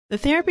The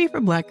Therapy for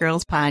Black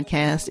Girls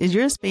podcast is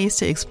your space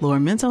to explore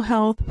mental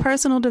health,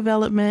 personal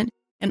development,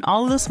 and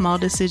all of the small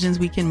decisions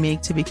we can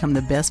make to become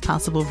the best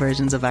possible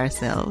versions of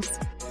ourselves.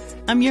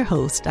 I'm your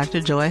host,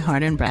 Dr. Joy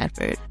Harden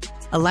Bradford,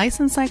 a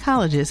licensed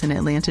psychologist in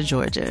Atlanta,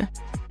 Georgia,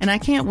 and I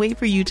can't wait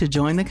for you to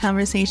join the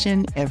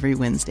conversation every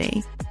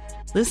Wednesday.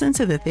 Listen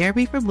to the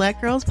Therapy for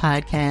Black Girls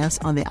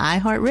podcast on the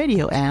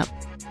iHeartRadio app,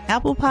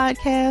 Apple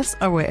Podcasts,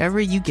 or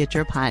wherever you get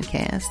your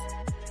podcasts.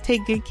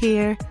 Take good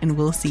care, and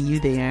we'll see you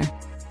there.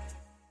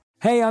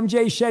 Hey, I'm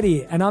Jay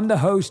Shetty, and I'm the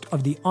host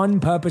of the On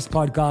Purpose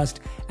podcast,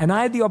 and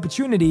I had the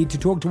opportunity to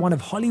talk to one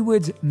of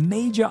Hollywood's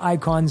major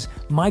icons,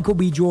 Michael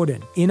B.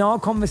 Jordan. In our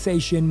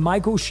conversation,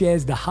 Michael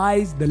shares the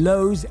highs, the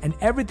lows, and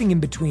everything in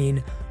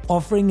between,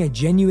 offering a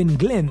genuine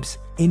glimpse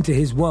into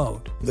his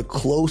world. The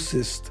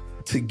closest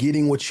to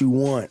getting what you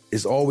want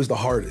is always the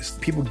hardest.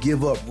 People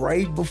give up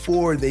right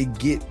before they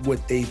get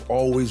what they've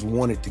always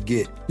wanted to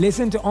get.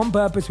 Listen to On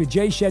Purpose with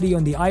Jay Shetty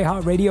on the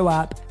iHeartRadio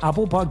app,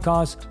 Apple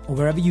Podcasts, or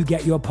wherever you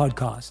get your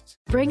podcasts.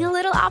 Bring a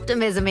little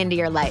optimism into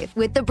your life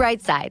with The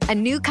Bright Side, a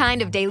new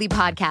kind of daily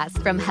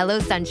podcast from Hello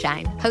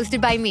Sunshine,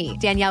 hosted by me,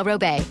 Danielle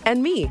Robay.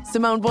 And me,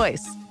 Simone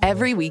Boyce.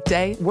 Every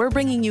weekday, we're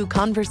bringing you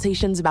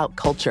conversations about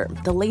culture,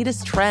 the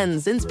latest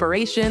trends,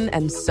 inspiration,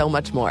 and so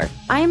much more.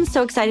 I am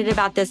so excited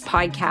about this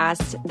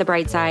podcast, The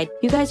Bright Side.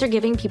 You guys are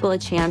giving people a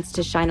chance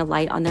to shine a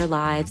light on their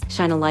lives,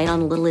 shine a light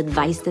on a little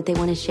advice that they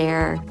want to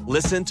share.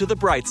 Listen to The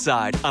Bright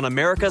Side on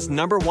America's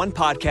 #1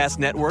 podcast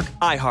network,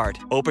 iHeart.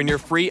 Open your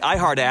free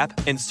iHeart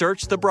app and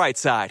search The Bright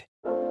Side.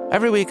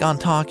 Every week on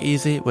Talk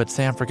Easy with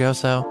Sam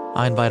Fragoso,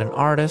 I invite an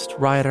artist,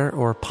 writer,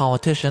 or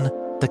politician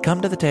to come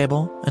to the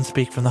table and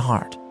speak from the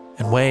heart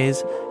in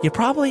ways you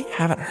probably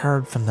haven't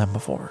heard from them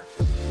before.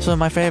 Some of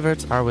my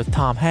favorites are with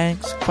Tom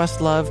Hanks,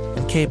 Questlove,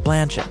 and Cate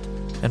Blanchett.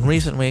 In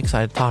recent weeks,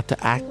 I talked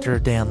to actor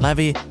Dan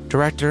Levy,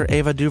 director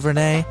Ava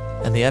DuVernay,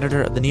 and the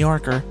editor of The New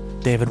Yorker,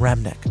 David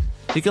Remnick.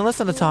 You can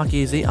listen to Talk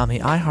Easy on the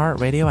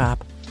iHeartRadio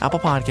app, Apple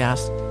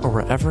Podcasts, or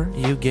wherever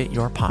you get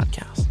your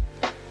podcasts.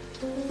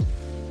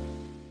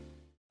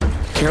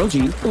 Karol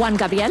G, Juan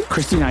Gabriel,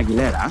 Christina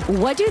Aguilera.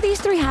 What do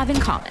these three have in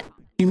common?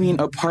 You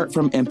mean apart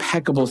from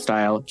impeccable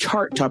style,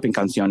 chart-topping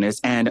canciones,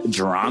 and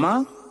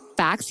drama?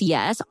 Facts,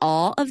 yes,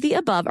 all of the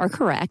above are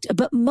correct,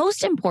 but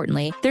most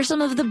importantly, they're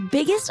some of the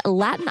biggest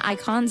Latin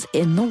icons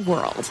in the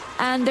world.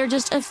 And they're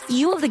just a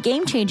few of the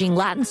game-changing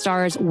Latin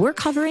stars we're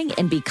covering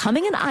in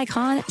Becoming an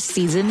Icon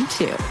Season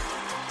 2.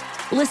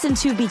 Listen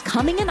to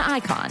Becoming an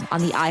Icon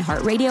on the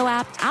iHeartRadio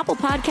app, Apple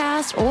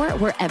Podcasts, or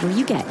wherever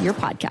you get your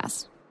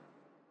podcasts.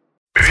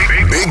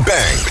 Big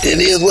Bang. It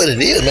is what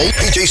it is, man.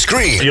 DJ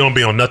Scream. You don't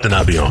be on nothing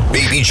I be on.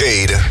 Baby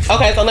Jade.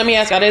 Okay, so let me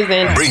ask y'all this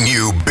then. Bring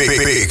you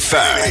big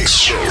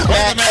facts.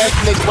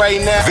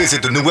 Right now.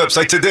 Visit the new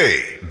website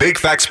today.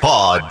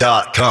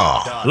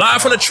 BigFactsPod.com.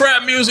 Live from the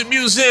Trap Music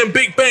Museum,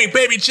 Big Bang,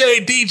 Baby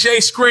J,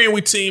 DJ Scream.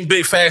 We team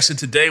Big Facts, and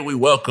today we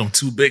welcome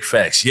to Big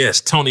Facts.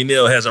 Yes, Tony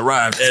Neal has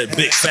arrived at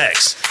Big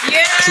Facts.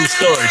 Yeah. True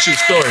story.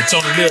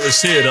 Tony Neal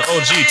is here, the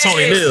OG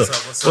Tony Neal.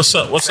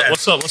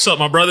 What's up,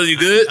 my brother? You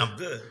good? I'm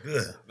good.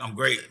 I'm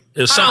great.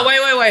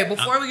 Wait.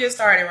 Before we get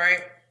started,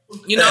 right?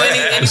 You know,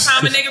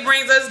 anytime a nigga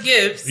brings us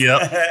gifts,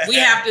 yep, we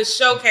have to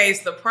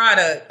showcase the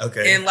product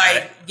and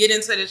get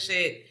into the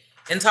shit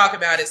and talk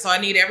about it. So I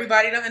need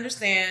everybody to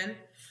understand.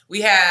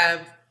 We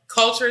have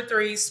Culture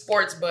 3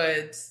 Sports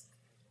Buds.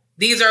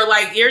 These are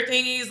like ear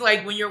thingies,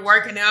 like when you're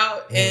working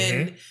out,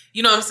 and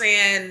you know what I'm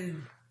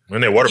saying.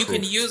 When they're waterproof, you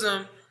can use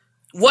them.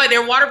 What?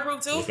 They're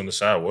waterproof too? Look on the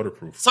side,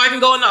 waterproof. So I can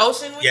go in the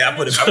ocean with them? I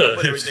put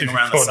everything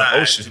around the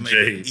side ocean, to make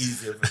it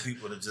easier for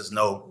people to just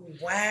know.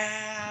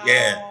 Wow.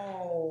 Yeah.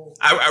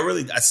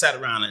 I sat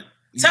around and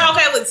tell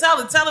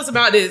us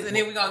about this, and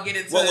then we're gonna get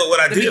into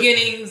the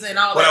beginnings and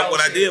all that. What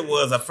I did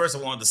was I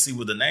wanted to see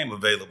what the name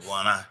available,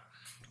 and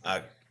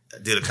I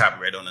did a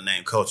copyright on the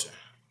name Culture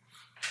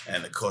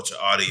and the Culture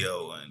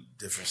audio and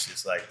different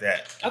shits like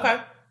that. Okay.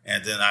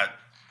 And then I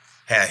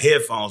had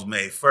headphones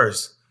made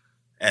first.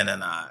 And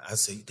then I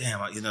said, damn,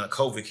 the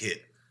COVID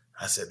hit.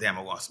 I said, damn,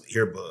 I want some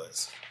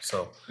earbuds.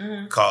 So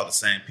called the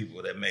same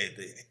people that made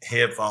the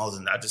headphones,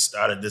 and I just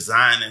started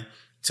designing,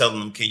 telling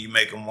them, can you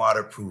make them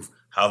waterproof?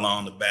 How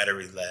long the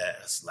battery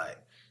lasts? Like,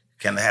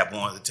 can they have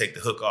one to take the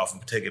hook off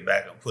and take it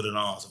back and put it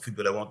on? So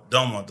people that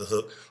don't want the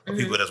hook, or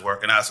people that's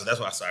working out. So that's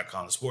why I started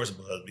calling it Sports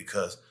Buds,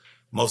 because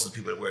most of the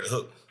people that wear the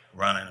hook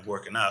running and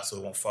working out, so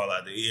it won't fall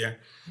out the ear.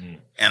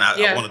 And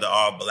I wanted the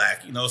all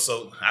black,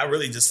 so I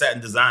really just sat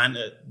and designed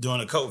it during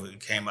the COVID.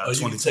 It came out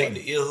 2020. Take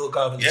the ear hook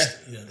off and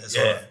that's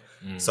hard.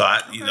 So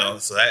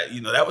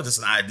that was just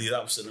an idea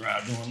I was sitting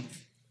around doing,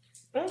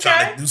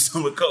 trying to do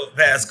something with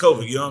past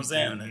COVID, you know what I'm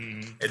saying?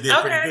 And it did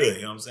pretty good,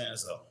 you know what I'm saying?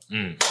 So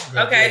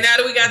okay, now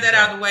that we got that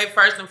out of the way,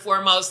 first and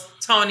foremost,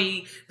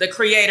 Tony, the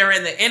creator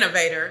and the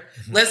innovator,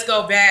 let's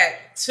go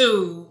back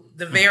to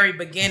the very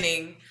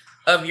beginning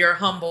of your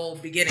humble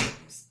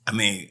beginnings. I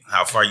mean,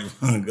 how far you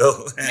want to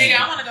go? Nigga,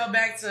 I want to go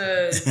back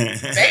to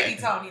baby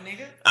Tony,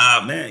 nigga.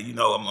 Man,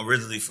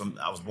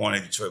 I was born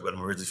in Detroit, but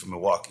I'm originally from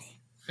Milwaukee.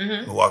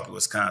 Milwaukee,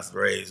 Wisconsin,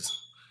 raised,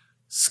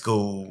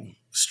 school,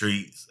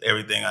 streets,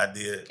 everything I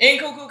did.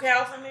 Ain't Cuckoo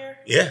Cal from there?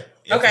 Yeah.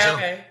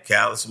 Okay.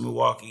 Cal is from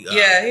Milwaukee.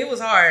 Yeah, he was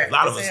hard. A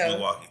lot of us from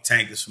Milwaukee.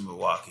 Tank is from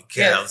Milwaukee.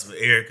 Cal is from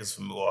Eric is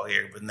from Milwaukee.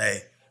 Eric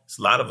Benet. It's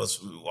a lot of us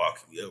from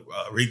Milwaukee.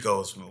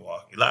 Rico is from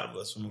Milwaukee. A lot of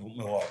us from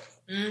Milwaukee.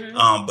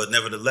 Mm-hmm. But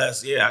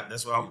nevertheless,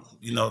 that's why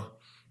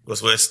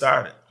that's where it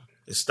started.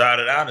 It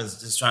started out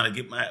as just trying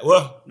to get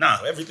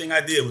everything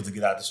I did was to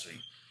get out the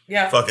street.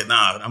 Yeah. Fuck it,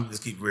 I'm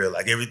just keep real.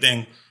 Like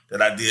everything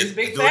that I did. It's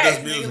big facts,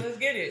 nigga, let's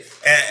get it.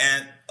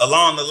 And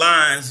along the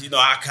lines,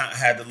 I kind of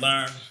had to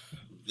learn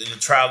the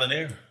trial and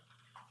error.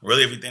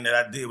 Really, everything that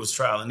I did was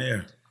trial and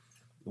error.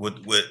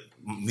 With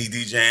me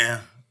DJing,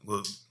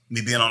 with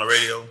me being on the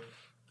radio,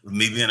 with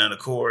me being in the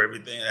core,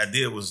 everything I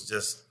did was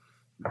just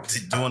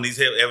doing these.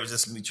 It was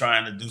just me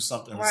trying to do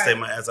something to stay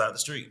my ass out of the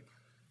street.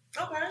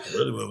 Okay.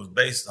 Really, what it was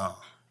based on.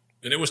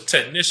 And it was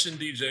technician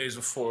DJs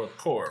before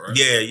core, right?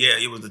 Yeah.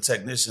 It was the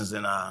technicians,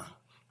 and I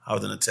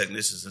was in the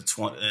technicians in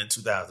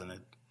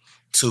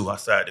 2002. I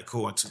started the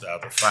core in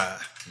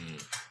 2005.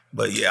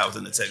 But I was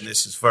in the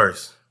technicians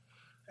first.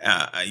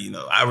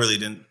 I really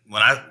didn't.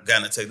 When I got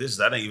in the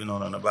technicians, I didn't even know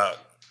nothing about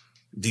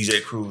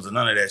DJ crews or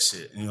none of that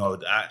shit.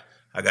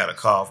 I got a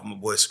call from my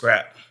boy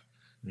Scrap,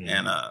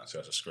 and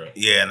such a Scrap.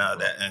 Yeah,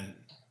 and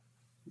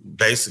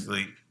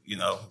basically,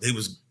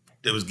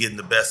 they was getting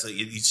the best of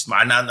each.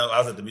 I know I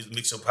was at the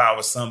Mix Your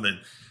Power Summit,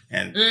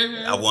 and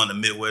I won the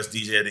Midwest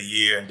DJ of the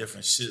Year and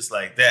different shits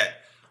like that.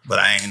 But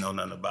I ain't know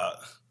nothing about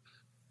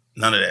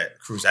none of that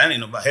cruise. I didn't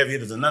know about heavy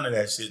hitters and none of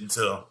that shit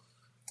until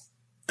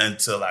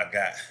I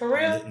got. For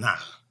real? Nah,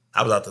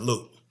 I was out the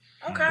loop.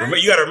 Okay.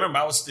 You got to remember,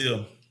 I was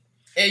still.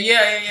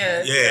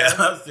 Yeah. Yeah,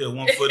 I was still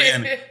 1 foot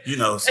in.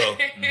 So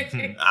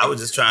I was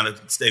just trying to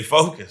stay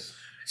focused.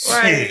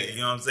 Right.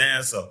 You know what I'm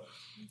saying? So,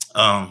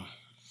 I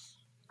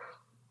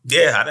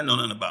didn't know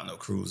nothing about no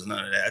crews and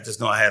none of that. I just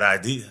know I had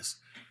ideas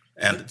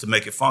and to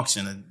make it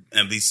function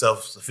and be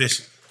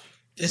self-sufficient.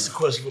 This is a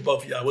question for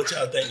both of y'all. What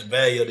y'all think the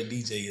value of the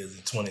DJ is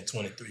in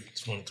 2023,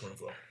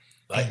 2024?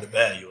 Like the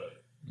value of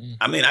it.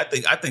 I mean, I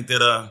think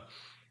that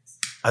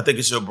I think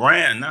it's your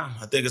brand now.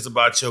 I think it's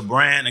about your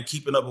brand and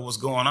keeping up with what's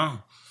going on.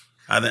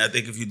 I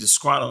think if you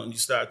disgruntled and you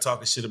start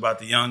talking shit about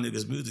the young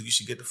niggas' music, you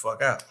should get the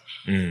fuck out.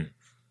 I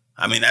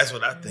mean, that's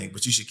what I think.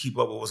 But you should keep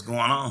up with what's going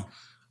on.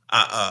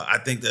 I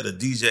think that a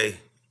DJ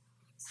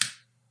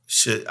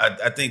should.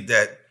 I think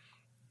that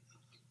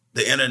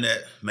the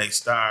internet makes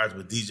stars,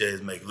 but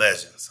DJs make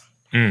legends.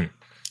 You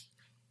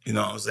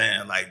know what I'm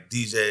saying? Like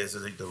DJs are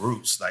like the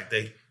roots. Like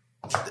the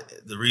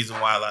reason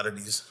why a lot of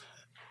these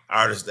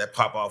artists that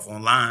pop off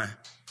online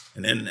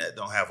and the internet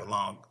don't have a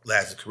long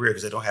lasting career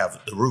because they don't have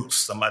the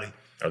roots. They don't have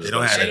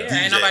that DJ.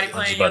 Ain't nobody playing.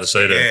 I was about to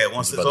say that. Yeah,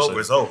 once it's over,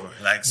 it's over.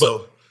 Like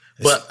so.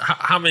 But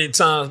how many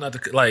times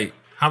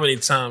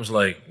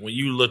when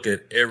you look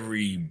at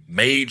every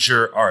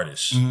major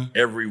artist,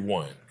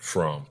 everyone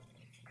from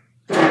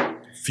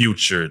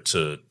Future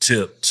to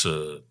Tip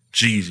to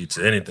Jeezy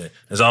to anything,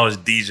 there's always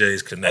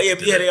DJs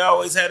connected. Yeah, they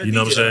always had a DJ. You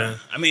know what I'm saying?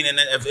 I mean, and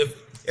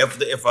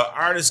if an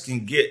artist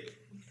can get,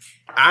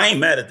 I ain't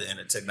mad at the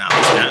internet technology.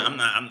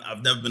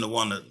 I've never been the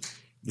one to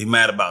be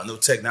mad about no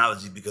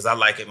technology because I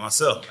like it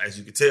myself, as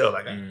you can tell.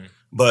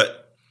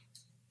 But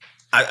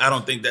I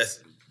don't think that's.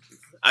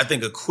 I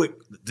think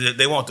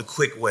they want the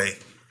quick way,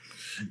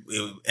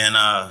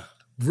 and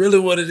really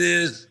what it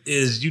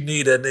is you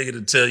need that nigga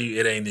to tell you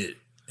it ain't it.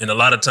 And a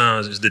lot of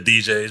times it's the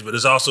DJs, but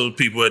it's also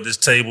people at this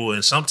table,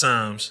 and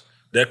sometimes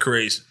that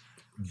creates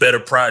better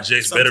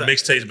projects, better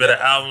mixtapes, better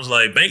albums.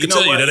 Like Bank can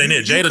tell you that ain't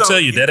it. Jay will tell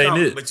you that ain't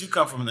it. But you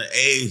come from the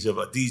age of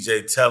a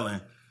DJ telling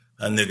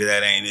a nigga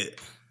that ain't it.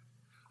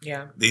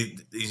 Yeah.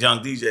 These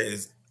young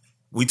DJs,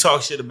 we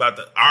talk shit about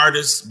the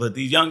artists, but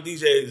these young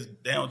DJs,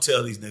 they don't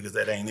tell these niggas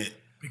that ain't it.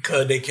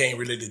 Because they can't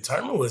really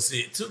determine what's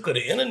it too. Because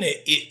the internet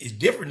is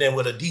different than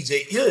what a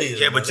DJ is.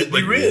 Yeah, but if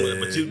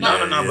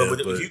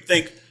you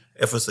think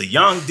if it's a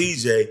young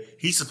DJ,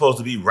 he's supposed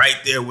to be right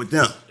there with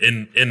them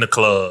in the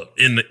club,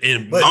 in the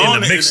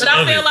mix. But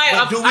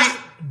I feel like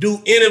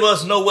do any of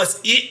us know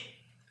what's it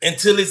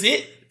until it's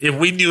it? If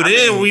we knew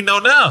then, we know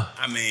now.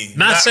 I mean,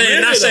 not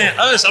saying us.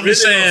 I'm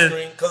just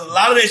saying because a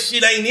lot of that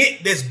shit ain't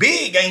it. That's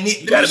big, ain't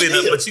it? You gotta be,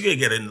 but you gotta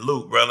get in the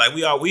loop, bro. Like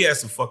we had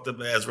some fucked up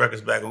ass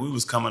records back when we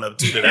was coming up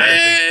too.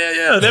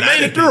 Yeah, that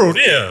made it through.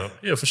 Yeah,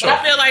 for sure.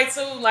 But I feel like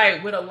too,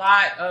 like with a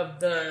lot of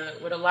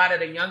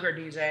the younger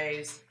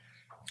DJs,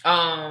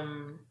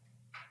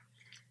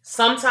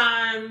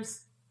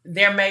 sometimes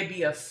there may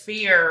be a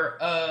fear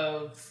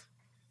of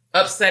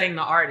upsetting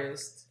the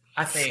artist.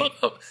 I think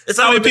it's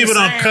how many people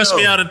don't cuss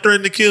me out and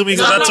threaten to kill me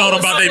because I told them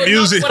about their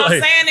music. What I'm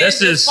saying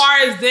is, as far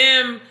as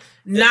them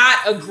not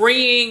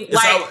agreeing,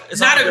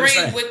 not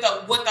agreeing with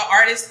what the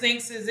artist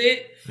thinks is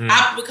it,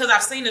 because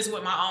I've seen this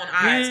with my own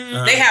eyes.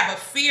 They have a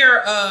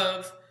fear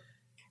of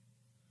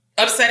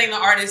upsetting the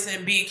artist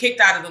and being kicked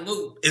out of the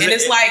loop.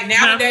 It's like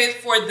nowadays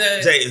for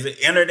the Jay, is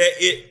it internet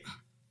it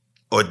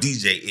or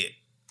DJ it?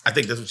 I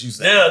think that's what you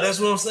said. Yeah,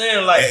 that's what I'm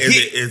saying. Like,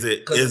 is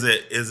it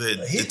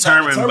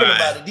determined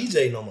by the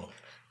DJ no more?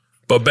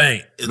 But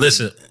Bang,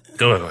 listen,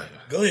 go ahead.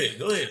 Go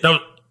ahead. No,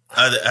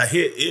 A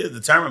hit is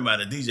determined by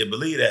the DJ.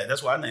 Believe that.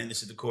 That's why I named this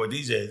shit the core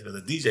DJs, because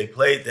the DJ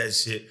played that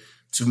shit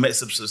to make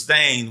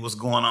sustain what's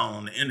going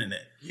on the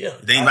internet. Yeah.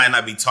 They might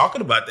not be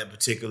talking about that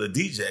particular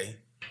DJ,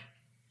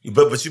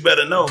 but you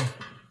better know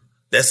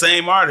that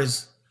same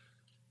artist,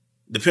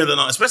 depending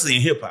on, especially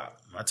in hip hop.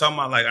 I'm talking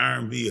about like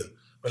R&B.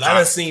 But I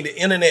done seen the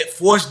internet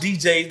force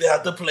DJs to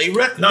have to play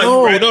records.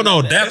 No,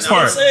 that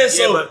part.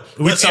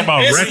 We talking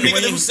about records.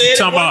 When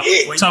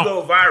you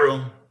go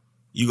viral,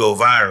 you go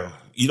viral.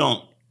 You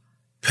don't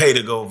pay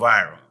to go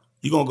viral.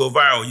 You gonna go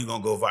viral, you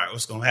gonna go viral.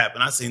 What's gonna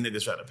happen? I seen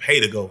niggas try to pay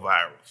to go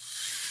viral.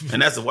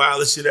 And that's the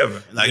wildest shit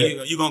ever. Like,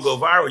 you gonna go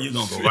viral, you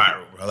gonna go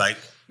viral, bro. Like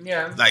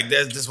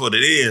that's just what it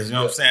is. You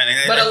know what I'm saying?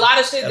 And but a lot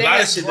of shit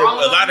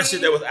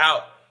that was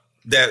out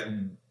that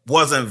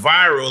wasn't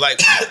viral, like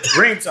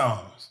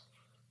ringtones.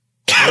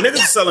 When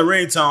niggas selling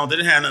ringtones, they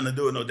didn't have nothing to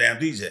do with no damn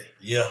DJ.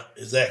 Yeah,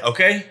 exactly.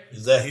 Okay?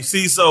 Exactly. You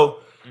see,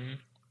 so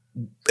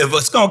if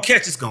it's gonna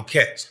catch, it's gonna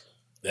catch.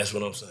 That's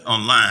what I'm saying.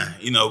 Online.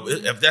 You know,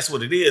 if that's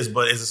what it is,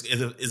 but is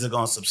it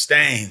gonna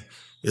sustain?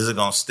 Is it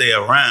gonna stay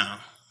around?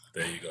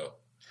 There you go.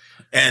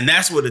 And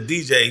that's what a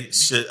DJ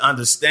should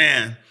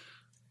understand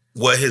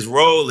what his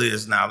role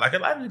is now. Like, a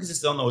lot of niggas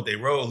just don't know what their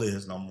role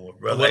is no more,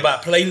 bro. What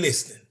about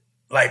playlisting?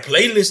 Like,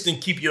 playlisting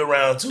keep you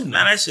around too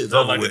now. Nah, that shit's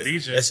over with.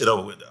 That shit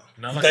over with, though.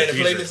 Not like a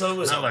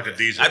DJ. Not like a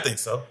DJ. I think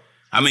so.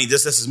 I mean,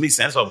 this is me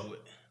saying it's over with.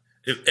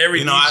 If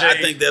every DJ... I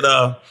think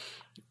that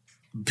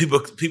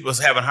people's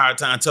having a hard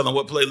time telling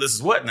what playlist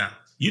is what now.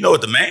 You know what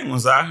the main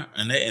ones are,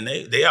 and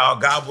they all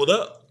gobbled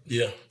up.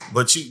 Yeah.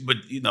 But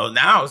you know,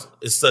 now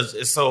it's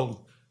so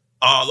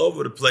all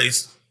over the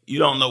place. You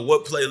don't know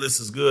what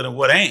playlist is good and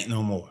what ain't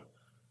no more,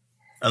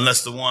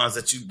 unless the ones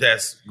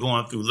that's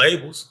going through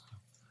labels.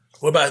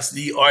 What about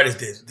the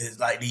artists that's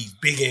like these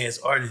big ass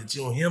artists that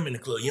you don't hear them in the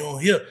club? You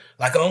don't hear,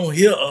 like, I don't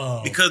hear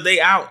because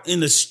they out in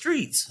the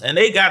streets and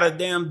they got a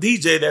damn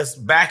DJ that's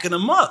backing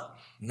them up.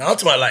 No, I'm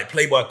talking about like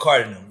Playboy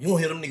Cardi and them. You don't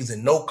hear them niggas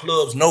in no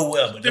clubs,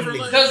 nowhere. But them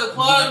niggas, because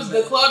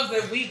the clubs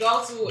that we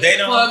go to,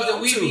 the clubs that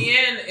we be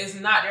in is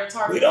not their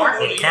target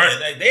market.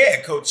 They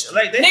had coach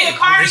like nigga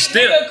Cardi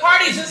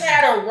just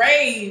had a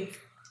rave.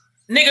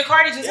 Nigga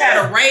Cardi just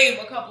had a rave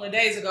a couple of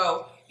days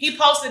ago. He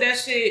posted that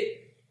shit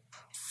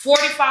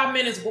 45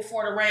 minutes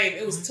before the rave.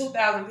 It was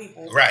 2,000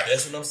 people. Right,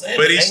 that's what I'm saying.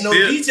 But he's ain't still, no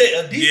DJ.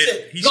 A DJ. Yeah,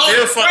 he's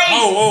still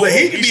fucking. But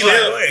he can be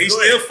he's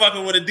still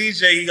fucking with a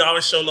DJ. He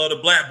always show love to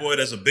Black Boy.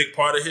 That's a big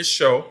part of his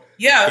show.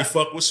 Yeah, he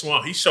fuck with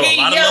Swamp. He show a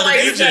lot of love to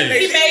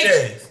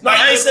DJs.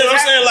 I ain't saying. I'm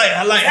saying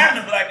like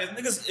happening black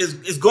niggas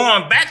is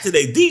going back to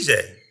their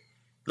DJ.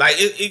 Like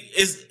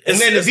it's and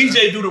then the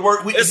DJ do the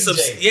work with the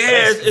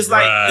DJ. It's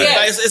like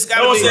it's got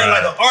to be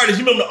like an artist.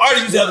 You remember the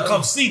artist used to have to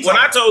come see. When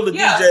I told the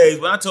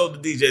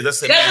DJs, I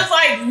said that's just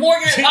like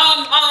Morgan,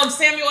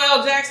 Samuel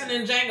L. Jackson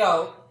and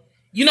Django.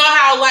 You know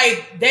how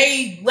like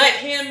they let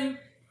him.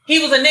 He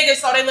was a nigga,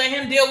 so they let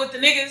him deal with the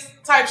niggas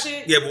type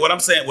shit. Yeah, but what I'm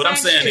saying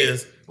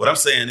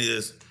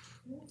is,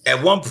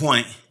 at one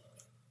point,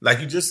 like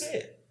you just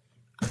said,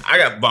 I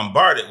got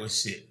bombarded with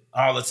shit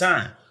all the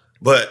time,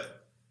 but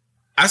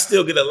I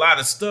still get a lot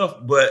of stuff,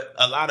 but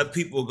a lot of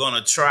people are going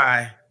to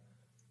try.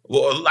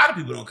 Well, a lot of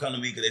people don't come to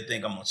me because they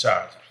think I'm going to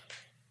charge them.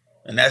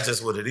 And that's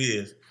just what it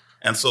is.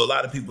 And so a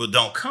lot of people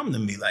don't come to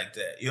me like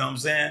that. You know what I'm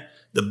saying?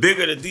 The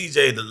bigger the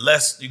DJ, the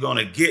less you're going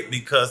to get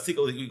because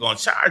you're going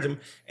to charge them.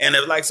 And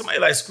if like somebody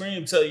like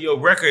Scream tell you your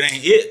record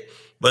ain't it,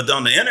 but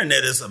on the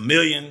internet it's a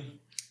million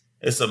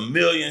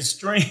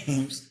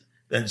streams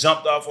that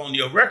jumped off on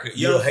your record.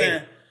 You know what I'm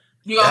saying?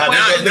 You're a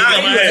hater.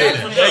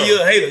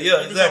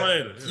 Yeah,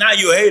 exactly. Now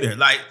you're a hater.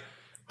 Like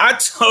I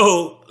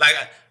told, like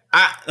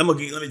let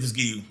me just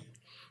give you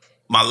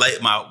one of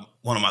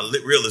my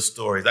realest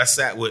stories. I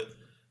sat with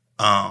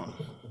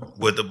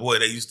the boy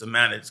that used to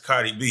manage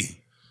Cardi B,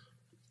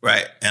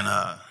 right? And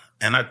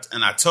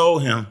I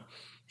told him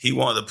he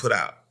wanted to put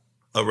out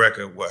a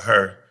record with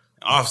her,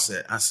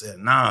 Offset. I said,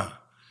 nah.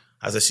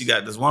 I said she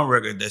got this one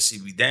record that she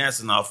be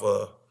dancing off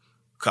of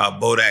called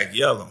Bodak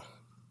Yellow.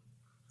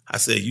 I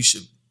said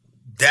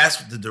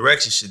that's what the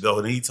direction should go.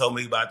 And he told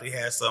me about they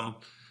got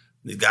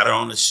her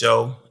on the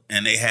show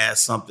and they had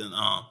something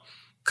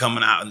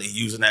coming out and they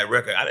using that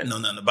record. I didn't know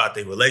nothing about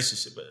their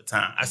relationship at the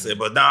time. I said,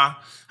 but nah.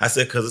 I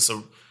said, cause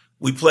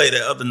we play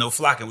that other No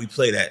Flock and we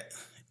play that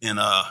in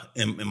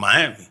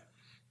Miami.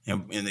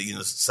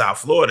 In South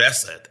Florida,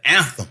 that's an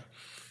anthem.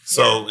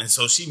 So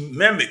she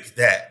mimicked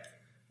that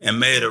and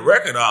made a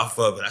record off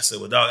of it. I said,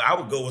 well, dog, I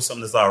would go with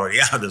something that's already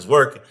out that's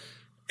working.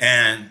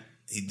 And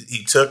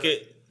he took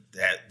it.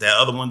 That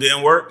other one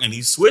didn't work, and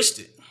he switched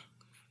it.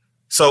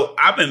 So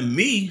I've been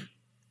more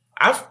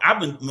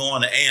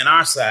on the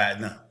A&R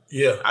side now.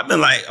 Yeah, I've been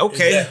like,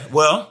 okay,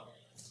 well,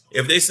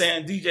 if they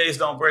saying DJs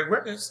don't break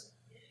records,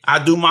 I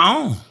do my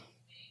own.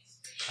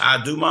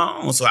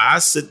 So I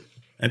sit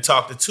and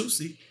talk to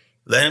Tootsie,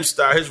 let him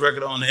start his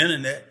record on the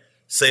internet,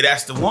 say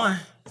that's the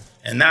one,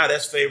 and now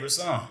that's favorite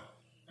song.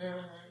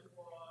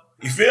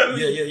 You feel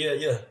me?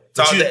 Yeah.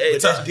 That's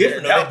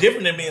different. That's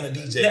different than being a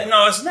DJ.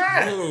 No, it's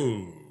not.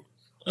 Ooh.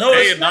 No,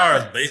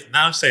 A&R is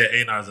now I'm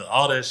saying A&R is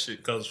all that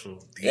shit comes from.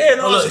 Yeah,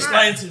 no,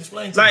 explain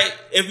to Like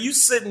if you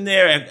sitting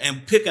there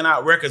and picking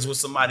out records with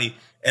somebody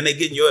and they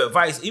getting your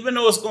advice, even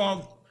though it's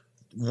going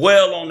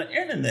well on the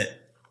internet.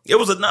 It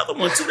was another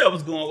one too that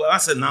was going well. I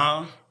said,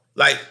 no.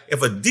 Like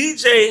if a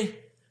DJ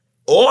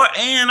or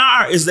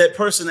A&R is that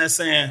person that's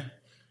saying,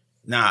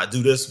 nah,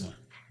 do this one.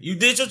 You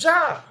did your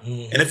job.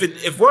 Mm-hmm. And if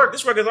it worked,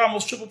 this record is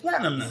almost triple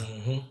platinum now.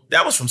 Mm-hmm.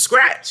 That was from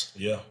scratch.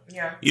 Yeah.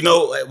 You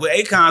know, with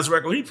Akon's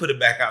record, when he put it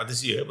back out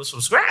this year, it was from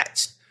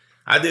scratch.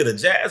 I did a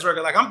jazz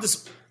record. Like I'm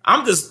just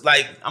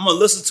like, I'm gonna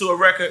listen to a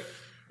record.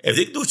 If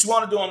you do what you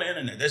want to do on the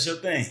internet, that's your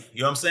thing.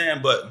 You know what I'm saying?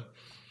 But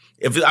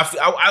if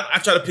I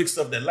try to pick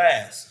stuff that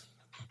lasts.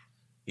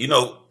 You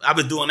know, I've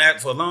been doing that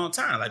for a long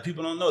time. Like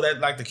people don't know that,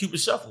 like the Cupid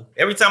Shuffle.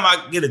 Every time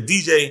I get a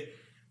DJ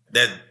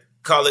that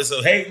call it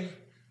so, hey,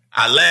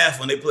 I laugh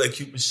when they play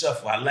Cupid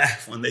Shuffle. I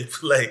laugh when they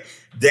play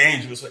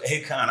Dangerous with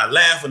Akon. I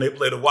laugh when they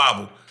play The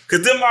Wobble.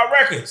 Because they're my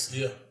records.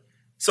 Yeah.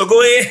 So go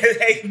ahead,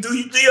 hey, do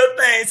your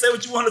thing, say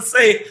what you want to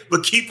say,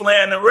 but keep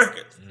playing the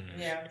records.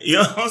 Yeah. You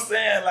know what I'm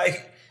saying?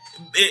 Like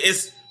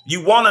it's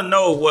you want to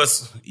know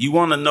what's you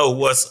want to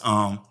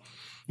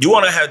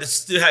have to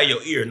still have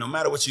your ear, no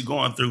matter what you're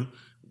going through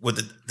with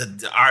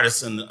the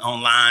artists and the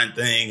online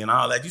thing and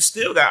all that. You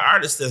still got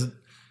artists that's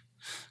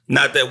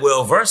not that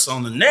well versed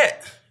on the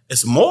net.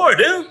 It's more of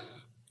them.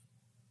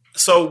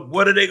 So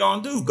what are they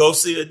gonna do? Go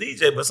see a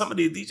DJ? But some of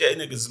these DJ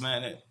niggas,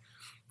 man,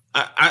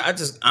 I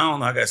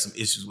don't know. I got some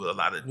issues with a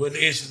lot of. What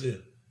the issues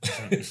is?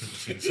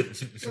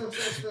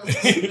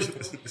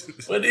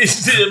 What the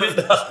issues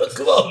is?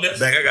 Come on, man.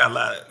 Back, I got a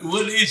lot of.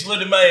 What the issue? What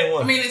the main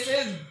one? I mean, it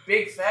says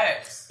big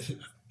facts.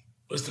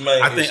 What's the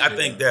main? I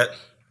think that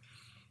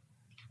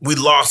we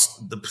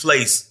lost the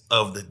place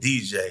of the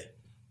DJ.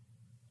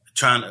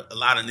 A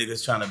lot of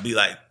niggas trying to be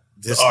like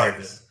this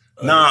nigga.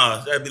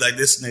 Nah, that'd be like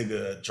this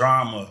nigga, a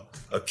Drama,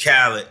 a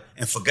Khaled,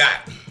 and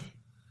forgot.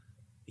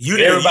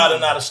 Everybody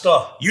not a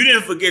star. You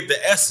didn't forget the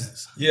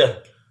essence. Yeah.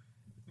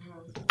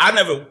 I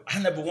never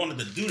wanted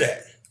to do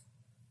that.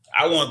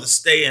 I wanted to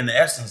stay in the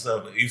essence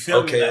of it. You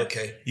feel me?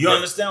 Okay. You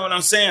understand what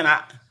I'm saying?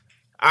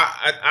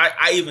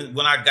 I even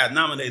when I got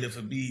nominated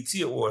for BET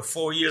Award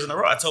 4 years in a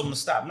row, I told them to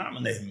stop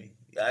nominating me.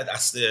 I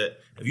said,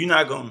 if you're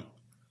not gonna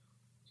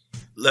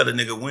let a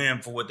nigga win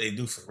for what they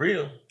do for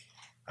real,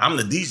 I'm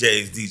the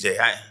DJ's DJ.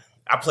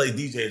 I play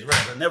DJ's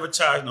records. I never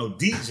charge no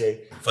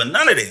DJ for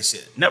none of that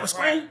shit. Never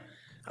scream.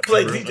 I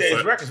play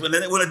DJ's records. When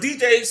a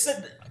DJ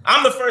sit,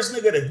 I'm the first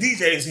nigga the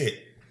DJs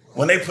hit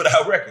when they put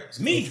out records.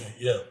 Me. Okay,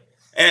 yeah.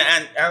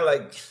 And I'm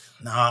like,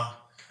 nah.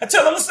 I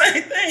tell them the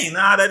same thing.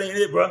 Nah, that ain't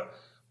it, bro.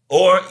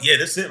 Or, yeah,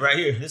 this is it right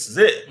here. This is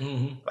it.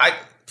 Mm-hmm. Like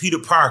Peter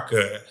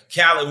Parker,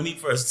 Khaled, when he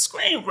first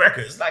screamed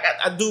records. Like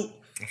I do.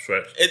 That's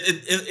right.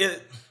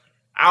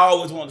 I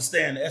always want to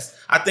stay in the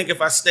I think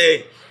if I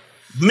stay,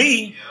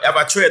 if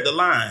I tread the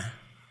line,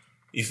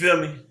 you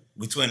feel me?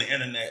 Between the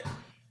internet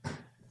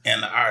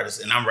and the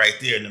artist, and I'm right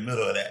there in the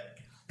middle of that.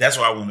 That's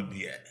where I want to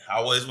be at. I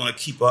always want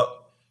to keep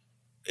up.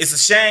 It's a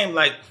shame,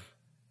 like,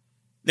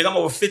 nigga, I'm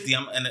over 50.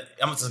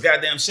 It's a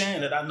goddamn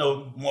shame that I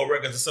know more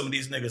records than some of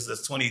these niggas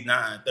that's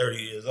 29, 30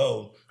 years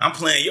old. I'm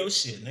playing your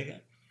shit, nigga.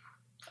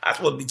 I'm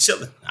supposed to be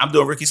chilling. I'm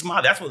doing Ricky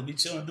Smiley. I'm supposed to be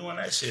chilling doing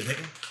that shit,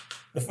 nigga.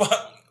 The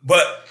fuck?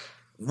 But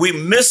we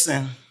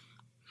missing.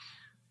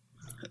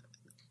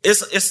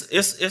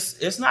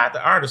 It's not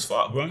the artist's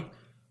fault, bro.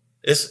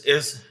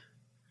 It's.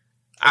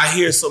 I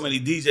hear so many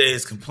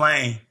DJs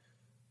complain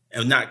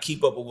and not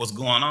keep up with what's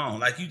going on.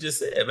 Like you just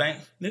said, man,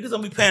 niggas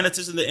don't be paying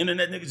attention to the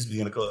internet. Niggas just be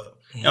in the club.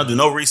 Mm-hmm. They don't do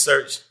no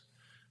research.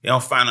 They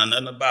don't find out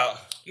nothing about,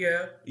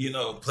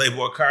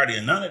 Playboy Cardi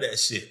and none of that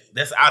shit.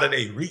 That's out of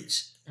their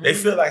reach. Mm-hmm. They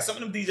feel like, some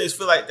of them DJs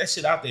feel like that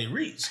shit out their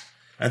reach.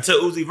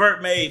 Until Uzi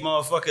Vert made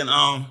motherfucking,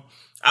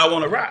 I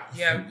Wanna Rock.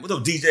 Yeah. With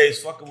those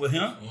DJs fucking with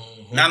him.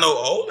 Mm-hmm. Not no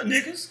older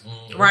niggas.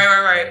 Mm-hmm.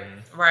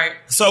 Right.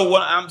 So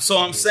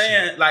I'm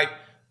saying, like,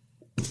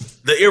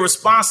 the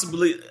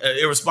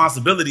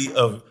irresponsibility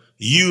of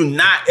you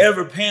not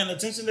ever paying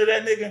attention to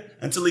that nigga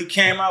until he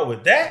came out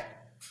with that,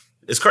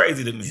 it's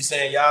crazy to me.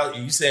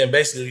 You saying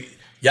basically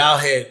y'all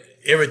had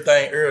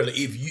everything early.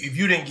 If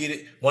you didn't get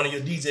it, one of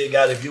your DJ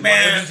got it. If one of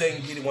your DJ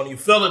didn't get it, one of your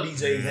fellow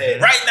DJs had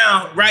it. Right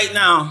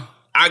now,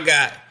 I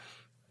got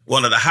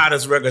one of the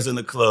hottest records in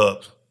the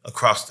club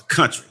across the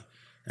country.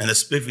 And the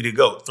Spiffy to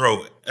Go,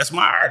 Throw It. That's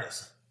my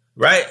artist,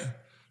 right?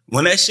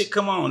 When that shit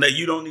come on, that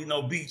you don't need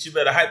no beats, you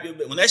better hype your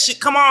bit. When that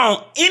shit come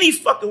on, any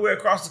fucking way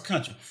across the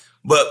country.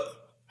 But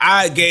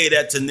I gave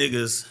that to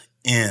niggas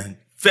in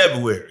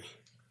February.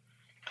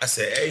 I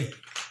said, hey,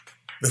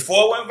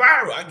 before it went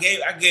viral, I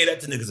gave that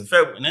to niggas in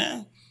February.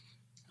 Now,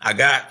 I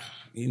got,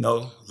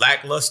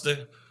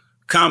 lackluster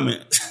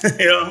comments.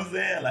 You know what I'm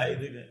saying? Like,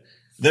 nigga.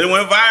 Then it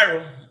went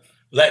viral.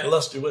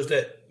 Lackluster, what's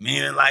that?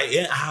 Meaning like,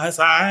 it's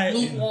all right.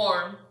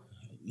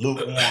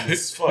 Lukewarm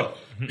as fuck.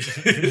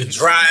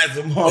 Dry as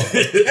a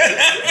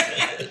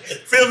motherfucker.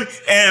 Feel me?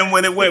 And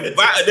when it went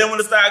viral, then when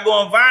it started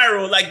going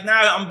viral, like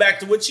now I'm back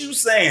to what you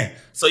saying.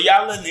 So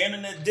y'all letting the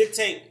internet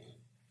dictate.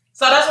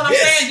 So that's what I'm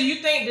saying. Do you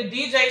think the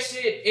DJ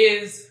shit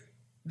is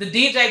the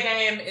DJ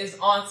game is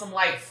on some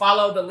like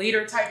follow the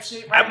leader type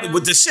shit right now.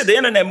 With the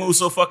internet moves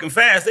so fucking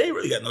fast, they ain't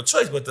really got no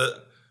choice but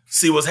to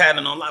see what's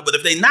happening online. But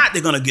if they not,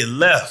 they're gonna get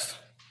left.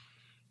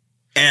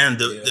 And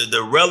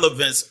the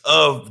relevance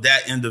of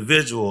that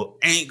individual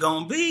ain't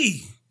gonna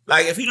be.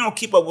 Like, if you don't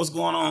keep up what's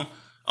going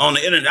on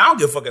the internet, I don't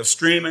give a fuck if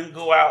streaming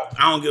go out.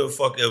 I don't give a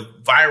fuck if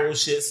viral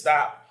shit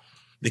stop.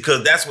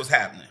 Because that's what's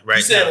happening right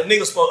now.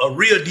 You said a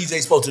real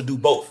DJ supposed to do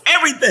both.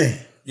 Everything.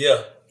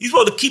 Yeah. You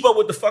supposed to keep up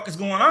with the fuck is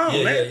going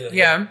on, man.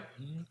 Yeah.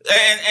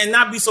 And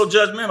not be so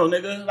judgmental,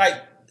 nigga.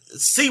 Like,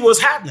 see what's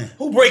happening.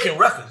 Who breaking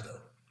records, though?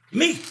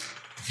 Me.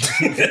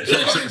 Fuck you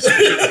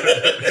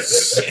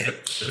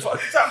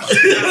talking about?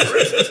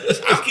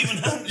 I'm keeping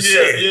up.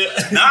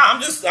 Yeah. Nah,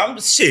 I'm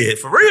just shit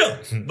for real.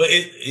 But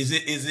is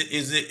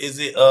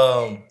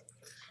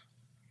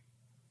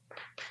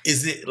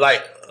it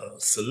like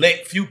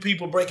select few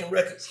people breaking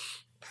records?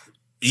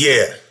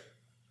 Yeah.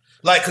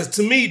 Like, cause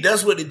to me,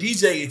 that's what the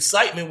DJ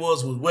excitement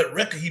was what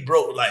record he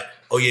broke. Like,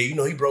 oh yeah, you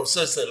know, he broke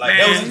such. Like,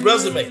 that was his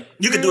resume.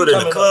 You can do it in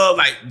the club.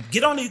 Like,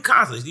 get on these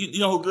concerts. You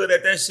know who good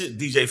at that shit?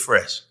 DJ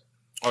Fresh.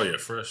 Oh yeah,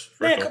 Fresh.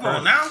 Man, come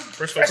on now.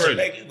 Fresh will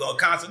make you go to a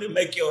concert. They'll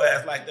make your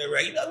ass like that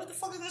record. You know, what the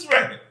fuck is this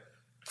record?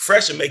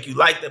 Fresh will make you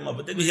like that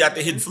mother. Then we out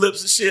there hitting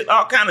flips and shit,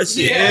 all kind of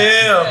shit.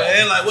 Yeah,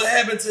 man. Like, what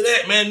happened to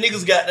that, man?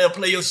 Niggas got there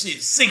play your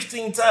shit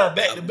 16 times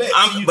back to back.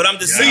 But I'm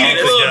just saying.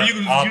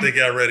 I don't think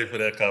y'all ready for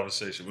that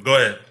conversation. But go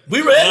ahead.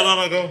 We ready?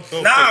 No,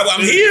 go. Nah,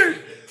 I'm here.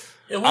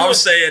 I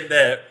was saying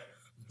that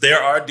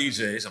there are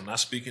DJs, I'm not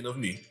speaking of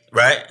me.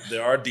 Right.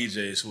 There are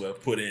DJs who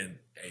have put in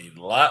a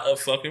lot of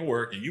fucking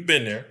work, and you've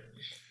been there,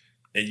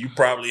 and you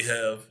probably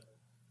have,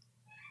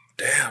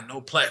 damn, no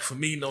plaque for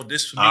me, no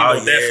this for me, no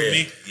that for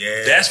me.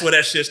 Yeah. That's where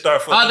that shit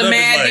start fucking up. Oh, the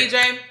mad like,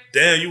 DJ?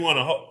 Damn, you want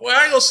to... Well,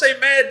 I ain't going to say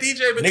mad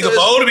DJ because... Nigga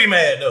bold to be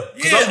mad, though.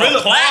 Yeah, I'm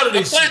really proud of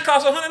this shit. A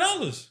plaque costs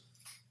 $100.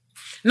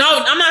 No,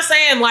 I'm not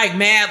saying like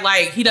mad,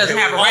 like he doesn't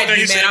have a right to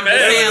be mad. I'm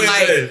just saying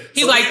like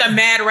he's like the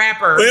mad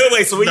rapper.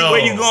 Wait. So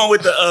where you going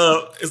with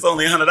the? It's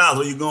only $100.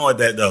 Where you going with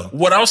that though?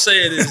 What I'm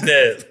saying is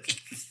that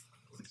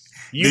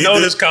you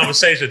know this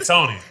conversation,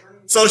 Tony.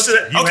 So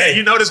should I,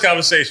 you know this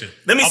conversation.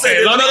 Let me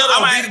say. No. Go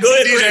ahead.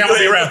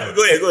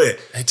 Go ahead.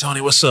 Hey Tony,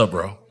 what's up,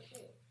 bro?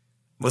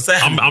 What's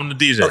that? I'm the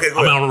DJ. Okay,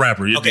 I'm a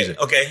rapper. You're okay, DJ.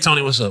 Okay.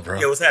 Tony, what's up, bro?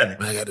 Yeah, what's happening?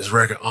 Man, I got this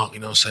record, Unk. You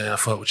know what I'm saying? I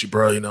fuck with you,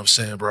 bro. You know what I'm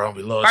saying, bro?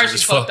 We love First, you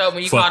fucked up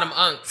when you called him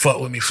Unk. Fuck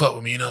with me.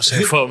 You know what I'm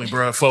saying? Fuck with me,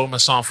 bro. Fuck with my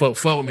song.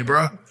 Fuck with me,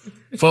 bro.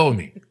 Fuck with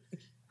me.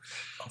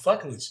 I'm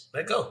fucking with you.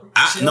 Let go.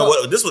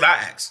 This is what I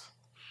asked.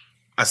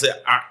 I said,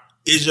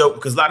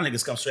 because a lot of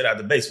niggas come straight out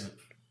the basement.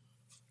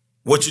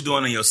 What you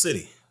doing in your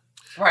city?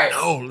 Right.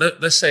 No,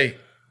 let's say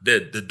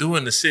that the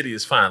doing the city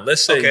is fine.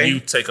 Let's say you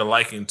take a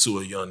liking to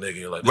a young nigga and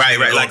you're like, right,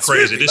 like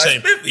crazy. This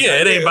ain't,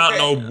 it ain't about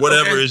no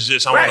whatever. It's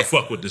just, I want to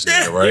fuck with this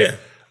nigga, right? Yeah.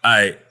 All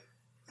right.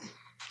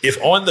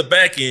 If on the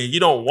back end, you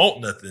don't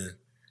want nothing,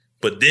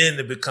 but then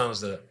it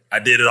becomes I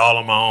did it all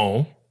on my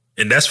own,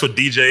 and that's for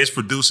DJs,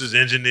 producers,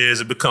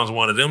 engineers, it becomes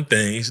one of them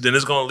things, then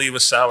it's going to leave a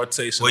sour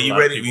taste. Well, you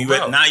ready?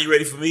 Now you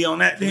ready for me on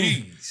that?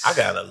 Please. I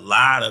got a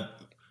lot of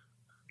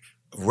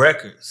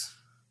records,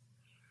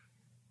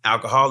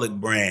 alcoholic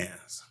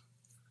brands,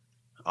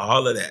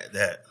 all of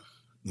that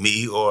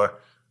me or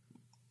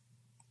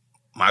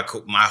my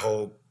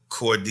whole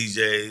core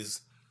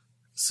DJs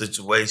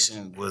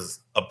situation was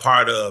a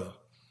part of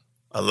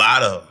a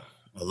lot of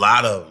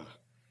them,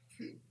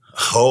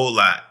 a whole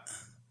lot.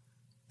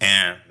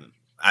 And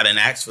I didn't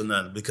ask for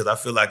nothing because I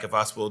feel like if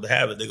I'm supposed to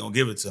have it, they're going to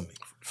give it to me.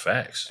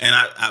 Facts. And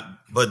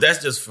but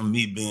that's just from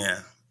me being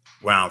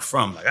where I'm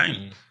from. Like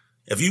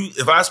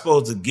if I'm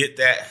supposed to get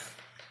that,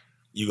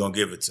 you're going to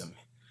give it to me.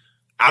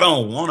 I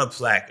don't want a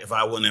plaque if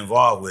I wasn't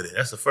involved with it.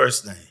 That's the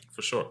first thing.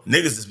 For sure.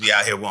 Niggas just be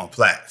out here wanting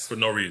plaques. For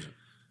no reason.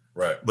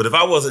 Right. But if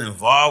I wasn't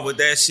involved with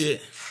that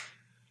shit,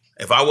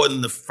 if I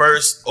wasn't the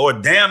first or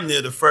damn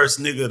near the first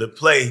nigga to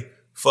play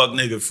Fuck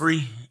Nigga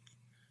Free,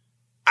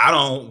 I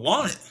don't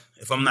want it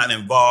if I'm not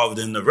involved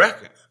in the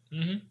record.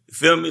 Mm-hmm. You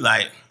feel me?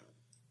 Like,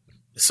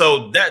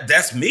 so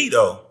that's me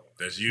though.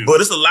 That's you.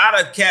 But it's a lot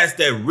of cats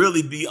that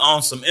really be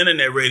on some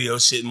internet radio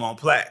shit and want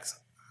plaques.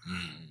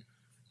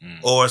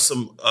 Or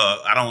some,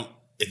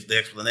 the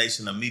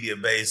explanation of media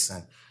base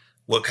and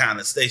what kind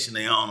of station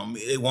they on.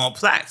 They want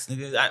plaques.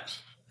 Nigga.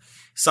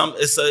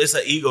 It's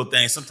an ego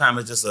thing.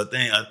 Sometimes it's just a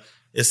thing.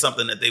 It's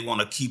something that they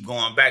want to keep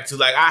going back to.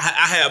 Like I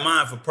have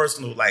mine for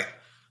personal. Like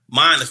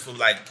mine is for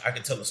like I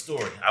can tell a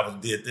story. I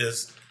did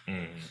this.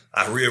 Mm-hmm.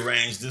 I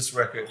rearranged this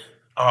record.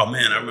 Oh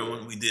man, I remember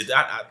when we did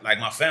that. Like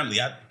my family,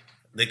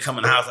 they come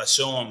in the house. I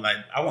show them like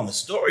I want a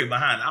story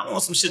behind it. I don't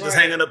want some shit that's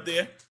hanging up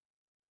there.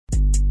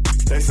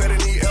 They say they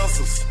need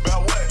answers.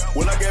 About what?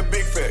 When I get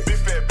big fat.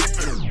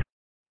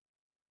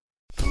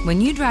 When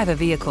you drive a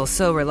vehicle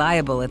so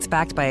reliable it's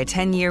backed by a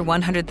 10-year,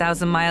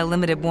 100,000-mile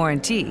limited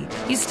warranty,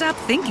 you stop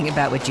thinking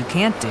about what you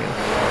can't do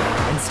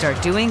and start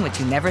doing what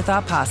you never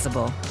thought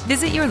possible.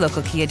 Visit your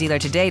local Kia dealer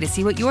today to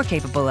see what you're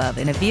capable of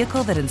in a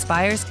vehicle that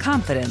inspires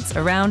confidence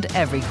around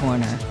every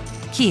corner.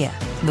 Kia,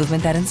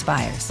 movement that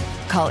inspires.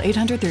 Call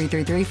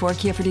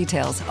 800-333-4KIA for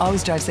details.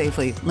 Always drive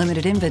safely.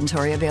 Limited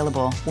inventory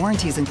available.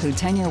 Warranties include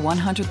 10-year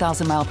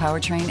 100,000-mile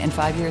powertrain and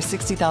 5-year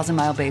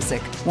 60,000-mile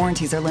basic.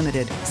 Warranties are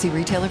limited. See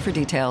retailer for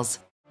details.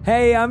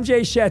 Hey, I'm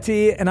Jay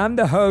Shetty, and I'm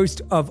the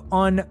host of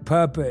On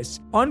Purpose.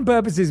 On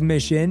Purpose's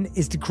mission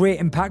is to create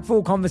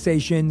impactful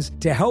conversations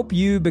to help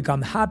you become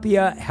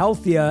happier,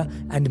 healthier,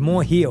 and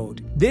more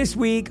healed. This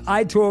week,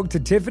 I talked to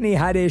Tiffany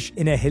Haddish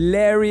in a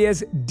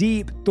hilarious,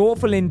 deep,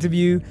 thoughtful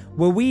interview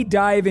where we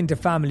dive into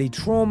family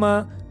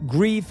trauma,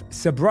 grief,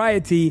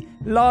 sobriety,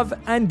 love,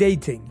 and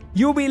dating.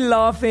 You'll be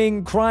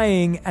laughing,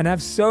 crying, and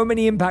have so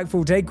many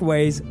impactful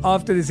takeaways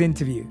after this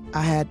interview.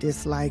 I had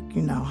this,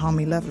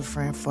 homie lover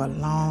friend for a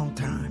long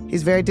time.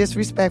 He's very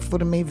disrespectful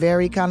to me,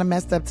 very kind of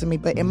messed up to me.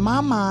 But in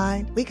my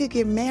mind, we could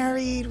get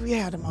married. We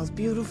had the most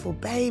beautiful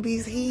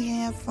babies. He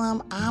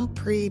handsome. I'm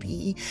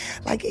pretty.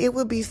 It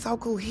would be so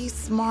cool. He's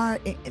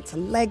smart and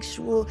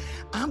intellectual.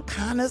 I'm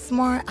kind of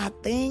smart, I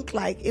think.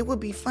 It would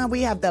be fun.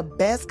 We have the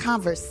best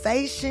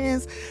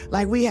conversations.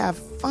 We have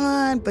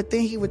fun, but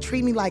then he would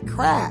treat me like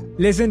crap.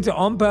 Listen to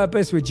On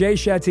Purpose with Jay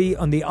Shetty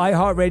on the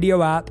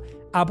iHeartRadio app,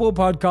 Apple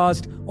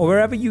Podcast, or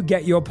wherever you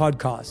get your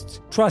podcasts.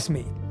 Trust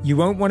me, you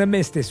won't want to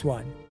miss this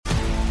one.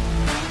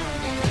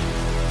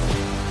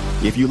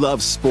 If you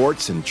love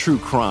sports and true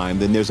crime,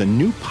 then there's a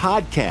new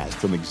podcast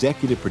from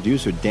executive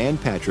producer Dan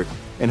Patrick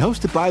and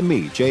hosted by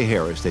me, Jay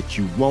Harris, that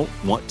you won't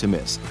want to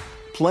miss.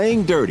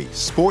 Playing Dirty: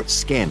 Sports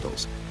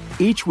Scandals.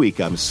 Each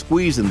week, I'm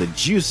squeezing the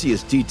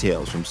juiciest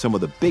details from some of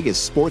the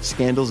biggest sports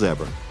scandals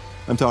ever.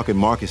 I'm talking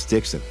Marcus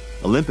Dixon,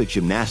 Olympic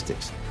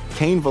gymnastics,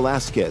 Cain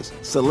Velasquez,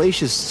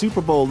 salacious Super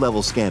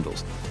Bowl-level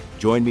scandals.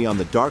 Join me on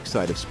the dark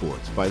side of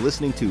sports by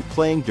listening to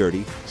Playing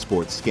Dirty: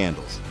 Sports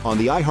Scandals on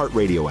the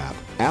iHeartRadio app,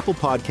 Apple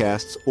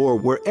Podcasts, or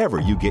wherever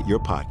you get your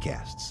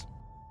podcasts.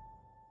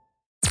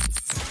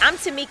 I'm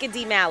Tamika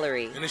D.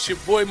 Mallory. And it's your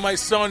boy, my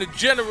son, the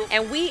General.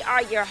 And we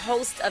are your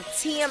hosts of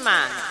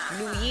TMI.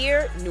 New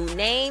year, new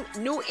name,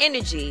 new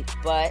energy,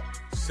 but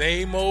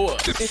same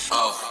old.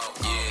 Oh,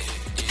 yeah.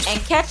 And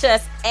catch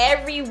us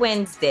every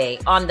Wednesday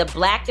on the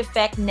Black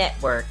Effect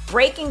Network,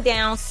 breaking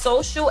down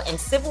social and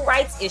civil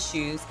rights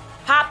issues,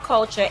 pop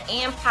culture,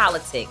 and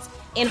politics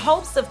in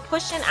hopes of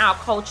pushing our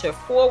culture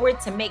forward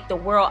to make the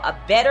world a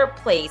better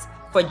place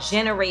for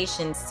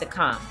generations to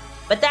come.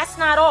 But that's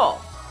not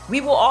all.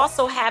 We will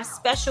also have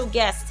special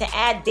guests to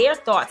add their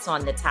thoughts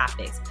on the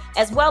topics,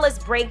 as well as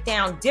break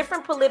down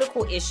different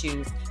political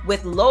issues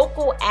with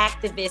local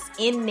activists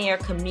in their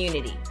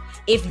community.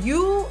 If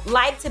you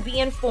like to be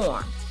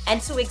informed and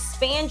to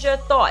expand your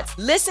thoughts,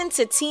 listen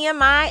to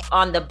TMI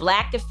on the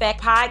Black Effect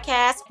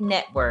Podcast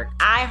Network,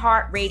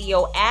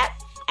 iHeartRadio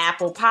app,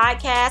 Apple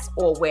Podcasts,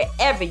 or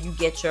wherever you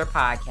get your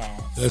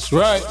podcasts. That's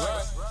right.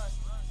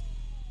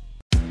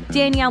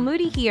 Danielle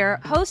Moody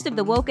here, host of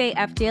the Woke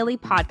AF Daily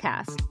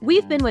podcast.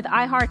 We've been with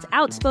iHeart's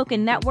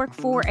Outspoken Network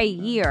for a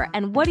year,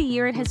 and what a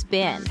year it has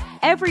been.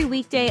 Every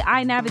weekday,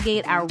 I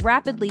navigate our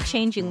rapidly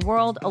changing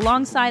world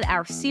alongside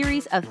our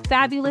series of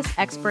fabulous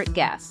expert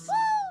guests.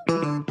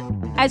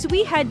 As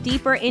we head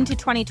deeper into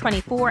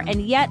 2024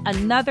 and yet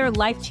another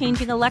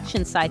life-changing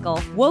election cycle,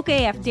 Woke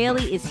AF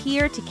Daily is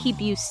here to keep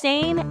you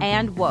sane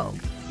and woke.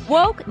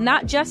 Woke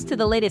not just to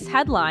the latest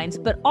headlines,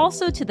 but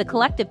also to the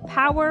collective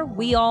power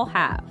we all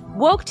have.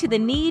 Woke to the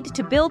need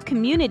to build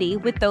community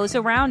with those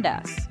around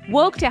us.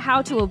 Woke to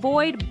how to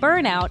avoid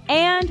burnout,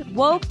 and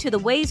woke to the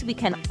ways we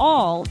can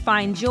all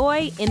find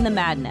joy in the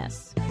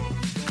madness.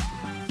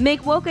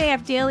 Make Woke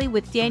AF Daily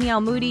with Danielle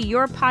Moody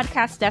your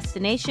podcast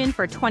destination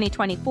for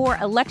 2024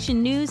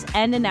 election news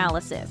and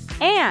analysis.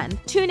 And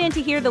tune in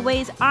to hear the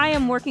ways I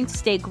am working to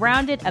stay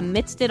grounded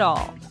amidst it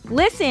all.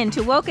 Listen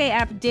to Woke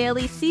AF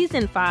Daily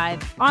Season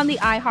 5 on the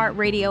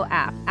iHeartRadio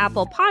app,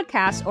 Apple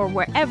Podcasts, or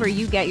wherever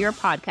you get your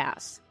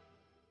podcasts.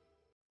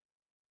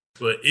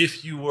 But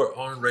if you were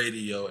on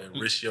radio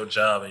and risk your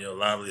job and your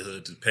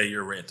livelihood to pay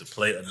your rent to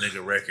play a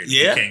nigga record,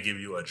 he can't give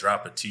you a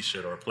drop, a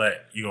t-shirt, or a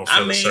plaque, you're going to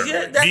feel a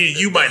certain way. Me and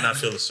you might not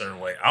feel a certain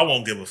way. I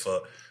won't give a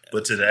fuck.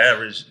 But to the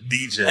average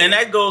DJ, and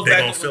that goes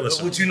back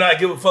to would you not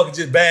give a fuck and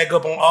just bag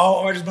up on all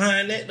artists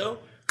behind that, though?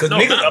 Because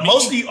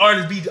most of these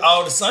artists be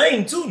all the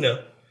same, too, now.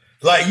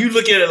 You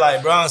look at it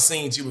like, bro, I've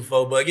seen you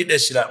before, but get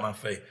that shit out my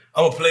face.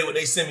 I'm going to play what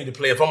they send me to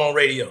play if I'm on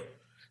radio.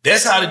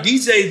 That's how the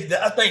DJs,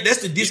 I think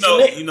that's the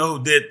disconnect. You know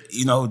who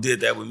did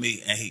that with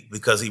me, and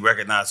because he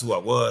recognized who I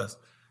was,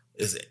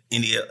 is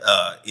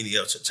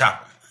NEAL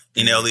Chopper.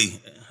 NLE,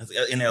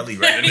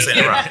 right? Let me say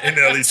it right.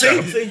 NLE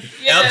Chopper.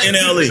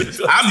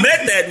 NLE. I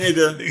met that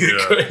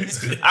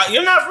nigga.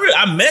 You're not for real.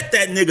 I met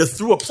that nigga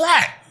through a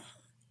plaque.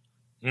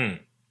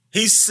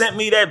 He sent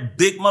me that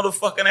big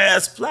motherfucking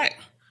ass plaque.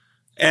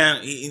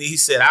 And he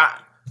said,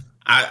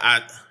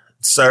 I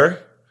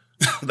sir,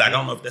 I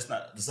don't know if that's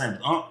not the same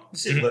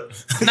shit, but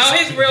no,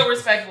 he's real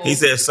respectful. He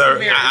said, "Sir,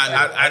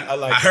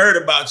 I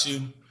heard about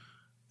you,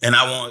 and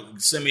I want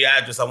to send me your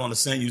address. I want to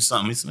send you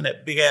something." He sent me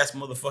that big ass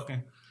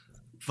motherfucking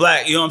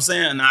flag. You know what I'm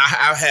saying? And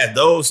I've had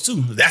those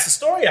too. That's a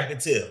story I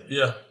could tell.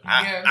 Yeah,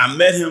 I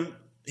met him.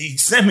 He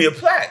sent me a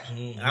plaque.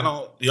 I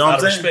don't. You know what I'm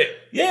saying? Respect.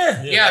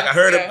 Yeah. Like I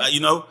heard.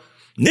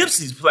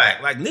 Nipsey's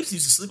plaque. Like, Nipsey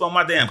used to sleep on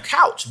my damn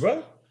couch,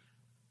 bro.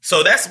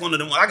 So that's one of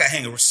them. I got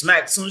hanging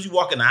smack as soon as you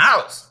walk in the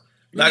house.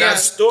 Like, I got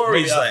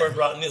stories. Maybe I like, first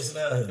brought Nipsey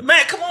down here.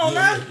 Man, come on,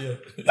 man. Yeah.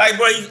 Like,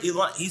 bro,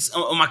 he's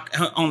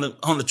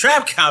on the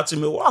trap couch in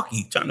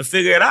Milwaukee trying to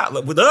figure it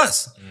out with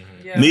us.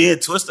 Yeah. Me and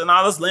Twista and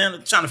all us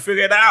laying trying to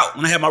figure it out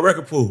when I had my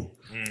record pool.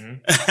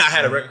 I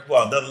had a record pool,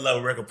 another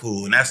level record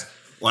pool, and that's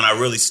when I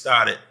really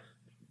started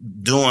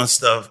doing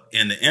stuff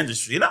in the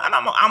industry. And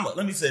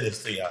let me say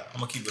this to y'all. I'm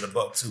gonna keep it a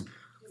buck too.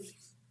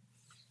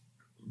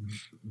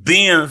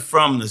 Being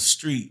from the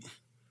street,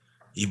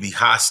 you be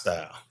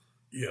hostile.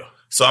 Yeah.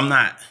 So I'm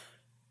not,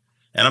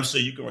 and I'm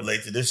sure you can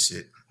relate to this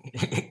shit.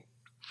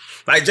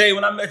 Like, Jay,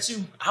 when I met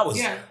you, I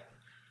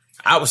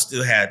was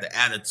still had the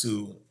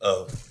attitude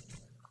of,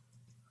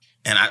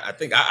 and I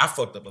think I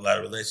fucked up a lot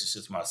of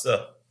relationships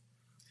myself,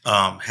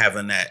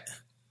 having that,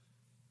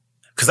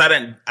 because I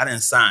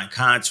didn't sign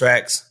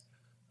contracts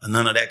or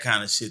none of that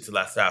kind of shit till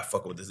I started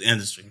fucking with this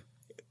industry.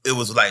 It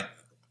was like,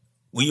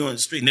 when you in the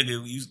street,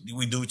 nigga,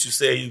 we do what you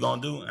say you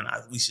gonna do, and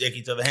we shake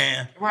each other's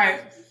hand.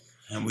 Right.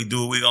 And we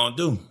do what we gonna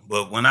do.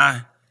 But when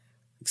I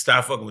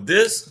started fucking with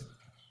this,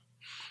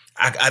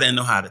 I didn't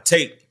know how to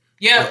take.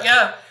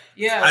 Yeah.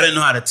 I didn't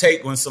know how to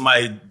take when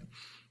somebody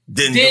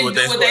didn't do what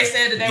they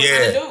said that they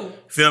were gonna do.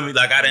 Feel me?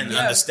 Like, I didn't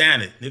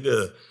understand it.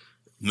 Nigga,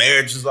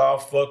 marriage was all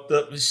fucked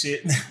up and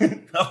shit.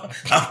 all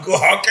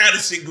kind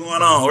of shit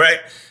going on, right?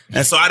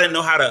 And so I didn't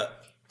know how to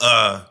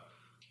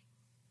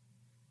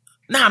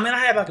man, I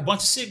had like a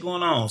bunch of shit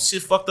going on.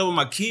 Shit fucked up with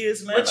my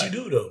kids, man. What you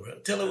do though, bro?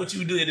 Tell her what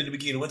you did at the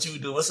beginning. What you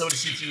do? What's some of the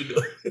shit you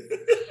do?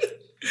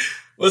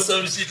 What's some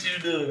of the shit you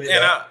do, man?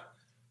 And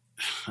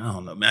I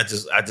don't know, man. I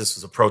just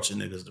was approaching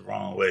niggas the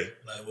wrong way.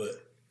 Like what?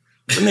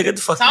 But nigga,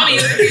 the fuck. Tony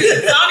used to be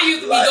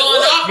going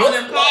off on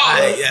them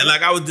calls. Yeah,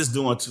 like I was just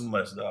doing too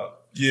much, dog.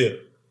 Yeah.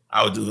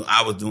 I was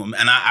doing,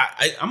 and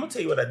I'm gonna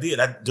tell you what I did.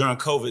 During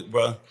COVID,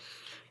 bro,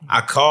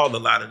 I called a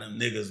lot of them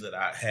niggas that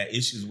I had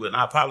issues with, and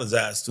I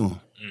apologized to them.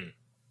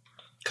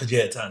 Cause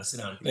you had time to sit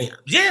down and think.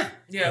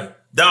 Yeah.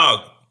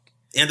 Dog,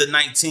 end of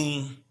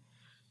 19,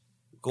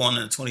 going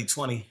into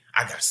 2020,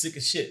 I got sick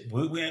of shit.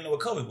 We didn't know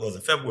what COVID was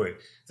in February.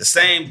 The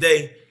same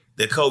day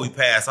that Kobe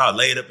passed, I was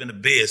laid up in the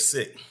bed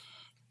sick.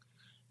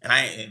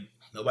 And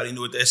nobody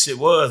knew what that shit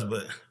was,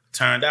 but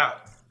turned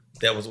out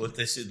that was what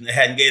that shit, they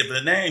hadn't gave it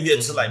a name yet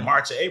until like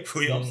March or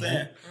April, you know what I'm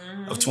saying,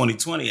 of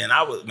 2020. And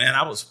I was,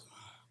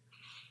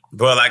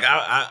 bro, like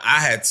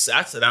I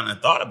sat down and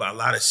thought about a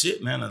lot of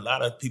shit, man. A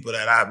lot of people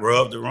that I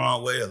rubbed the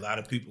wrong way, a lot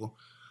of people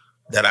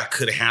that I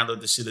could have handled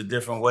the shit a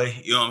different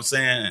way. You know what I'm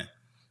saying? And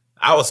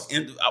I was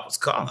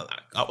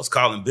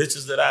calling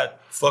bitches that I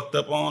fucked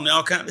up on,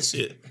 all kind of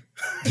shit.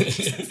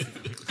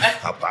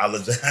 I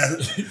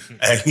apologize.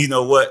 And you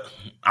know what?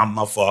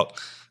 My fault.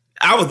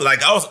 I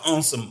was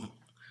on some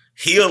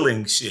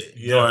healing shit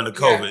during the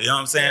COVID. You know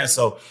what I'm saying?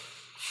 So,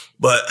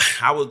 but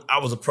I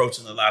was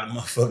approaching a lot of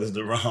motherfuckers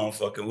the wrong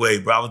fucking way,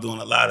 bro. I was doing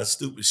a lot of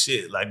stupid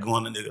shit, like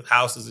going to niggas'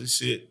 houses and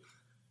shit.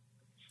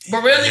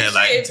 But really, if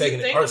you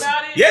think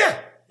about it? Yeah.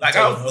 Like,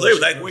 I was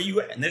literally like, where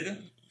you at,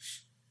 nigga?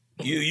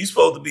 You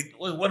supposed to be,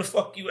 where the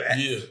fuck you at?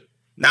 Yeah.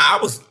 Now,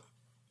 I was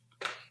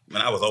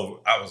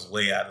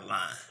way out of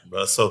line,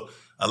 bro. So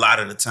a lot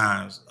of the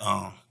times,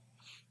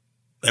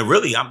 and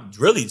really, I'm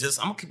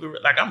gonna keep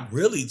it like, I'm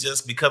really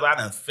just, because I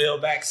done fell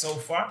back so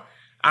far,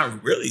 I'm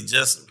really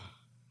just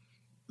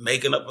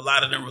making up a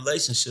lot of them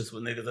relationships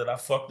with niggas that I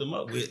fucked them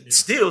up with,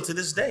 still to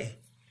this day.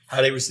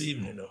 How they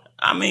receiving it though?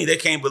 I mean, they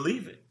can't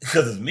believe it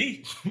because it's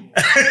me.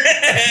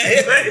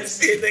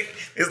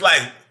 It's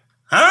like,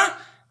 huh?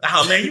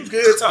 Oh man, you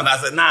good, Tony? I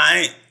said, nah, I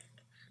ain't.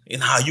 You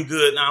know, you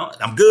good now?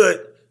 I'm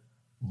good.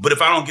 But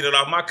if I don't get it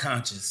off my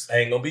conscience, I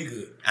ain't gonna be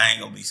good. I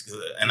ain't gonna be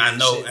good. And I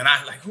know, and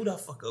I like, who the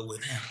fuck up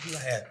with him? Who I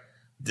had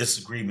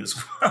disagreements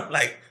with?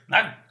 Like,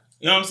 not,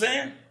 you know what I'm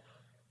saying?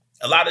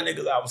 A lot of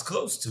niggas I was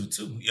close to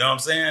too. You know what I'm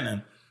saying?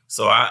 And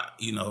so I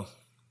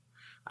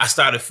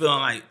started feeling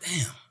like,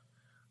 damn,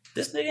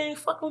 this nigga ain't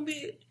fucking with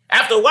me.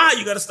 After a while,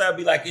 you gotta start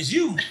be like, it's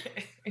you.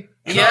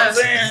 You know what I'm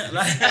saying?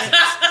 Like,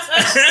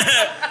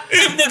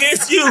 nigga,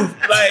 it's you.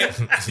 Like,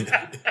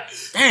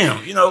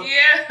 damn, you know?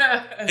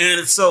 Yeah.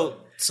 And so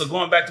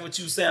going back to what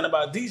you were saying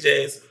about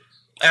DJs,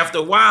 after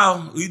a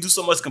while, we do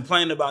so much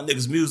complaining about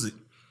niggas' music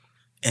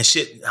and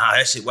shit,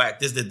 that shit whack,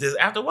 this.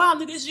 After a while,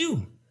 nigga, it's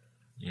you.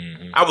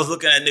 Mm-hmm. I was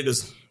looking at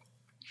niggas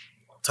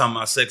talking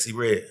about Sexy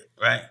Red,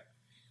 right?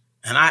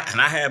 And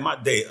I had my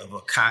day of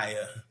a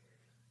Kaya.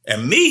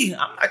 And me,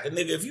 I'm like a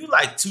nigga, if you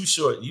like Too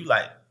Short, you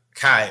like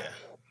Kaya.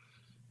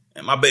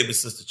 And my baby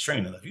sister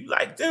Trina, if you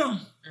like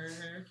them.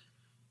 Mm-hmm.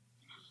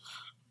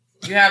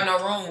 You have no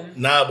room.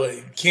 Nah,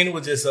 but Kenny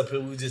was just up here,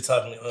 we were just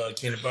talking to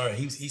Kenny Byrne.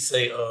 He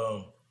say,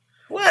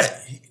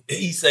 what?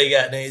 He say,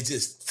 goddamn,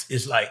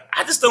 it's like,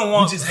 I just don't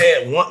want.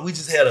 We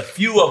just had a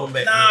few of them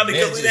back then.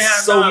 Because we didn't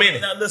have so many.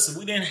 Now listen,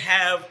 we didn't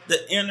have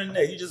the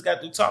internet. You just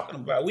got through talking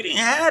about it. We didn't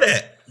have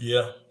that.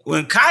 Yeah.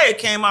 When Kaya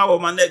came out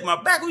with My Neck, My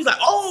Back, we was like,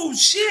 oh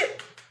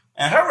shit.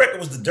 And her record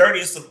was the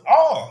dirtiest of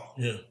all.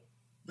 Yeah.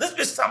 This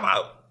bitch talking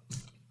about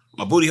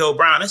My Booty Hole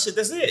Brown, that shit,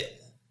 that's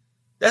it.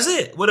 That's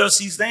it. What else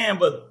she's saying?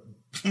 But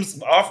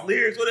some off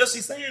lyrics. What else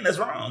she's saying? That's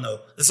wrong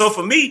though. And so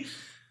for me,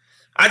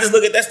 I just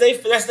look at that's their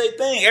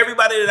thing.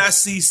 Everybody that I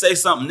see say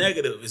something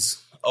negative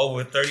is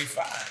over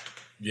 35.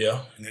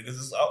 Yeah, niggas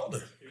is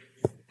older.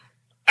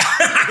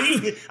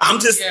 I'm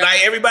just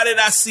like everybody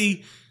that I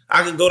see.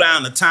 I can go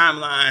down the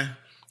timeline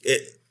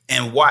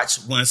and watch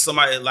when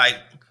somebody like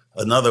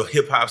another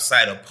hip hop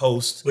site or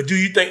post. But do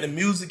you think the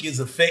music is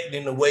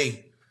affecting the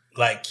way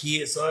like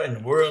kids are in the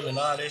world and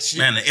all that shit?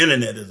 Man, the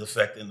internet is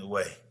affecting the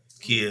way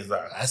kids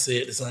are. I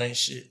said the same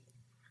shit.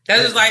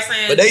 That's just like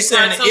saying. But they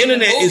saying the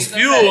internet is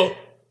fueled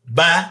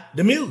by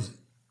the music.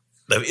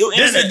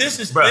 This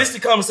is the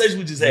conversation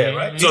we just had,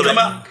 right? So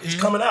it's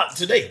coming out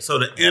today. So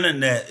the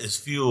internet is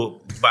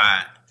fueled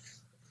by.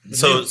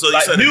 So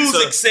like you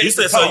said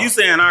music. So you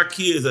saying our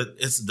kids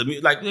it's the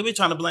like they be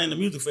trying to blame the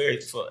music for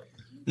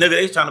nigga,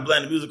 they trying to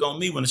blame the music on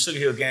me when the Sugar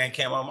Hill Gang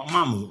came out.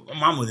 My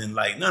mama didn't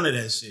like none of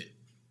that shit.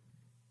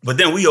 But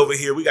then we over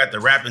here, we got the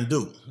rap and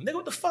do. Nigga,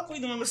 what the fuck we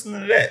doing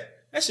listening to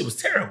that? That shit was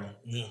terrible.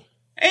 Yeah.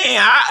 And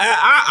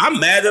I'm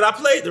mad that I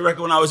played the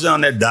record when I was young.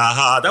 That Da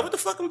Ha. That what the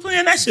fuck I'm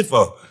playing that shit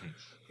for?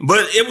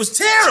 But it was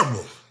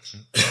terrible.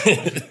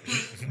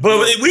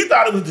 But we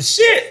thought it was the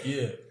shit.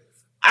 Yeah.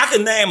 I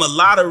can name a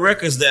lot of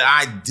records that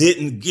I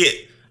didn't get.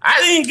 I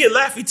didn't get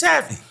Laffy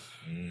Taffy.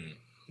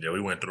 Yeah, we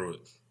went through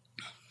it.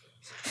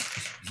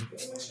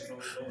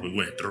 We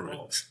went through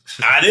it.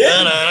 I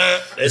did.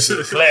 That's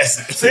a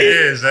classic.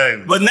 Yeah,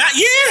 exactly. But not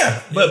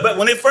But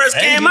when it first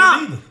came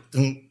out,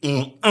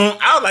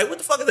 I was like, "What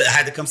the fuck is that?" I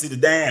had to come see the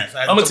dance.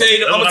 I'm gonna tell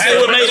you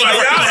what made it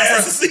go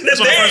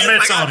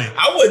through.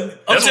 I wouldn't.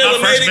 I'm gonna tell you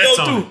what made it go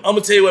through. I'm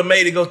gonna tell you what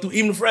made it go through.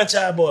 Even the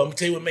franchise boy, I'm gonna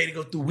tell you what made it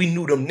go through. We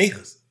knew them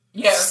niggas.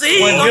 Yeah.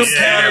 See, when them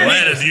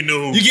Atlantis, you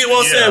knew. You get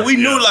what I'm saying? We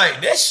knew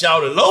like that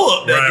shouted low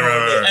up there.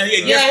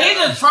 Right. Yeah, he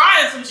just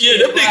trying some shit.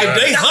 Yeah, them niggas,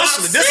 they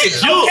hustling. This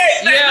is you. Know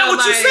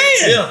what you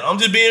saying? Yeah, I'm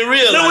just being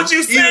real. Know what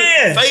you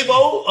saying?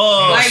 Fabo,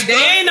 like they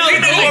ain't no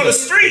niggas on the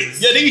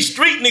streets. Yeah, these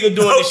street niggas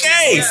doing this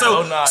shit.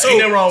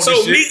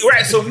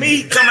 Okay, so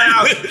me coming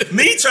out,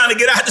 me trying to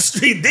get out the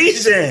street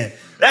DJing.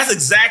 That's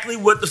exactly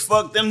what the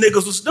fuck them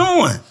niggas was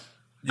doing.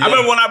 I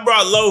remember when I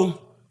brought Low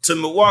to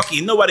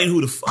Milwaukee, nobody knew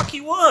who the fuck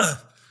he was.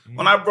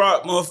 When I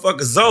brought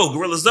motherfucker Zoe,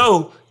 Gorilla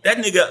Zoe, that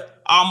nigga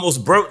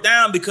almost broke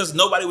down because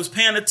nobody was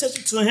paying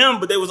attention to him,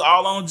 but they was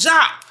all on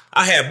job.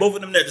 I had both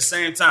of them there at the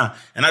same time.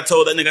 And I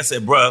told that nigga, I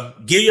said,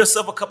 bruh, give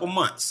yourself a couple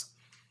months.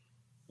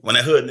 When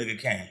that hood nigga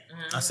came,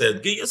 I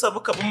said, give yourself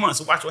a couple months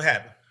and watch what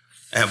happens.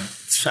 And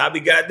I be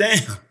goddamn.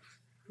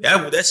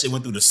 That shit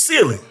went through the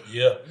ceiling.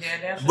 Yeah.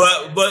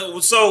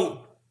 But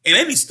so in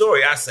any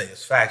story I say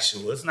is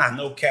factual. It's not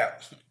no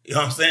cap. You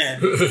know what I'm saying?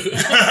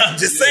 I'm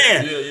just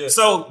saying. Yeah.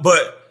 So,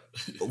 but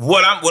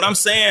what I'm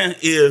saying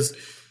is,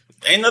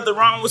 ain't nothing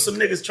wrong with some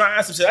niggas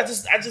trying some shit. I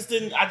just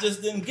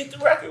didn't get the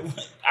record.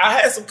 I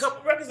had some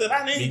couple records that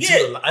I didn't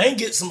get. I ain't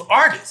get some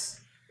artists.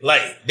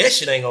 Like that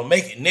shit ain't gonna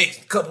make it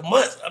next couple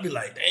months. I'll be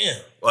like,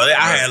 damn. Well,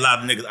 I had a lot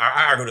of niggas.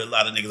 I argued with a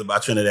lot of niggas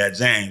about Trinidad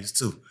James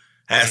too.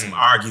 Had some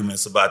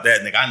arguments about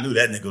that nigga. I knew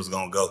that nigga was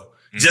gonna go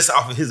just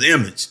off of his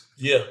image.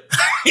 Yeah.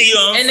 You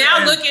know and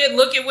now look at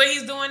what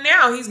he's doing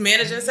now. He's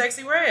managing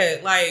Sexy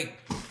Red. Like,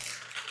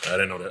 I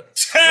didn't know that.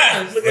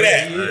 Look at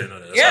that. I didn't know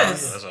that.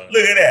 Yes. That's all right.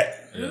 Look at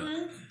that.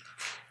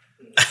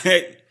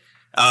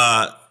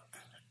 Yeah.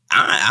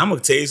 I'm gonna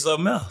tell you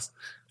something else.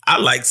 I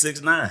like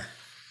 6ix9ine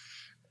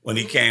when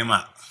he came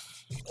out.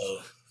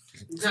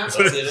 He said,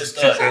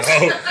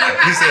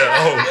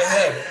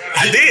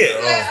 I did.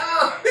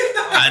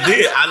 I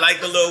did. I like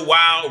the little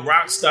wild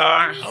rock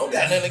star. I don't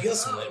got nothing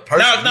against him.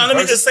 No, let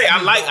me just say,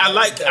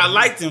 I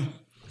liked him.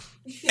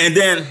 And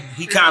then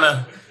he kind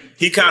of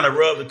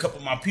rubbed a couple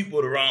of my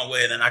people the wrong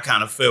way, and then I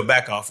kind of fell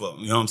back off of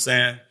him. You know what I'm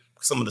saying?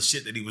 Some of the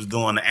shit that he was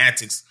doing, the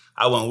antics,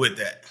 I wasn't with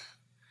that.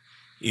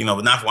 You know,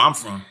 but not where I'm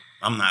from.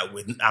 I'm not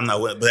with.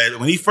 But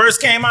when he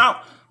first came out,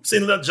 I'm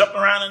seeing a little jumping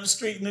around in the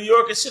street in New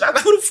York and shit. I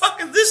like, who the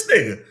fuck is this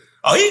nigga?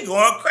 Oh, he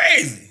going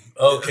crazy.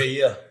 Okay,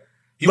 yeah.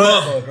 He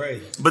was going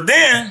crazy. But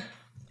then,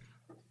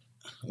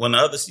 when the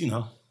others,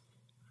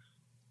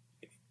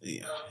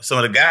 some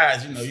of the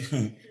guys,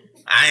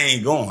 I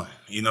ain't going,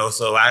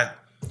 so I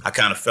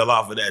kind of fell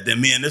off of that.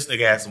 Then me and this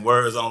nigga had some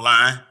words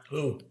online.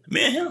 Who?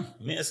 Me and him.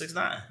 Me and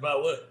 6ix9ine.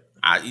 About what?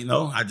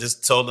 I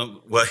just told him,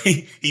 well,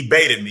 he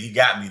baited me. He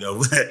got me,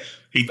 though.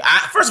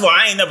 First of all,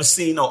 I ain't never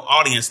seen no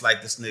audience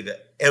like this nigga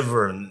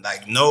ever.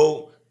 Like,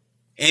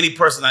 any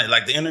person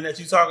like the internet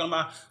you talking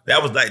about,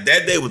 that was like,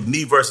 that day was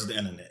me versus the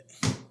internet.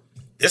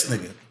 This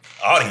nigga,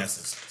 audience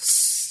is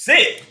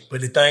sick.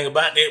 But the thing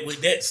about that,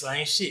 with that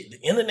same shit, the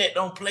internet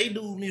don't play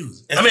dude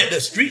music. The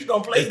streets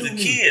don't play dude music.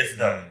 It's the kids,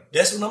 though.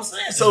 That's what I'm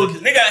saying. So,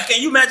 nigga,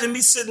 can you imagine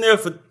me sitting there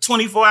for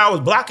 24 hours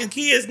blocking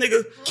kids,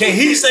 nigga? Can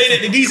he say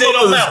that the DJ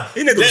don't matter?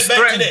 That's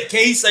back to that.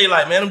 Can he say,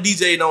 like, man, them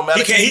DJ don't matter?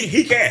 He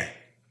can.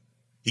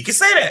 He can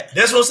say that.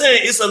 That's what I'm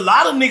saying. It's a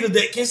lot of niggas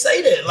that can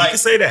say that. Like, he can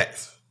say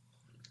that.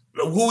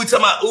 Who we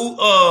talking about?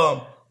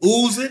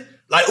 Uzi?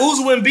 Like,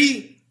 Uzi wouldn't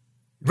be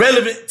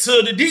relevant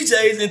to the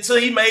DJs until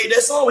he made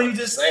that song he was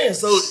just saying.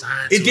 So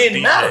it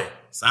didn't matter.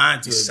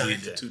 Signed to a signed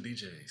DJ. to 2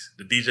 DJs.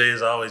 The DJ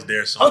is always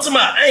there. I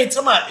ain't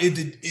talking about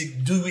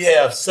do we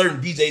have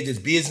certain DJs that's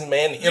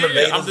businessman and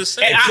innovators? I'm just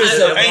saying.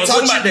 I ain't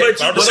talking about that.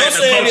 I'm just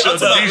saying the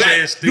culture of the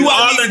DJs. Do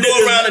I need to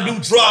go around and do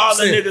drops?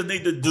 All the niggas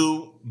need to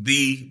do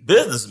be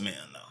businessmen,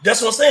 though.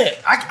 That's what I'm saying.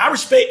 I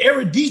respect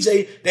every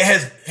DJ that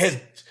has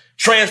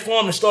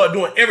transformed and started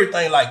doing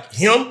everything like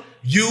him,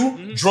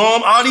 you,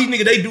 drum, all these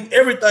niggas, they do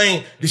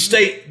everything to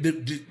stay.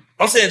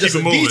 I'm saying just a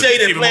DJ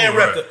that playing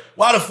record.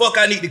 Why the fuck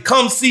I need to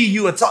come see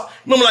you and talk?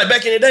 Remember, like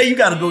back in the day, you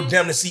got to go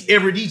down to see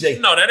every DJ.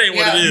 No, that ain't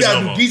what it is. You got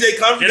to do DJ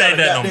conference. It ain't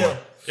that no more.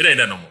 It ain't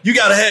that no more. You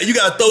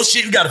gotta throw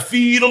shit. You gotta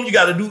feed them. You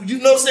gotta do. You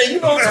know what I'm saying?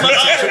 You know what I'm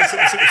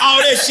saying? All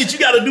that shit you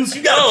gotta do.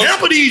 You gotta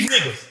pamper these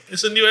niggas.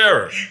 It's a new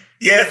era.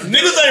 Yeah,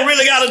 niggas ain't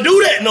really gotta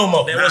do that no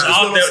more. There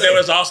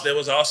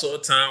was also a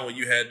time when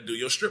you had to do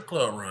your strip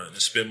club run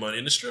and spend money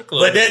in the strip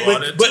club.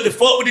 But the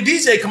fuck with the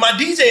DJ, cause my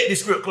DJ at the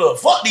strip club.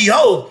 Fuck these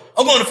hoes.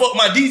 I'm going to fuck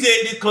my DJ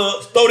at this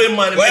club, throw them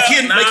money, make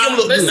him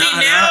look but good. see,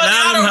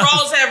 now the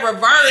roles have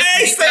reversed.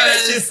 Hey, say that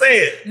shit, say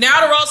it.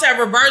 Now the roles have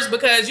reversed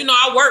because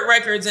I work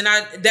records and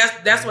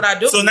that's what I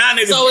do. So now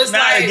niggas, it's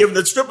they giving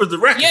the strippers the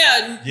record.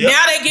 Yeah,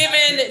 now they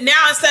giving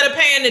instead of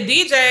paying the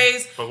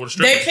DJs,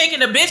 they picking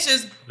the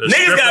bitches.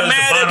 Niggas got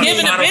mad at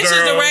giving the bitches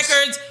the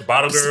records,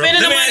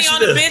 spending the money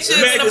on the bitches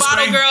and the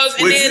bottle girls,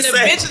 and then the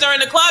bitches are in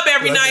the club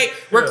every night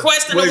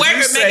requesting the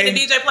record, making the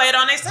DJ play it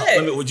on their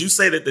set. Would you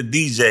say that the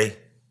DJ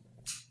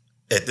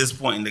at this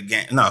point in the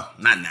game, no,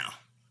 not now,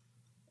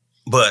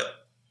 but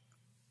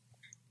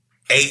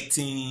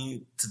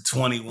 18 to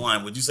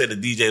 21, would you say the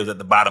DJ was at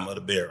the bottom of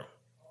the barrel?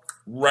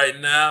 Right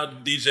now, the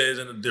DJ is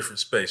in a different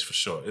space for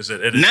sure.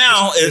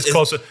 It's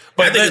closer.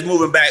 But I think it's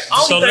moving back.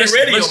 I don't think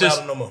radio's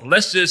not no more.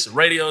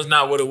 Radio's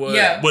not what it was,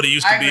 what it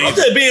used to be. I'm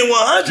just being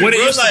 100, what it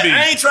bro. used to be.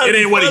 I ain't trying to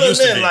be what it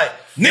used to be. Like,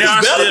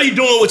 niggas better be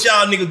doing what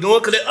y'all niggas doing,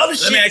 because that other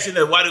shit. Let me ask you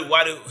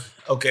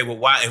that.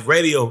 Why if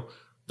radio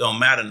don't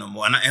matter no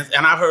more? And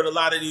I've heard a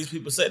lot of these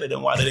people say that,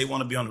 then why do they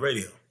want to be on the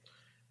radio?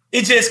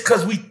 It's just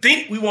because we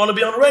think we want to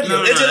be on the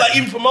radio. It's just like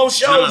even promote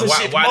shows and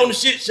shit, promoting the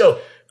shit show.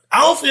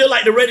 I don't feel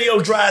like the radio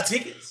drive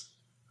tickets.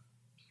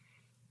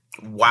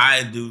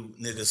 Why do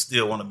niggas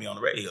still want to be on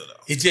the radio though?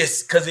 It's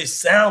just because it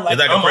sounds like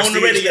I'm on the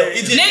radio.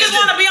 Niggas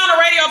want to be on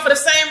the radio for the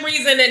same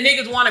reason that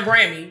niggas want a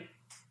Grammy.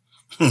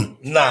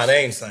 Nah,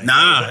 they ain't saying.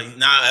 Nah.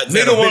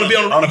 Niggas want to be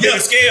on a bigger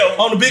scale.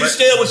 On the bigger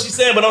scale, what she's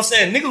saying, but I'm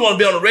saying niggas want to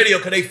be on the radio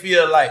because they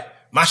feel like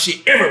my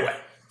shit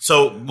everywhere.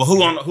 So,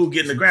 who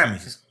getting the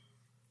Grammys?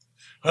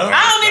 Huh?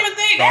 I don't even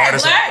think that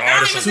black. I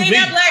don't even think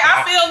that black.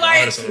 I feel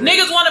like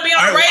niggas want to be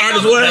on the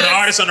radio. The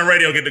artists on the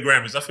radio get the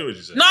Grammys. I feel what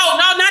you said. No,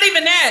 not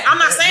even that. I'm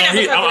not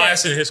saying that. I'm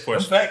asking his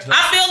question. I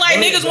feel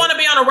like niggas want to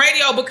be on the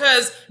radio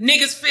because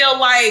niggas feel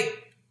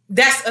like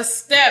that's a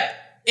step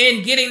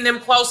in getting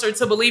them closer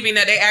to believing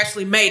that they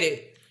actually made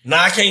it.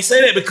 Nah, I can't say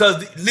that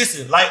because,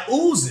 listen, like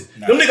Uzi.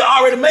 Them niggas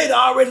already made it,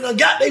 already done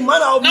got their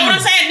money off. No, what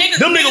I'm saying,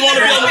 niggas. Them niggas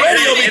want to be on the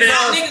radio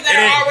because niggas that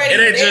are already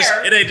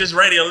there. It ain't just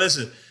radio.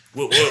 Listen.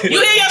 You hear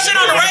your shit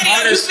on the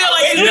radio, you feel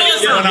like you're doing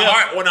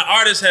something. When an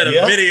artist had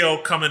a video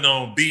coming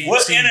on BET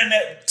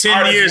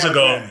 10 years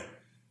ago.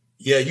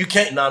 Yeah, you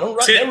can't. Nah, don't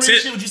write that real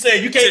shit what you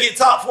saying. You can't get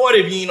top 40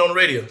 if you ain't on the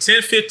radio.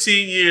 10,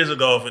 15 years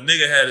ago, if a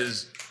nigga had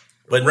his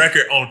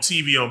record on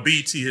TV on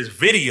BET, his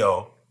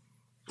video,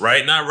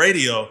 right? Not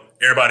radio,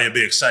 everybody would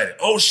be excited.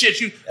 Oh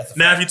shit,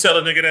 now if you tell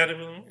a nigga that,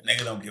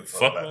 nigga don't give a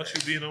fuck about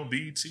you being on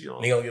BET.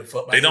 They don't give a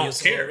fuck about They don't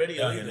care.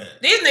 Radio.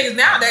 These niggas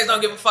nowadays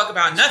don't give a fuck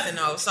about nothing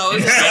though. So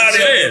it's they don't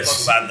give a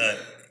fuck about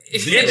nothing. In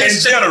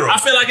general, I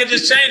feel like it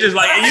just changes.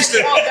 Like it used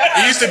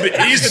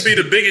to be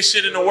the biggest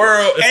shit in the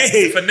world.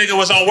 If a nigga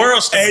was on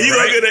World Star, you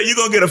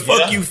gonna get a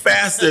fuck you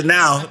faster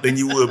now than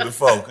you would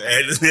before. And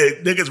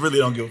niggas really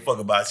don't give a fuck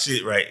about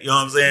shit, right? You know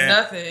what I'm saying?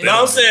 Nothing.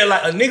 No, I'm saying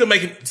like a nigga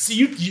making.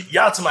 See,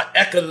 y'all talking about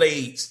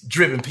accolades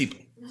driven people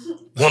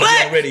want to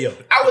be on radio.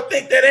 I would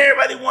think that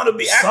everybody want to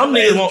be. Some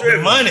niggas want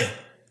the money.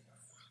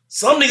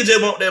 Some niggas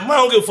just want that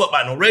money. Don't give a fuck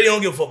about no radio.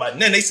 Don't give a fuck about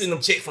nothing. They send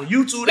them checks from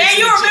YouTube. Man,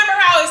 you remember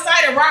how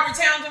excited Robert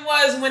Townsend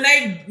was when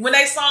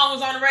they song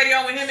was on the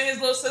radio with him and his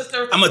little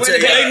sister? I'm gonna tell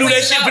you, they knew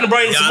that shit finna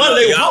bring some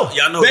money.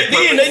 Y'all know back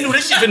then they knew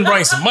this shit finna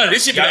bring some money.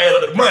 This shit finna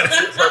add up the money.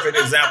 Perfect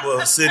example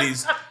of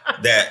cities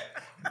that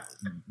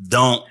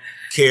don't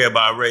care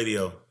about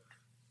radio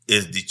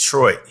is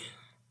Detroit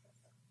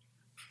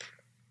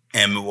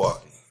and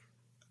Milwaukee.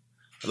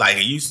 Like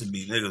it used to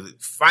be, niggas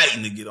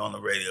fighting to get on the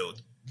radio,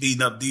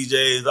 beating up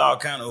DJs, all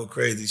kind of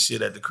crazy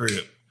shit at the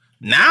crib.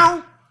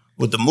 Now,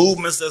 with the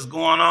movements that's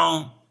going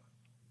on,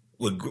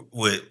 with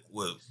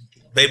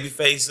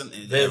Babyface and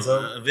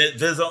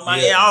Vizzo,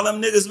 all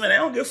them niggas, man, they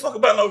don't give a fuck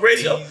about no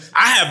radio.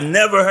 I have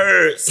never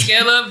heard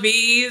Skilla,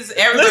 V's,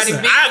 everybody.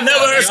 Listen, I've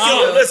never heard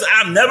Skilla. Listen,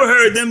 I've never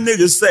heard them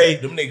niggas say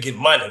them niggas get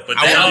money, but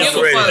they don't give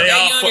a fuck. They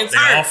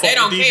all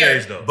fuck with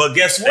DJs though. But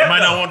guess what? They might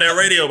not want that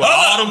radio, but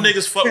all them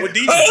niggas fuck with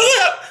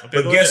DJs.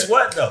 But guess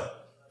what though?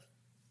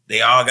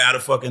 They all got a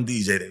fucking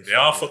DJ. They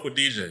all fuck with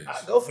DJs.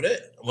 I go for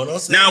that.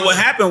 Now what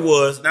happened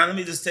was, let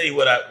me just tell you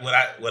what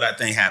I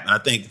think happened. I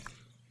think,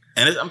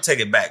 and I'm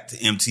taking it back to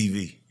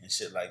MTV and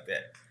shit like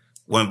that.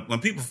 when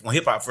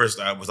hip hop first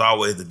started, it was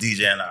always the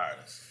DJ and the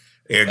artist.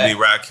 Eric B.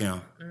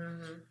 Rakim,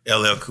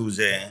 LL Cool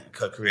J, and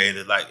Cut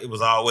Creator. Like, it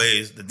was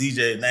always the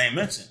DJ name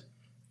mentioned,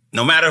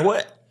 no matter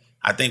what.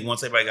 I think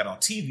once everybody got on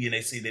TV and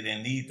they see they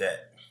didn't need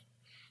that,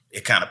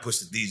 it kind of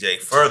pushed the DJ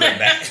further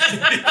back. With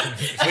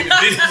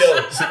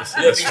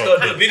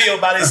the video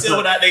by themselves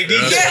without their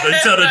DJ. They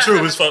tell the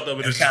truth. It's fucked up,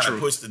 but it's the kind of truth.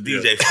 pushed the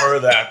DJ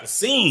further out the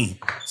scene.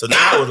 So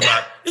now it was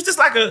about, it's just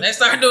like a... They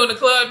started doing the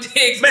club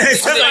gigs. Man,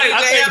 it's just like,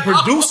 I think the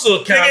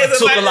producer kind of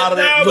took a lot of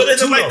that. But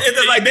it's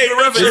just like David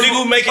Ruffin. The nigga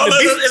who making the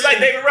beat. It's like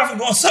David Ruffin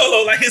going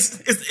solo. Like,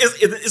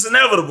 it's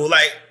inevitable.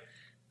 Like,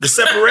 the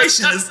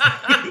separation is...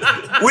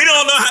 we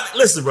don't know how...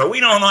 Listen, bro, we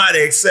don't know how to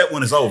accept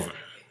when it's over.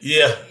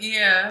 Yeah.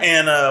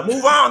 And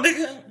move on,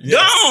 nigga. Go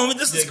on.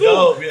 This is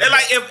cool. And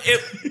like,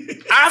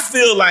 if I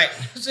feel like...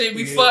 Shit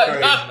be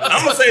fucked up.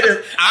 I'm going to say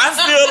this. I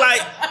feel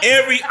like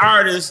every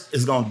artist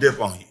is going to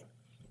dip on you.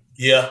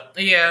 Yeah.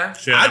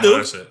 I do.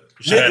 You should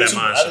have that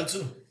mindset. I do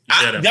too.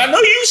 I know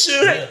you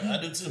should. Yeah,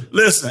 I do too.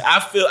 Listen, I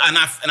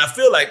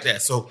feel like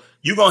that. So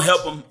you're going to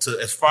help them to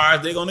as far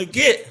as they're going to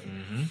get.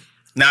 Mm-hmm.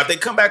 Now, if they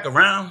come back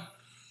around,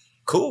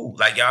 cool.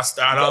 Like, y'all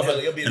start off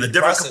in a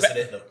different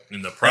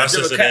in the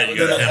process of that, you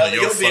gotta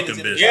handle your fucking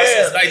business.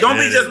 Yeah, like, don't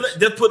be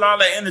just putting all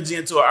that energy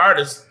into an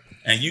artist,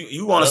 and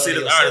you want to see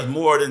the artist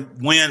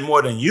win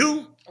more than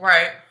you.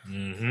 Right.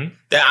 Mm-hmm.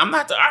 That I'm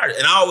not the artist,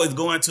 and I always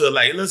go into it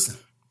like, listen,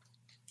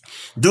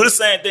 do the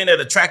same thing that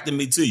attracted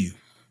me to you.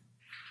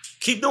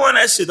 Keep doing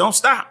that shit. Don't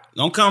stop.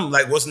 Don't come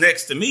like, what's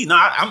next to me? No,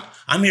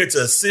 I'm here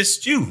to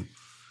assist you.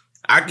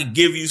 I could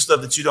give you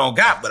stuff that you don't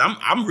got, but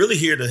I'm really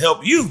here to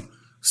help you.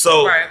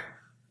 So,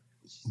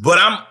 but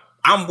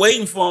I'm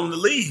waiting for him to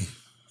leave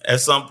at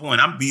some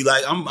point. I'm be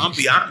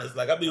honest.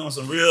 Like, I be on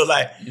some real,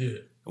 like,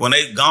 when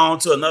they gone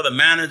to another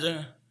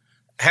manager,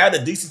 have the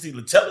decency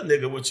to tell a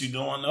nigga what you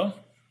doing, though.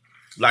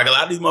 Like, a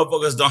lot of these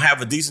motherfuckers don't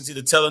have a decency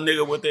to tell a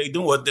nigga what they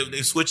doing. What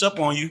they switch up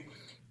on you,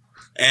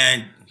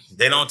 and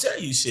they don't tell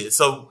you shit.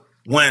 So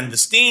when the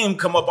steam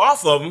come up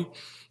off of them,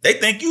 they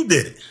think you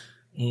did it.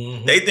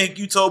 Mm-hmm. They think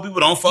you told people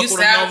don't fuck with them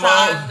no more. You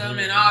sabotaged them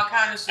and all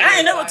kind of shit. I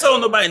ain't never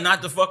told nobody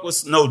not to fuck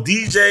with no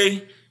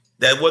DJ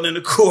that wasn't in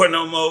the core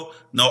no more,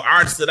 no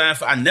artist that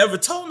I never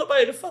told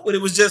nobody to fuck with.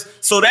 It was just,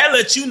 so that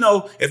lets you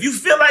know, if you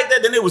feel like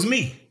that, then it was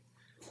me.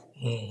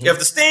 Mm-hmm. If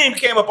the steam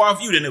came up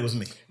off you, then it was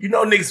me. You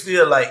know, niggas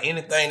feel like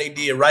anything they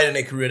did right in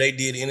their career, they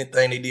did.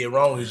 Anything they did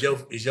wrong is your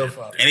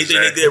fault.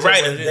 Anything they did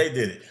right, they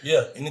did it.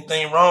 Yeah,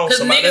 anything wrong,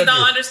 because niggas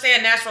don't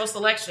understand natural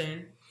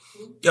selection.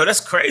 Yo, that's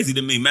crazy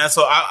to me, man.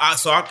 So I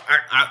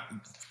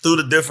through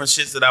the different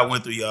shits that I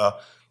went through, y'all,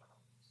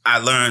 I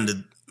learned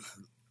that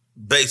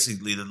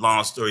basically the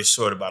long story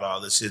short about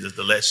all this shit is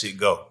to let shit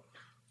go.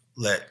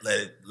 Let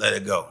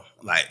it go.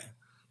 Like,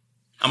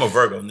 I'm a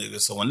Virgo nigga,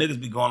 so when niggas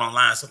be going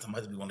online, sometimes I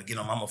just be want to get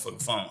on my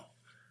motherfucking phone.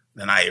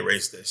 Then I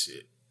erase that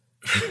shit.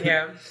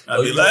 Yeah.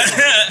 I be like,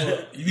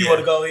 you want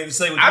to go ahead and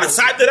say what you I done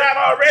typed it out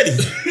already.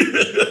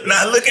 And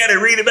I look at it,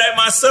 read it back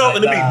myself,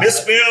 and it be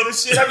misspelled and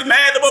shit. I be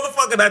mad at the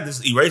motherfucker, and I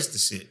just erase the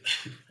shit.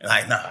 And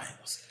like, nah, I ain't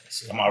gonna say that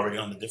shit. I'm already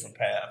on a different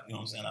path. You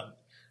know what I'm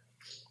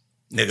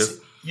saying? Niggas.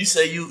 You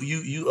say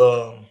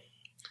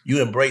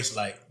you embrace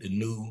like the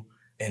new,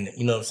 and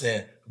you know what I'm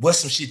saying? What's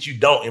some shit you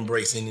don't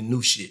embrace in the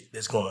new shit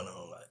that's going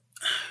on? Like,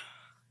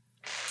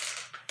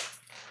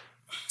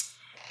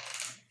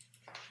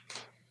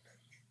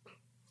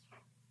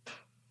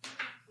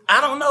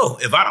 I don't know.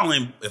 If I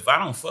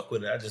don't fuck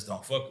with it, I just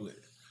don't fuck with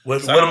it.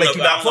 What make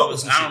you not fuck with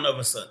some shit? I don't know if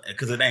it's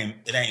because it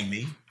ain't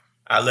me.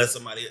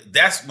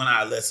 That's when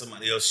I let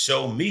somebody else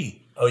show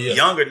me. Oh yeah.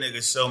 Younger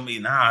niggas show me,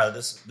 nah,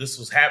 this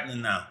was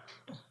happening now.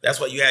 That's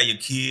why you had your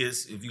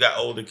kids, if you got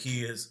older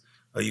kids,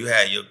 or you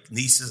had your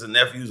nieces and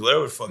nephews,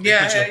 whatever the fuck, they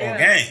put you up on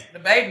game. The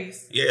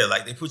babies. Yeah,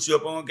 like they put you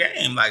up on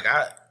game. Like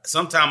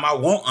sometimes I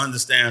won't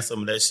understand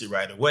some of that shit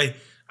right away.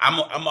 I've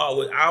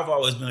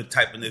always been the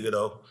type of nigga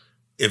though.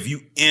 If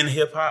you in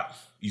hip hop,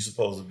 you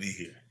supposed to be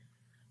here.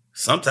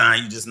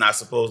 Sometimes you just not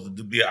supposed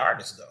to be an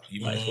artist though.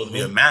 You might supposed to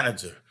be a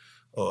manager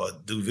or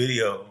do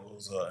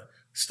videos or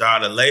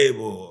start a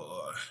label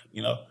or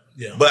you know.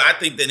 Yeah. But I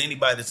think that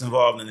anybody that's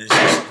involved in this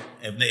shit,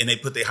 and they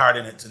put their heart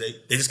in it today,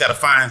 they just got to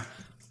find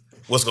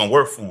what's gonna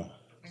work for them.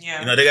 Yeah.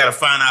 You know, they got to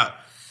find out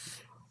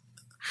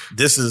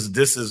this is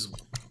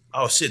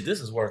oh shit, this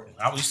is working.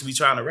 I used to be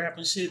trying to rap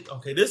and shit.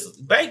 Okay,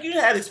 Bank, you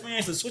had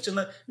experience of switching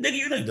up. Nigga,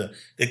 you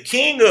the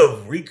king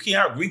of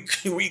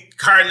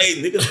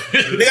reincarnating niggas.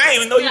 Nigga, I didn't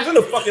even know you was in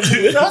the fucking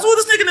movie. I was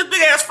with this nigga in this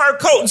big ass fur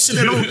coat and shit.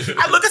 I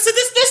said,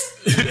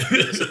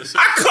 this.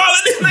 I call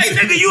it this like,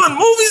 nigga, you in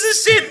movies and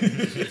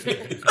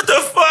shit? What the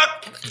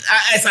fuck?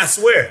 I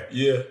swear.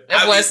 Yeah.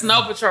 That was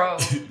Snow Patrol.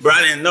 Bro,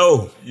 I didn't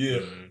know. Yeah.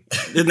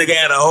 This nigga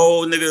had a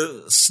whole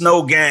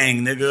snow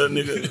gang, nigga.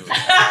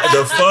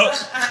 The fuck?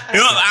 You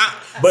know,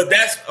 but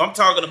I'm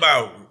talking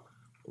about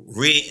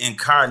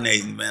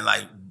reincarnating, man.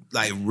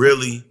 Like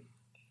really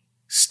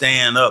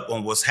stand up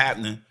on what's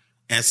happening.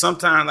 And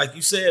sometimes, like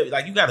you said,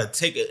 like you gotta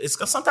take it.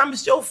 Sometimes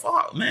it's your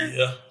fault, man.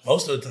 Yeah,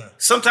 most of the time.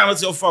 Sometimes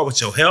it's your fault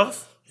with your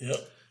health.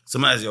 Yep.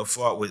 Sometimes it's your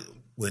fault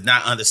with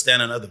not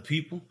understanding other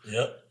people.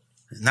 Yep.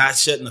 not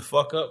shutting the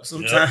fuck up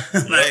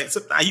sometimes. Like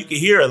sometimes you can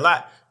hear a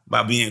lot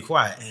by being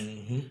quiet.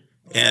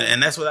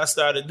 And that's what I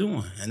started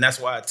doing. And that's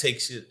why it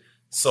takes it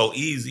so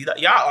easy. Like,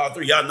 y'all all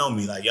three, y'all know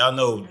me. Like y'all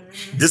know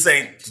this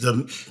ain't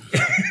the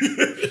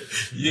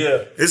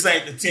this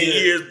ain't the 10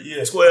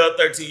 years, 12,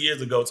 13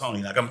 years ago,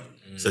 Tony. Like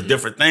it's a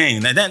different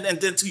thing. And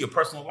then to your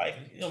personal life,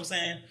 you know what I'm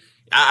saying?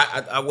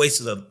 I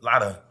wasted a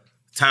lot of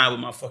time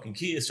with my fucking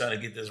kids trying to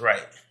get this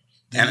right.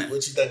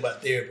 What you think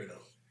about therapy though?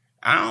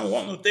 I don't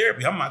want no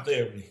therapy. I'm my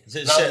therapy. I'm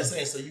just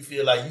saying, so you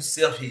feel like you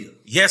self-heal?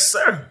 Yes,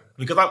 sir.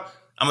 Because I'm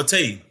gonna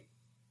tell you,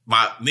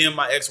 me and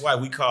my ex-wife,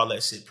 we call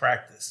that shit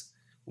practice.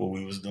 What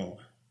we was doing.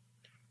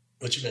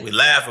 What you mean? We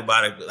laugh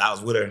about it. I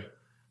was with her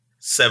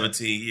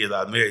 17 years.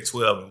 I was married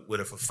 12,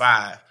 with her for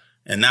 5.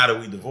 And now that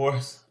we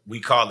divorced, we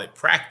call it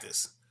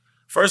practice.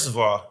 First of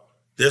all,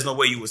 there's no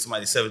way you with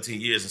somebody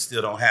 17 years and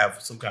still don't have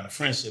some kind of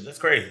friendship. That's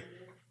crazy.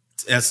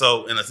 And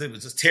I think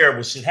it's just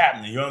terrible shit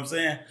happening. You know what I'm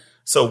saying?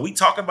 So we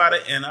talk about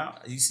it, and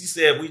she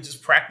said we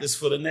just practice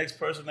for the next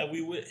person that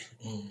we with.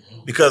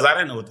 Because I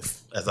didn't know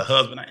as a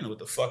husband, I didn't know what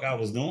the fuck I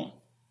was doing.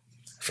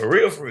 For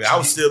real. I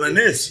was still in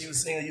this. She was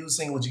single, you was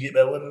single, would you get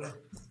back with her?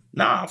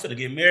 Nah, I'm finna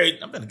get married.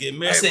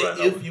 I said bro.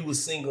 If you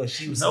was single and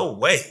she was single. No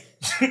way.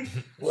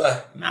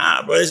 What?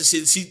 Nah, bro,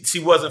 she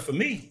wasn't for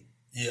me.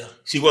 Yeah.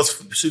 She was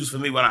for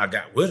me when I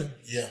got with her.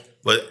 Yeah.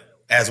 But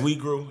as we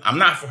grew, I'm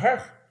not for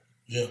her.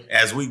 Yeah.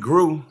 As we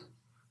grew,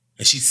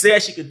 and she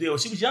said she could deal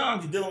with, she was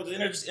young, dealing with the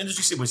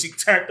industry shit, but she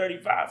turned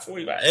 35,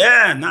 45.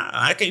 Yeah, nah,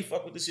 I can't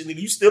fuck with this shit,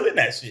 nigga. You still in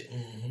that shit.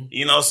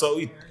 You know, so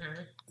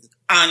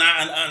and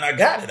I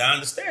got it. I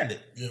understand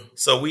it. Yeah.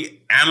 So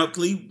we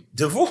amicably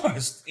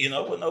divorced, you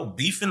know, with no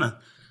beefing, none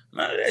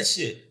of that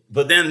shit.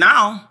 But then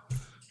now,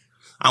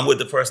 I'm with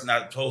the person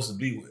I'm supposed to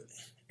be with.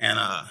 And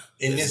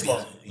in this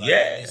moment. You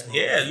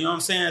know what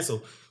I'm saying?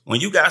 So when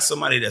you got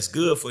somebody that's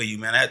good for you,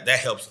 man, that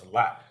helps a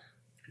lot.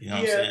 You know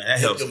what I'm saying? That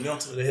helps.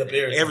 Mental, help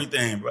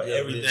everything, bro.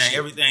 Yeah,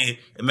 everything.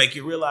 It make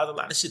you realize a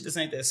lot of shit. This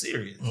ain't that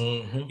serious.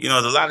 You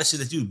know, there's a lot of shit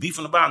that you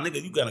beefing about, nigga.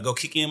 You gotta go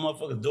kick in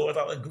motherfuckers' doors,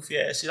 all that goofy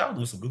ass shit. I was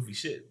doing some goofy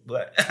shit,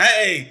 but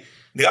hey,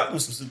 nigga, I was doing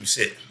some stupid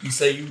shit. You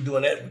say you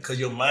doing that because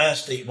your mind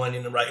state wasn't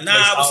in the right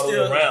place all the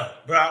way around.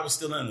 Bro, I was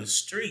still in the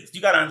streets.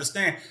 You gotta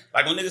understand.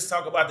 Like when niggas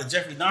talk about the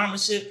Jeffrey Dahmer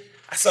shit,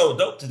 I sold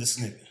dope to this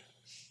nigga.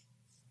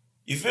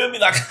 You feel me?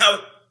 Like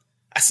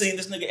I seen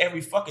this nigga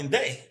every fucking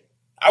day.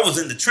 I was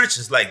in the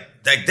trenches like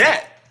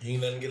that. You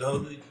ain't letting him get a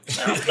hold of you? He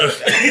just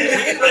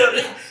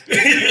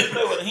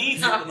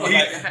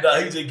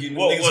getting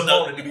niggas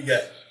wanted to be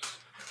got.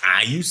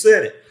 You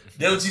said it.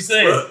 That's what you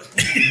said.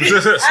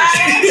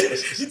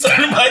 You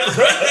talking about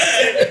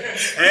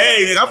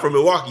hey, I'm from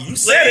Milwaukee. You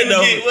said it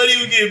though. What do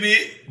you get,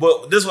 bitch?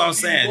 But this is what I'm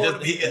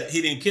saying.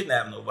 He didn't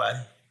kidnap nobody.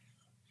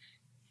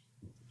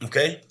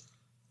 Okay?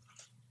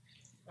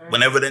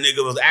 Whenever the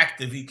nigga was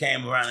active, he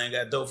came around and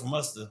got dope from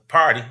us to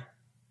party.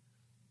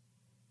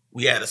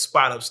 We had a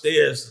spot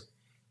upstairs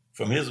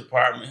from his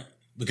apartment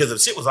because the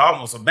shit was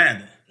almost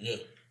abandoned. Yeah.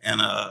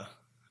 And I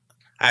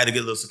had to get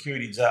a little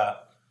security job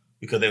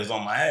because they was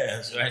on my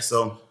ass, right?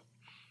 So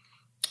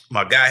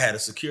my guy had a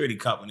security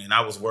company and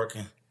I was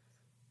working,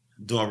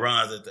 doing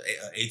runs at the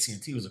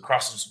AT&T. Was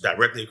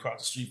directly across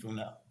the street from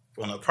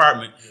the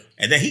apartment. Yeah.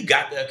 And then he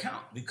got the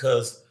account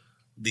because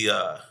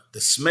the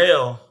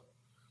smell,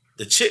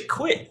 the chick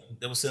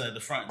quit that was sitting at the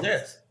front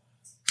desk.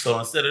 So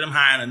instead of them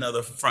hiring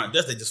another front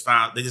desk, they just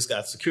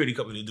got a security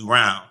company to do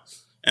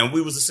rounds. And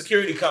we was a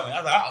security company. I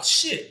was like, oh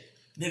shit.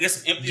 Nigga,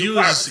 some empty you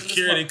was a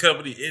security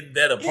company in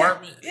that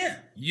apartment? Yeah.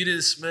 You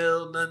didn't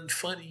smell nothing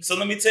funny? So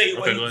let me tell you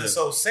what he did.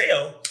 So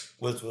Sale,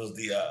 which was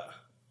the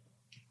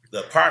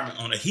apartment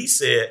owner, he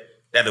said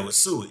that it was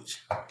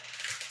sewage.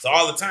 So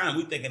all the time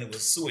we thinking it was a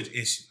sewage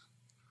issue.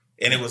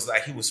 And it was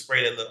like he would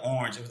spray that little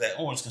orange. It was that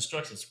orange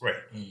construction spray.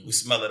 We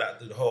smell it out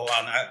through the whole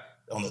night.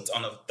 On the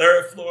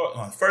third floor,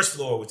 on the first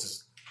floor, which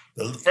is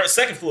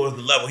second floor is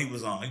the level he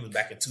was on. He was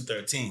back at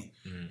 213.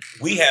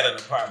 We had an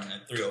apartment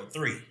at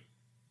 303.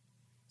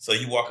 So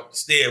you walk up the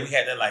stairs, we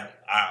had that like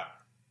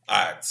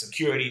our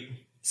security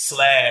 /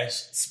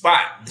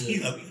 spot.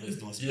 You know, we was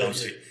doing some dumb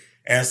shit.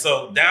 And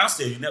so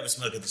downstairs, you never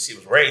smelled because the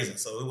shit was raising.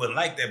 So it wasn't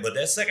like that. But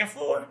that second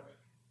floor,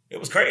 it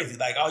was crazy.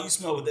 Like all you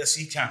smell with that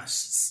shit trying to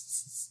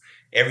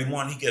every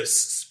morning he kept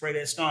spray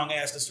that strong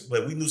ass,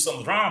 but we knew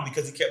something was wrong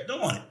because he kept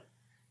doing it.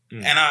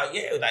 And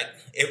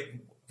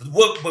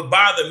what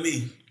bothered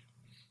me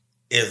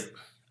is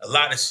a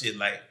lot of shit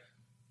like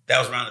that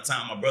was around the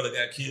time my brother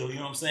got killed, you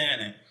know what I'm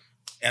saying?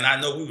 And I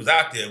know we was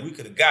out there, we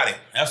could have got him.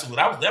 That was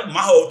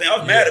my whole thing. I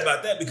was mad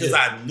about that because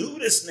I knew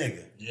this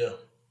nigga. Yeah.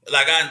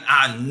 Like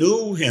I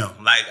knew him.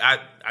 Like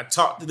I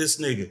talked to this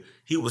nigga.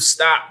 He would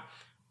stop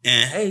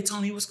and, hey,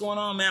 Tony, what's going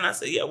on, man? I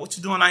said, yeah, what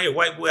you doing out here,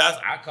 white boy?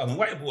 I call him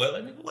white boy.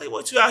 Like, nigga,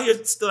 what you out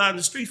here still out in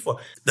the street for?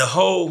 The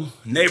whole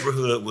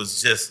neighborhood was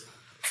just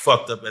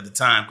fucked up at the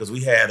time because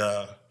we had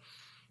a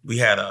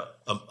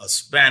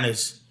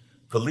Spanish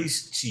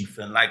police chief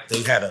and like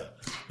they had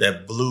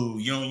that blue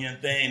union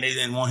thing. They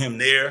didn't want him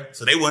there,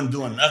 so they wasn't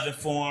doing nothing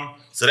for him.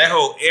 So that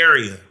whole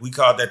area, we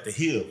called that the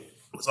Hill,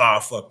 was all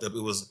fucked up.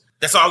 It was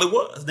That's all it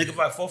was. Nigga,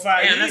 for like 4 or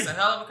 5 years. That's a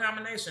hell of a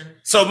combination.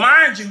 So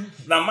mind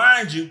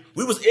you,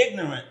 we was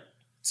ignorant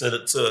to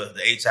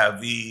the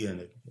HIV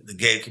and the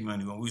gay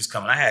community when we was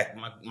coming. I had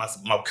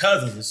my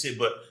cousins and shit,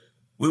 but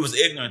we was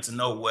ignorant to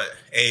know what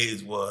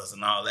AIDS was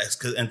and all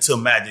that until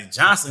Magic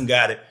Johnson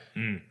got it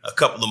a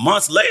couple of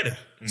months later.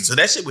 So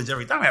that shit was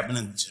every time happened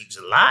in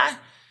July,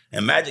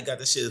 and Magic got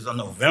that shit in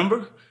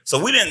November.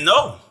 So we didn't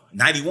know.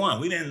 91,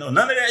 we didn't know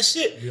none of that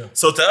shit. Yeah.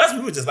 So to us,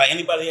 we were just like,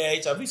 anybody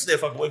had HIV, stay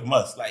fuck away from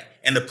us. Like,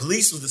 and the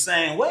police was the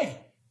same way.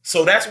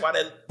 So that's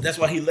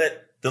why he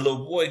let the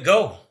little boy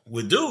go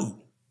with dude,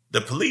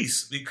 the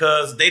police,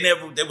 because they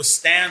were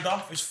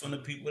standoffish from the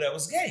people that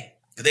was gay.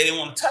 They didn't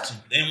want to touch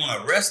him. They didn't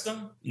want to arrest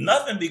him.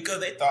 Nothing, because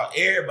they thought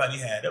everybody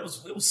had. It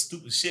was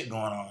stupid shit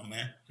going on,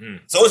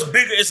 man. So it's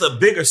bigger. It's a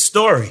bigger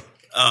story.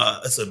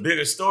 It's a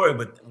bigger story.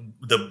 But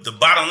the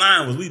bottom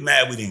line was, we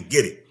mad we didn't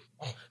get it,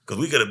 because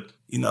we could have,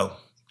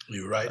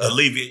 you right.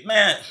 Alleviate.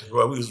 Man,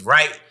 bro, we was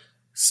right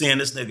seeing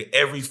this nigga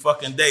every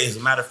fucking day. As a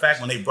matter of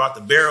fact, when they brought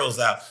the barrels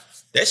out,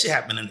 that shit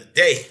happened in the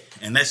day.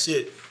 And that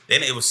shit,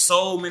 then it was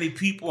so many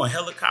people and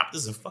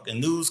helicopters and fucking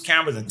news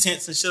cameras and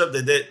tents and shit up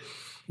that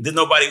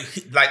nobody,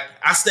 like,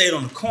 I stayed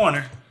on the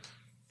corner,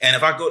 and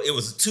if I go, it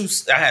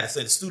was I had to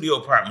say the studio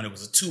apartment, it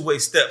was a 2-way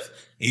steps.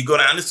 And you go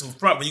down this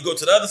front, but you go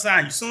to the other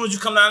side, as soon as you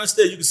come down the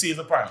stairs, you can see his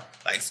apartment.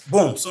 Like,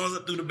 boom, as soon as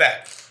I through the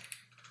back.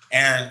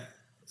 And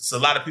so a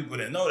lot of people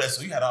didn't know that,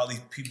 so you had all these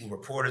people,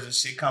 reporters and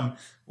shit come.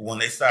 When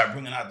they started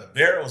bringing out the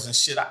barrels and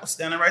shit, I was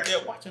standing right there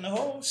watching the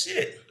whole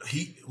shit.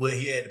 He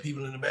had the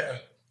people in the barrel.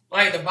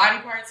 Like the body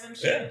parts and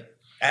shit?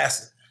 Yeah.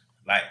 Acid.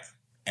 Like,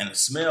 and the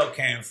smell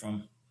came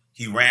from,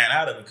 he ran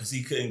out of it because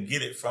he couldn't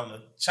get it from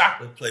the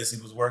chocolate place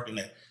he was working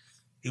at.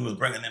 He was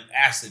bringing them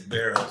acid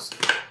barrels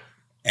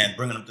and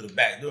bringing them to the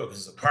back door because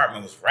his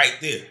apartment was right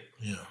there.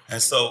 Yeah.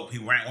 And so he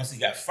ran, once he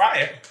got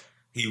fired,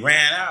 he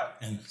ran out,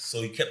 and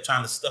so he kept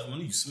trying to stuff them.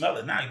 You smell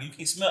it now. You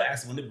can't smell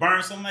acid when it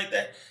burns, something like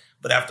that.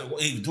 But after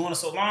he was doing it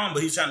so long, but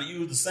he was trying to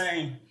use the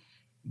same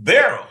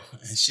barrel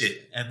and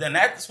shit. And then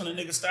that's when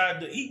the nigga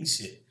started eating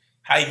shit.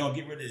 How you gonna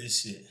get rid of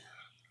this shit?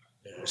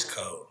 Yeah, it's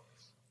cold.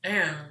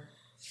 Damn.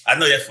 I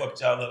know that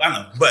fucked y'all up. I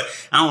know, but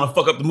I don't want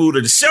to fuck up the mood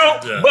of the show.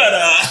 Yeah. But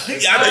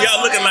I know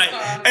y'all looking like,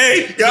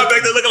 hey, y'all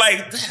back there looking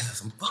like, that's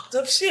some fucked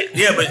up shit.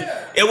 Yeah, but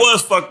it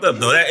was fucked up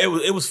though.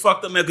 It was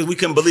fucked up, man, because we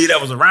couldn't believe that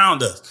was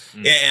around us.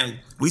 And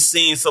we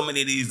seen so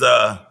many of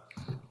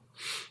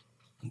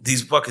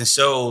these fucking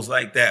shows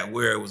like that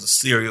where it was a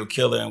serial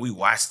killer, and we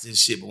watched this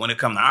shit. But when it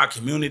come to our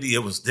community,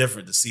 it was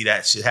different to see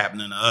that shit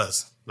happening to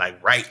us,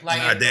 like in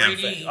our damn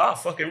face. Oh,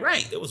 fucking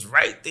right. It was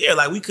right there.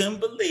 Like, we couldn't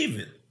believe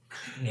it.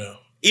 Yeah.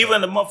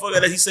 Even the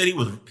motherfucker that he said that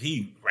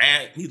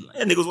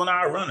nigga was one of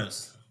our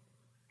runners.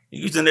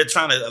 He was in there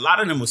a lot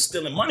of them was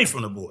stealing money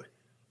from the boy.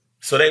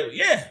 So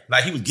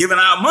like he was giving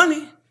out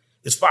money.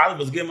 His father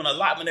was giving an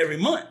allotment every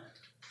month.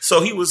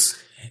 So he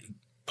was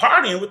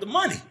partying with the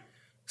money.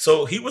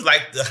 So he was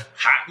like the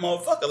hot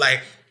motherfucker.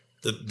 Like,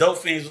 the dope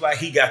fiends was like,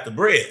 he got the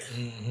bread.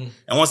 Mm-hmm.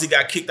 And once he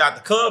got kicked out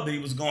the club that he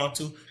was going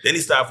to, then he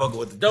started fucking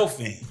with the dope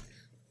fiend.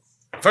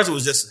 First it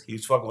was just, he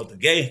was fucking with the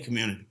gay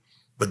community.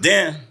 But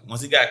then,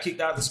 once he got kicked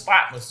out of the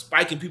spot, was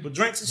spiking people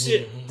drinks and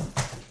shit,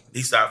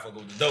 he started fucking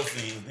with the dope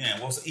fiends. Then,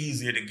 what's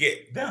easier to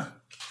get done?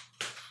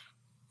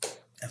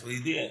 That's what he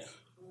did.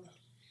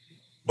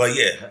 But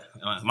yeah,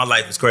 my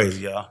life is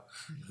crazy, y'all.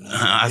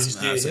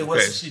 It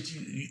was shit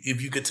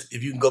if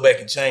you can go back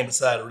and change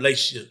beside a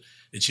relationship,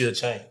 that you'll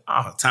change.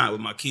 Time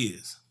with my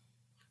kids.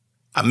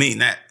 I mean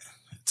that.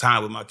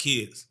 Time with my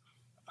kids.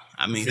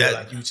 I mean feel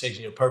that. Like you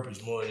chasing your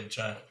purpose more than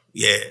trying.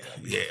 Yeah.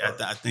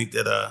 I think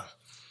that.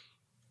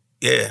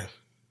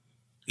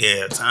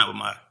 Yeah. Time with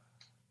my.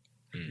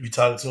 You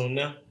talking to him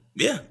now?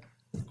 Yeah.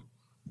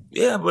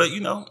 Yeah, but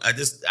I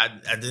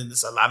did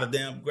this a lot of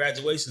damn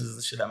graduations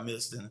and shit I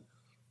missed, and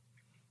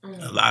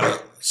a lot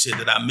of shit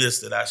that I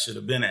missed that I should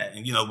have been at.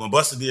 And when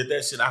Busta did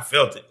that shit, I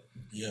felt it.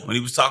 Yeah. When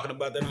he was talking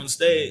about that on the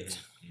stage.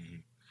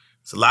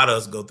 It's a lot of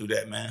us go through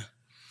that, man.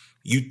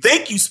 You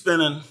think you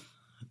spending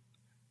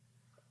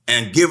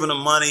and giving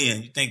them money,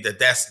 and you think that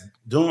that's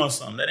doing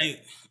something. That ain't.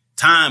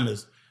 Time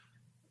is,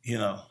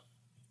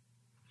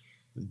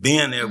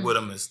 being there with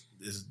them is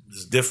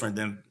different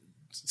than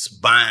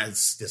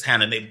just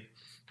handing their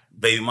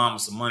baby mama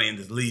some money and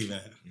just leaving.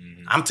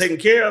 Mm-hmm. I'm taking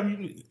care of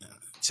you.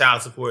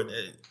 Child support,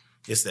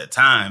 it's that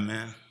time,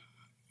 man.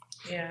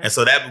 Yeah. And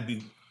so that would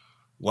be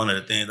one of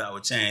the things I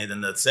would change.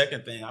 And the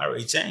second thing, I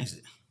already changed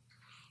it.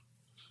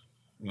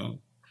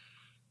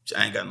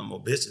 I ain't got no more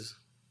bitches.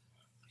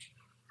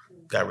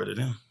 Got rid of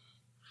them.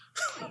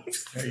 How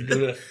you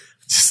do that?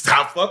 Just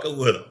stop fucking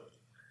with them.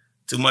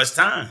 Too much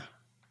time.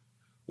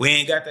 We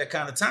ain't got that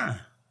kind of time.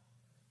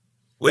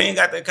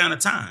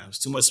 It's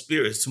too much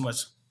spirit. It's too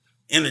much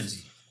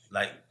energy.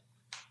 Like,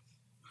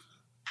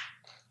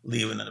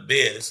 leaving in the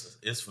bed,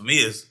 it's for me,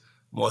 it's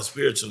more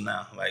spiritual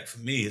now. Like, for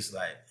me, it's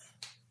like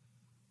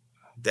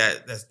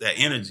that's that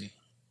energy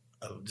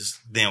of just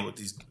dealing with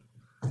these.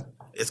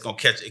 It's gonna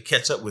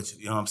catch up with you.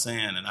 You know what I'm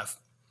saying? And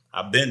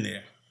I've been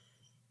there.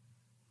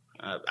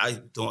 I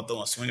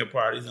throwing swinger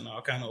parties and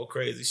all kind of old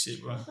crazy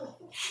shit, bro.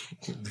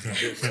 You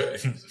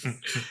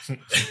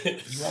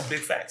want big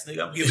facts,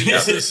 nigga? I'm giving you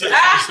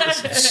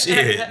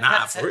shit.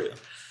 Nah, for real.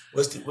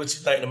 What you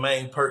think the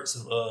main perks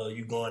of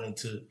you going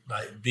into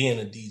like being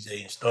a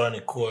DJ and starting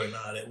in core and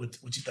all that? What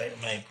you think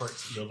the main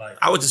perks of your life?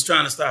 I was just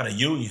trying to start a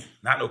union,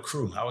 not no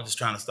crew. I was just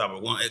trying to start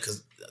with one,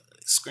 because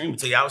Scream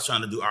tell you, I was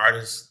trying to do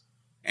artists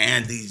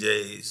and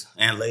DJs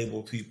and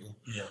label people.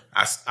 Yeah,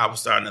 I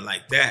was starting to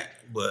like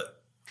that, but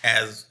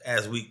as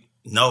we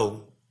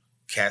know,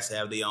 cats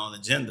have their own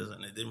agendas,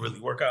 and it didn't really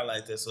work out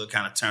like that. So it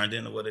kind of turned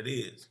into what it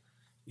is.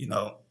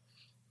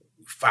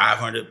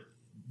 500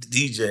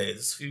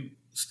 DJs, few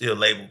still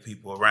label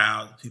people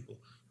around, people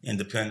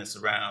independents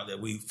around that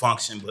we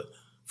function, but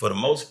for the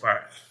most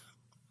part,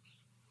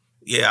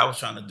 yeah, I was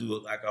trying to do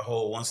it like a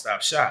whole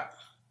one-stop shop.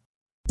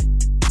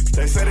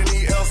 They say they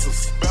need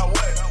answers. About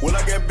what? When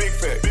I get big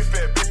fat. Big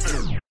fat, big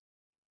fat.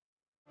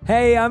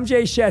 Hey, I'm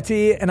Jay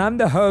Shetty, and I'm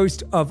the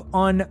host of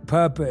On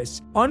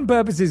Purpose. On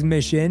Purpose's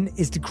mission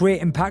is to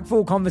create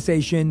impactful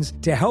conversations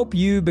to help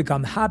you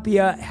become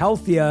happier,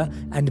 healthier,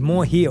 and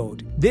more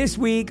healed. This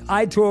week,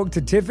 I talked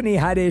to Tiffany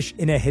Haddish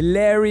in a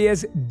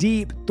hilarious,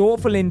 deep,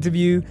 thoughtful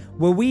interview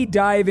where we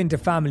dive into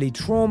family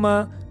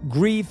trauma,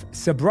 grief,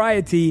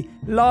 sobriety,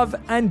 love,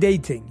 and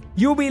dating.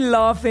 You'll be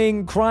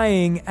laughing,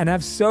 crying, and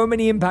have so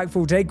many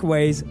impactful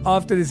takeaways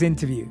after this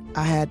interview.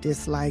 I had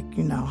this,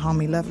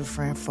 homie lover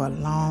friend for a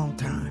long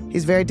time.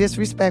 He's very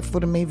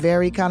disrespectful to me,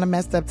 very kind of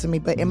messed up to me.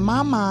 But in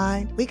my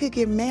mind, we could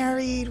get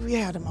married. We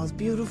had the most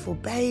beautiful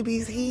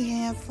babies. He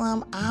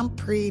handsome. I'm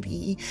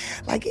pretty.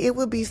 It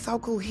would be so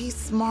cool. He's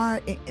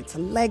smart and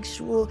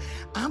intellectual.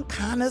 I'm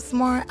kind of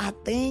smart, I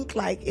think.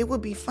 It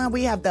would be fun.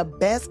 We have the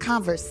best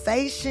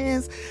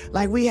conversations.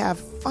 We have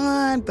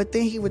fun, but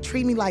then he would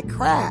treat me like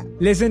crap.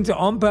 Listen to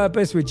On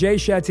Purpose with Jay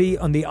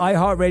Shetty on the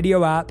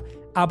iHeartRadio app,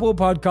 Apple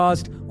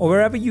Podcast, or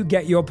wherever you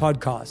get your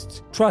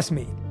podcasts. Trust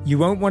me, you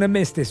won't want to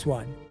miss this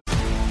one.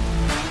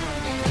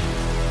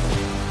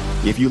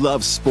 If you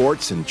love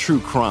sports and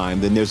true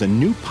crime, then there's a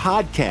new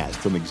podcast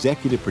from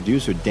executive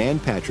producer Dan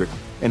Patrick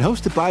and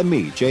hosted by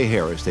me, Jay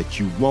Harris, that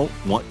you won't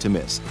want to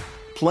miss.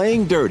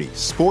 Playing Dirty: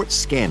 Sports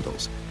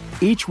Scandals.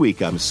 Each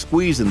week, I'm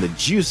squeezing the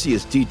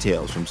juiciest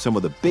details from some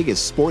of the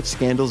biggest sports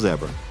scandals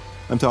ever.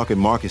 I'm talking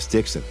Marcus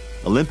Dixon,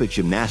 Olympic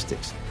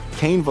gymnastics,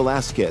 Cain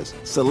Velasquez,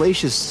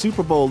 salacious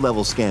Super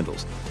Bowl-level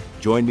scandals.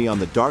 Join me on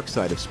the dark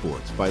side of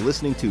sports by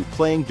listening to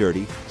Playing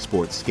Dirty: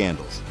 Sports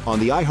Scandals on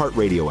the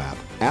iHeartRadio app,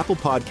 Apple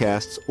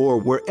Podcasts, or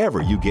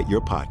wherever you get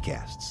your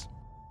podcasts.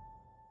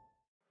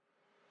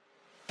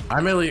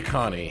 I'm Elliot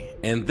Connie,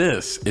 and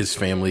this is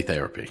Family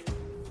Therapy.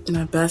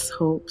 My best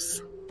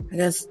hopes, I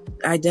guess,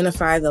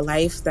 identify the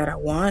life that I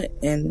want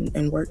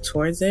and work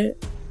towards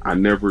it. I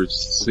never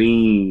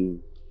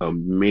seen a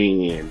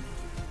man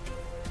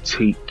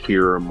take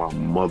care of my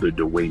mother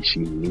the way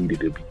she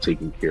needed to be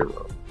taken care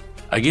of.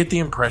 I get the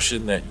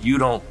impression that you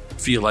don't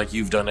feel like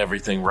you've done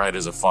everything right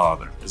as a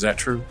father. Is that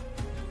true?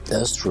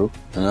 That's true,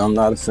 and I'm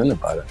not offended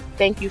by that.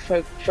 Thank you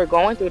for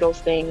going through those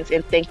things,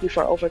 and thank you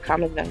for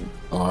overcoming them.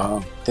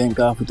 Wow. Thank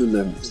God for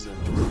deliverance.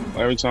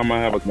 Every time I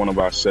have one of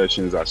our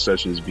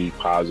sessions be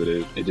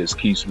positive. It just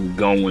keeps me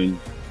going.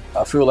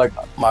 I feel like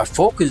my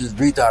focus is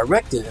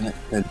redirected in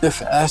a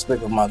different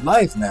aspect of my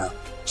life now.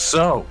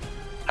 So,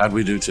 how'd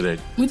we do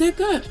today? We did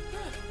good.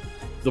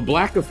 The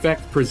Black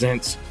Effect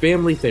presents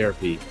Family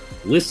Therapy.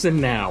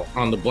 Listen now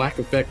on the Black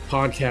Effect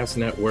Podcast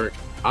Network,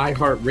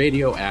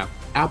 iHeartRadio app,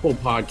 Apple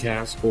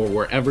Podcasts, or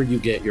wherever you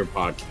get your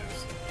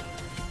podcasts.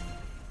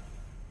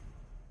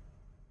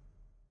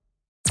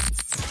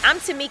 I'm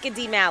Tamika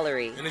D.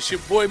 Mallory. And it's your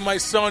boy, my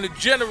son, the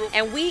General.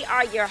 And we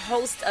are your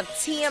hosts of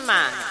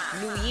TMI.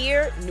 New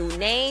year, new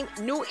name,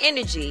 new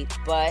energy,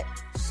 but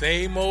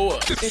same old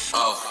us.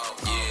 Oh,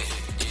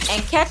 yeah.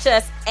 And catch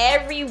us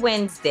every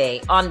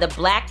Wednesday on the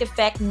Black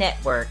Effect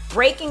Network,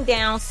 breaking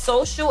down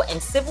social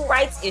and civil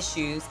rights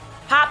issues,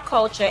 pop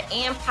culture,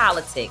 and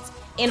politics,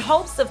 in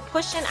hopes of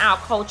pushing our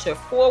culture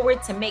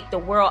forward to make the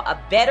world a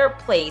better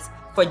place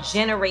for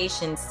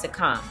generations to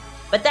come.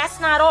 But that's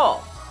not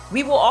all.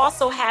 We will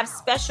also have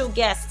special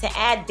guests to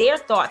add their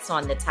thoughts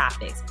on the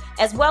topics,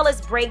 as well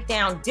as break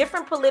down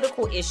different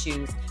political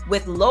issues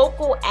with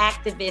local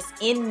activists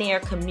in their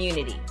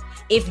community.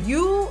 If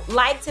you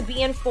like to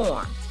be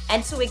informed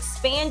and to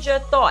expand your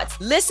thoughts,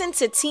 listen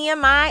to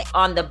TMI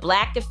on the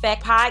Black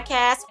Effect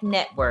Podcast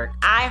Network,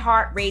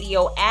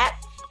 iHeartRadio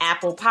app,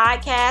 Apple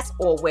Podcasts,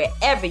 or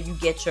wherever you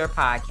get your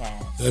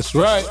podcasts. That's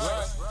right.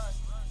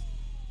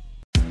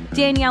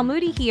 Danielle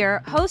Moody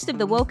here, host of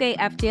the Woke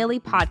AF Daily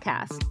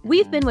podcast.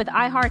 We've been with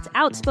iHeart's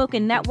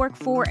Outspoken Network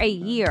for a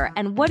year,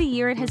 and what a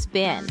year it has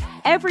been.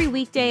 Every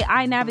weekday,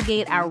 I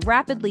navigate our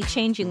rapidly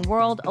changing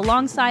world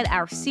alongside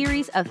our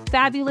series of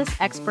fabulous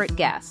expert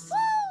guests.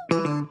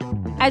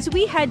 As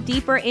we head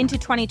deeper into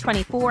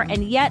 2024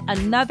 and yet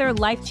another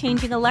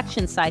life-changing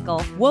election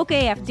cycle, Woke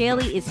AF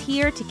Daily is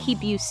here to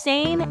keep you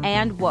sane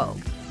and woke.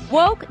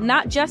 Woke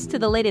not just to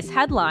the latest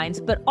headlines,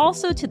 but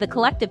also to the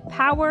collective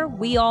power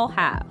we all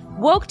have.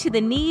 Woke to the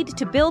need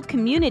to build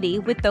community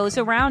with those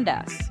around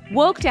us.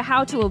 Woke to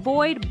how to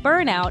avoid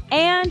burnout,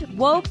 and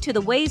woke to the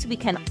ways we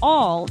can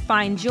all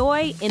find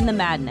joy in the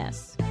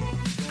madness.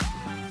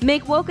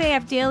 Make Woke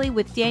AF Daily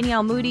with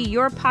Danielle Moody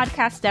your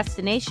podcast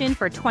destination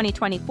for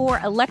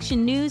 2024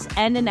 election news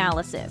and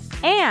analysis.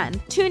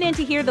 And tune in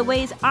to hear the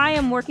ways I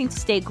am working to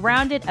stay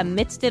grounded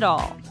amidst it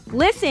all.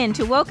 Listen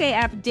to Woke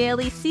AF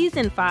Daily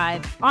Season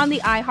 5 on the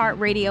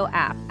iHeartRadio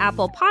app,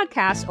 Apple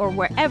Podcasts, or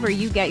wherever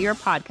you get your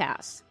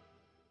podcasts.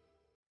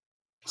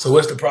 So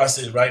what's the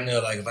process right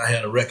now? Like if I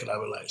had a record, I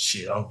would like,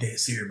 shit, I'm dead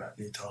serious about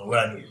this, Tony.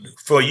 What I need to do?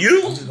 For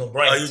you? I'm just gonna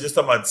bring you just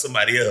talking about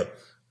somebody else?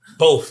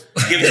 Both.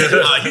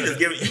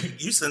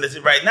 You send this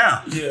right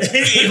now. Yeah.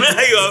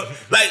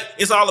 Like,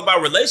 it's all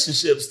about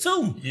relationships,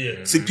 too.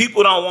 Yeah. See,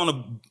 people don't want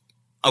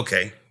to...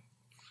 Okay.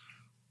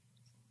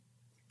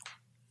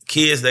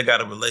 Kids that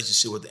got a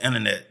relationship with the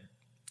internet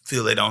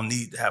feel they don't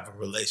need to have a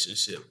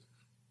relationship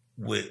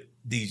with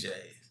DJs.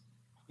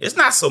 It's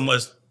not so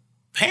much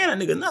paying a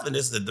nigga nothing.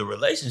 It's the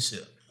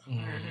relationship.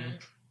 Mm-hmm.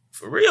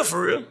 For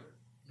real.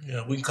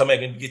 Yeah, we can come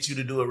back and get you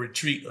to do a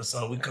retreat or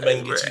something. We can come back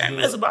and get you to do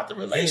It's about the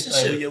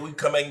relationship. Anything. Yeah, we can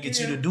come back and get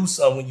you to do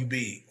something when you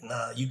big.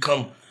 Nah, you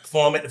come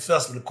perform at the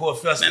festival, the core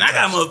festival. Man, I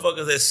got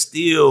motherfuckers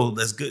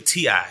that's good.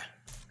 T.I.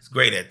 He's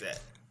great at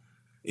that.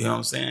 You know what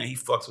I'm saying? He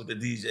fucks with the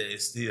DJs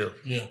still.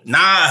 Yeah.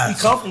 Nah. He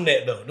come from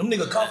that, though. Them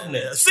niggas come from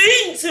that.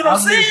 See what I'm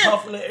saying? Come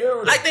from that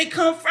era. Like, they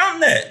come from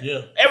that.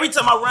 Yeah. Every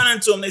time I run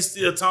into them, they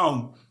still tell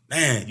me,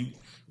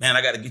 man,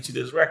 I got to get you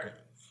this record.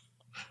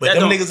 But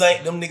them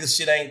niggas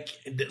shit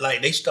ain't,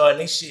 like, they starting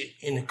their shit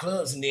in the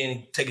clubs and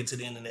then take it to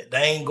the internet. They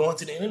ain't going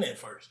to the internet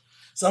first.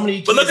 Some of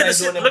these kids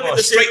ain't doing that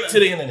straight to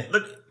the internet.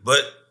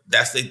 But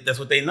that's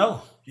what they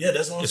know. Yeah,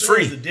 that's what I'm it's saying.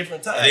 Free. It's a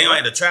different time. They don't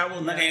have to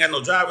travel. They ain't got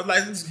no driver's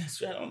license.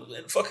 It's on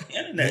the fucking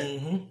internet.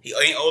 Mm-hmm. He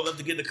ain't old enough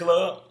to get in the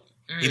club.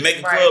 He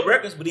making club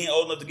records, but he ain't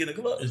old enough to get in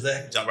the club.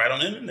 Exactly. Jump right on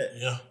the internet.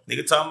 Yeah.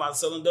 Nigga talking about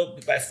selling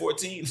dope by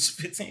 14,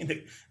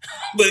 15.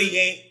 But he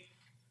ain't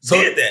so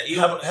did that. You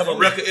have a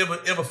record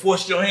ever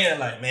forced your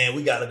hand like, man,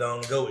 we gotta go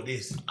and go with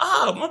this?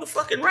 Oh,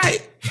 motherfucking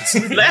right.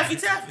 Laffy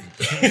Taffy.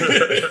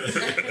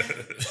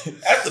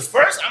 That's the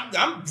first.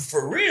 I'm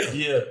for real.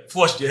 Yeah.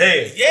 Forced your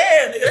hand.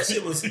 Yeah, nigga, that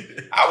shit was.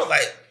 I was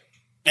like,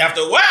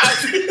 after a while,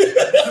 first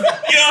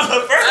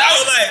I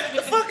was like,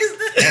 the fuck is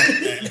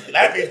this?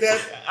 Laffy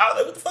Taffy. I was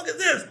like, what the fuck is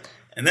this?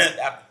 And then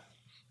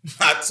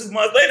 2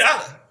 months later, I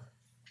was like,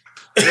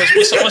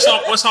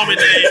 What's homie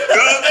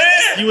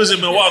name? You was in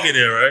Milwaukee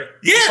there, right?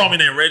 Yeah. What's homie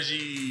name?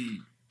 Reggie,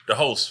 the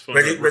host.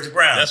 Reggie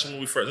Brown. That's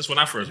when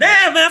I first.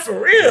 Damn, man, for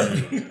real.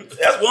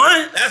 That's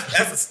one.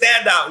 That's a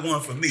standout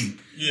one for me.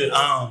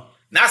 Yeah.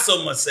 Not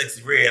so much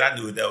Sexy Red. I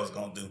knew what that was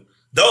gonna do.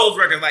 Those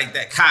records like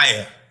that,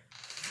 Kaya,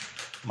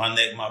 My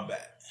Neck, My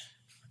Back.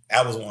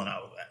 That was one I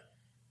was like,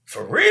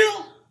 for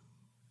real?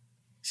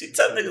 She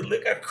tell niggas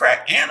lick her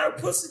crack and her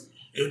pussy.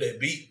 It was that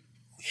beat.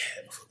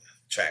 Yeah,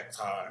 track was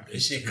hard. That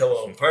shit come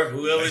on purple.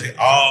 Whoever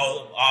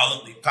all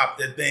of them popped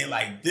that thing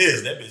like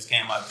this. That bitch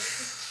came out.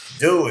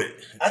 Do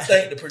it. I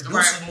think the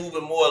producer's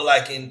moving more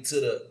like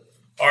into the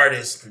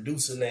artist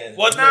producing that.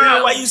 Well,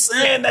 nah, why you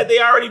saying that? They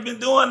already been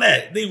doing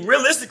that. They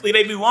realistically,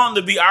 they be wanting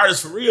to be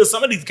artists for real.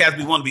 Some of these cats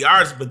be wanting to be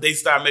artists, but they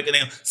start making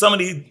them. Some of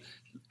these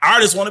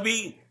artists want to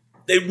be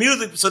their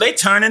music, so they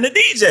turn into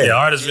DJ. Yeah,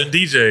 artists been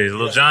DJs.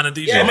 Lil Jon a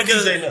DJ. Yeah,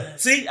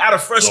 because see, out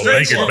of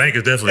frustration, Bank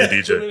is definitely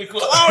a DJ.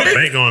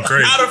 Bank going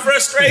crazy. Out of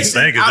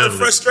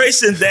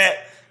frustration,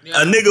 that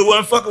a nigga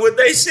wasn't fucking with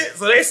their shit,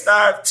 so they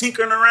start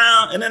tinkering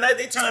around, and then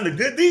they turn to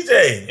good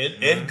DJ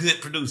and good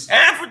producers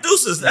and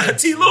producers.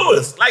 T.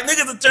 Lewis, like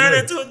niggas are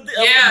turning into a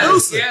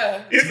producer.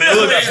 Yeah, you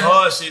feel me? Got some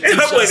hard shit.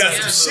 That boy got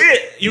some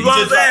shit. You know what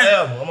I'm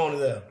saying? I'm on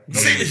his album.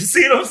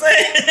 See what I'm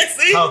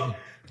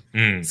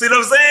saying? See what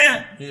I'm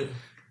saying? Yeah.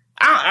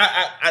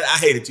 I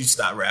hated you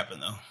stopped rapping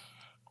though.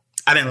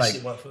 I didn't like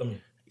it. For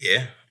me.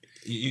 Yeah,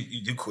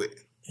 you quit.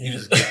 You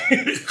just he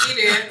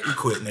did. You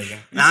quit, nigga.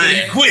 I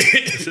ain't quit.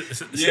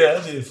 Yeah,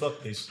 I did.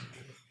 Fuck this shit.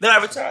 Did I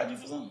ever charge you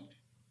for something?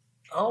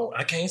 Oh,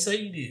 I can't say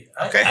you did.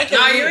 Okay.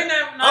 No, you ain't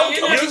never. No, you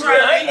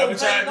ain't never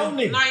charged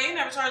me. No, you ain't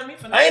never charged me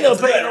for nothing. I ain't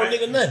never paid no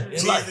nigga nothing.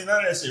 It's like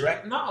none of that shit,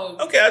 right? No.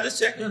 Okay, I'll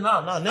just check. Yeah, no.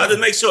 I'll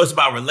just make sure it's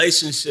about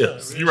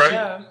relationships. You right?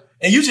 Yeah.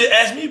 And you just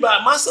asked me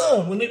about my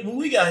son when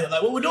we got here.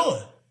 Like, what we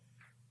doing?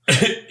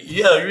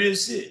 Yeah, real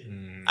shit.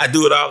 I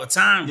do it all the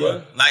time, bro.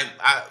 Yeah. Like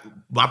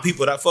my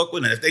people that I fuck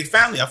with, and if they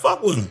family, I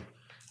fuck with them.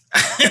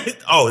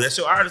 Oh, that's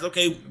your artist?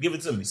 Okay, give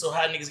it to me. So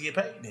how niggas get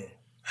paid then?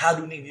 How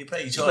do niggas get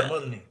paid? You charge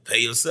mother niggas? Pay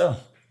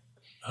yourself.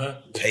 Huh?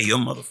 Pay your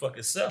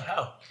motherfucking self.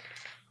 How?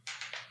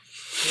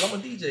 I'm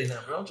a DJ now,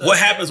 bro. What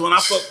happens when I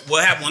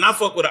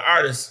fuck with an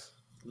artist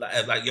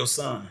like your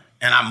son,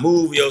 and I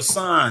move your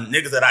son,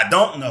 niggas that I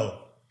don't know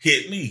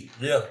hit me.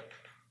 Yeah.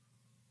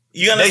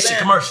 You understand? They should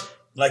commercial.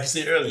 Like you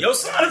said earlier. Your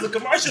son is a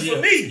commercial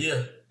for me.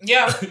 Yeah.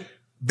 Yeah.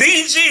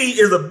 BG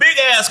is a big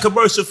ass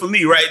commercial for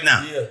me right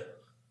now. Yeah.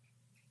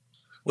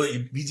 What,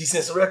 BG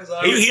sent some records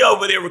already? He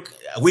over there,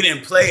 we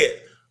didn't play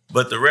it,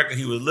 but the record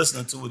he was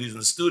listening to when he was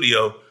in the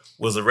studio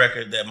was a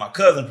record that my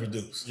cousin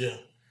produced. Yeah.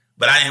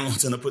 But I didn't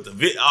want him to put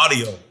the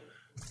audio.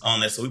 on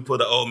there. So we put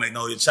the old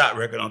Magnolia Chop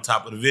record on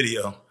top of the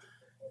video.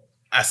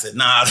 I said,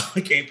 nah,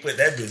 I can't put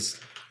that bitch.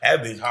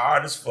 That bitch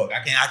hard as fuck.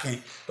 I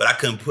can't, but I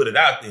couldn't put it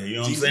out there. You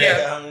know what I'm saying?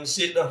 Yeah,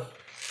 shit though.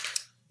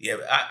 Yeah,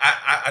 but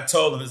I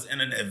told him it's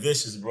internet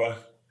vicious, bro.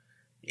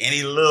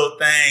 Any little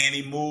thing,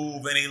 any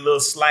move, any little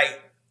slight,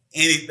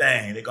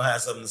 anything, they're gonna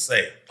have something to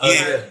say.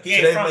 He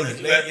ain't from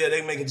it.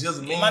 They making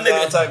just my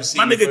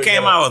nigga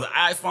came out with an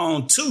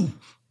iPhone 2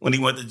 when he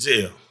went to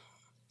jail.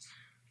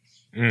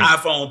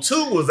 iPhone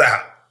 2 was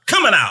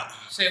coming out.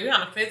 Shit, we on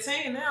the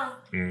 15 now.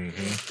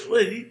 Mm-hmm.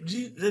 Well, they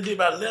did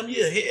about 11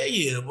 years. Hell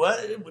yeah,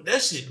 boy. But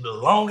that shit the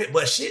longest,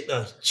 but shit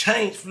done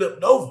changed,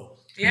 flipped over.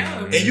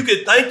 Yeah. And you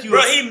can thank you.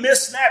 Bro, he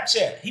missed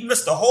Snapchat. He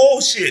missed the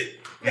whole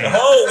shit. The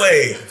whole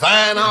way.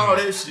 Vine, all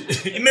that shit.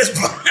 He missed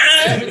Vine.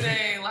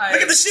 Everything. Like,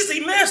 look at the shit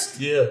he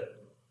missed. Yeah.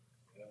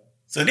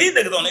 So these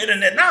niggas on the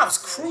internet now is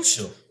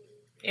crucial.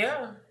 Yeah.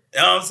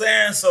 You know what I'm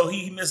saying? So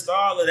he missed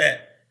all of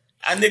that.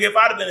 Nigga, if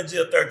I'd have been in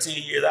jail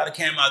 13 years, I'd have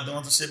came out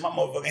doing some shit. My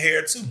motherfucking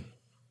hair too.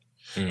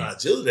 I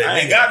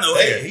ain't got no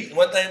hair.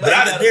 But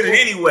I'd have did it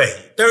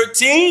anyway.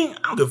 13?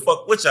 I don't give a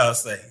fuck what y'all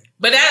say.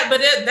 But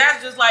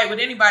that's just like with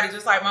anybody,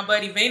 just like my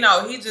buddy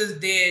Vino, he just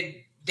did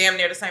damn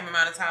near the same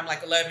amount of time,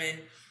 like 11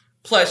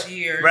 plus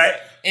years. Right.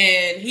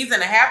 And he's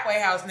in a halfway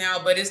house now,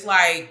 but it's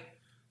like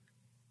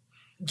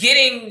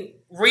getting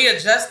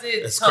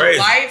readjusted to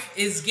life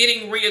is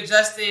getting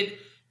readjusted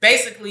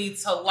basically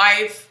to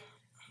life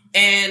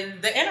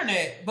and the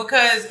internet,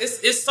 because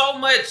it's so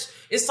much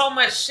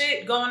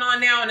shit going on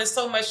now, and it's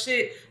so much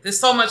shit that's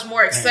so much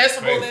more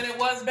accessible than it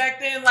was back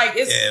then. Like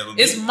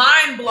it's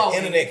mind blowing. The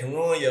internet can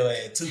ruin your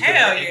ass too.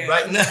 Hell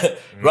yeah.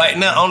 Right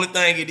now, only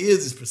thing it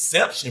is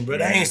perception, bro.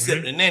 They ain't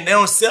accepting that. They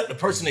don't accept the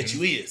person that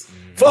you is.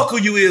 Fuck who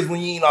you is when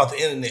you ain't off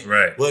the internet.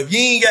 Right. Well, if you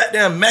ain't got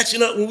them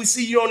matching up when we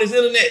see you on this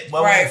internet,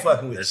 boy, we ain't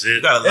fucking with That's you. it.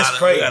 We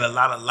got a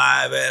lot of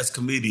live ass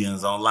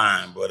comedians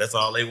online, bro. That's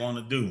all they want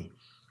to do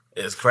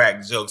is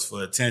crack jokes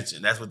for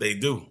attention. That's what they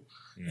do.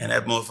 And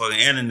that motherfucking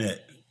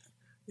internet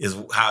is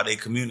how they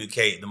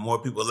communicate. The more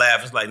people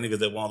laugh, it's like niggas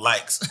that want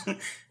likes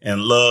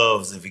and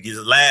loves. If you get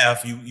a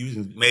laugh,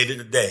 you made it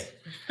a day.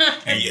 And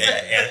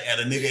at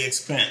a nigga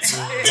expense.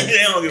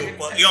 They don't give a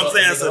fuck. You know what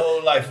I'm saying?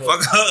 So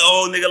fuck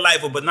old nigga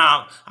life. But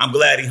now I'm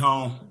glad he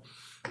home.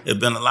 There's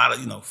been a lot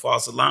of,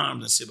 false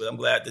alarms and shit, but I'm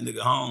glad the nigga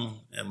home.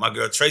 And my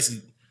girl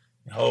Tracy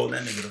holding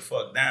that nigga the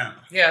fuck down.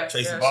 Yeah,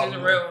 Tracy she's a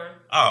real one.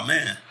 Oh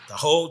man, the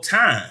whole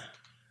time.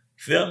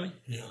 Feel me?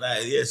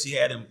 Yeah. She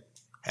had him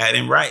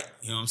right.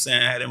 You know what I'm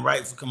saying? Had him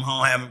right for come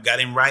home, got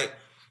him right.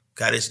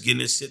 Got us getting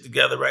this shit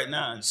together right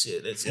now and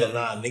shit. That's it.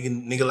 Nah,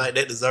 nigga like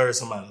that deserves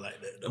somebody like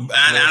that. And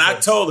I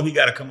told him he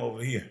got to come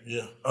over here.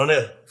 Yeah, on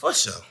there for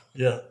sure.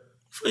 Yeah,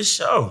 for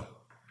sure.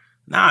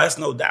 Nah, that's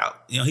no doubt.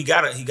 He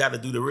got to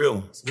do the real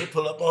ones. We'll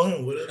pull up on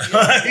him with it.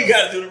 He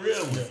got to do the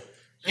real one.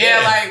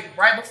 Yeah, like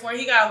right before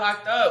he got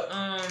locked up,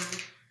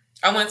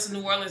 I went to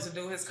New Orleans to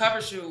do his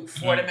cover shoot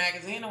for the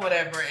magazine or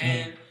whatever,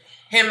 and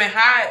him and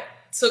Hot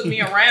took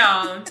me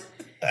around.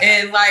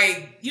 And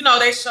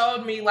they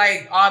showed me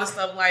all the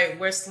stuff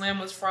where Slim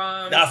was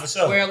from, for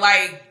sure.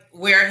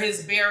 where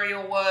his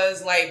burial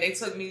was. They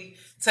took me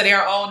to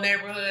their old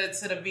neighborhood,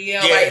 to the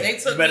VL. Yeah. They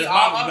took me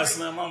all over.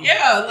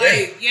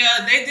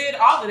 They did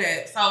all of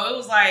that. So it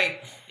was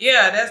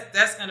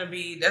that's gonna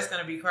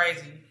be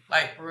crazy.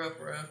 For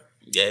real.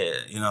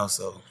 Yeah,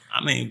 so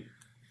I mean,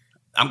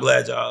 I'm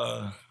glad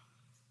y'all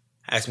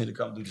asked me to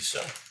come do the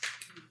show.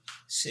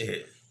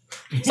 Shit.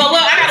 So look,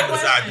 I got a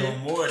question. Start doing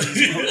more of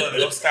these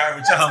motherfuckers. I'm starting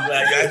with y'all. I'm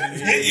glad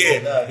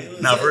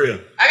y'all Nah, for real.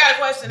 I got a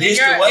question.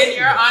 In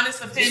your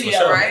honest opinion,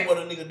 right? What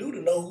a nigga do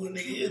to know who a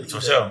nigga is.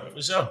 For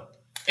sure.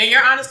 In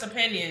your honest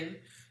opinion,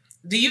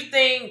 do you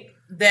think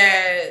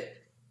that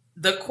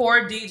the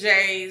core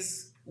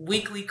DJ's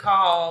weekly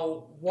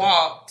call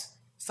walked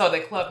so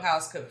that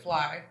Clubhouse could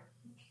fly?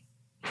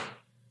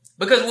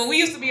 Because when we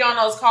used to be on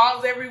those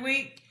calls every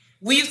week,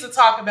 we used to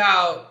talk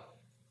about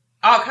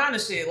all kind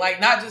of shit,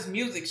 not just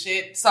music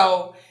shit.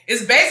 So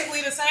it's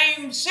basically the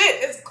same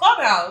shit as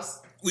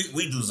Clubhouse. We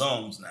do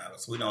Zooms now,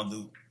 so we don't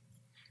do.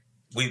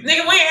 Nigga, we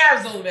ain't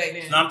have Zoom back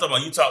then. No, I'm talking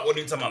about what are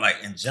you talking about?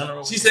 In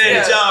general? She said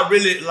that y'all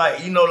really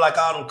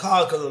all them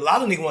calls, because a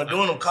lot of niggas weren't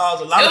doing them calls.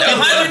 A lot of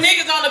 100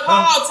 niggas on the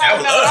call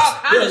talking about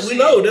all kind of shit.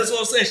 We know. That's what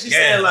I'm saying. She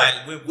said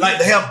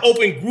to have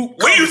open group.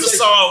 We used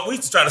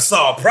to try to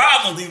solve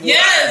problems.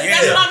 Yes,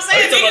 that's what I'm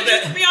saying. Niggas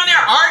used to be on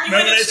there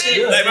arguing and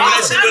shit. Remember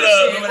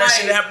that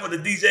shit happened with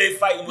the DJ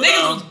fighting with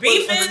niggas was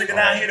beefing. The nigga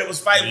down here that was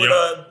fighting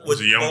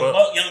with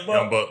Young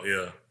Buck,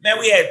 yeah. Man,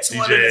 we had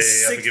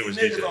 260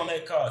 niggas on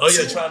that car. Oh,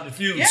 yeah, trying to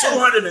defuse.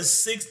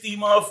 260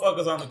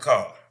 motherfuckers on the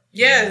car.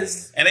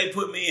 Yes. And they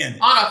put me in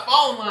it. On a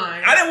phone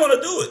line. I didn't want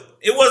to do it.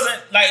 It wasn't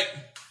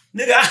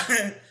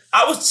nigga,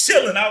 I was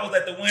chilling. I was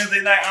at the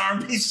Wednesday night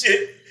R&B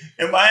shit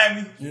in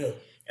Miami. Yeah.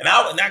 And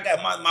I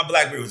got my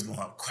BlackBerry was going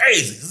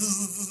crazy.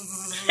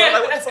 I'm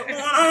like, what the fuck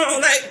going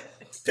on?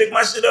 Pick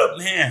my shit up,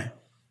 man.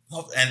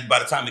 And by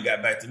the time it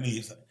got back to me,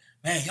 it's like,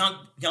 man,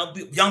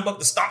 young Buck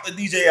to stomp the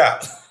DJ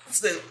out. I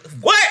said,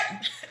 what?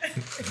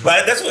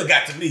 But that's what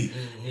got to me.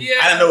 Yeah.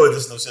 I didn't know it was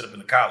just no shit up in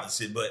the college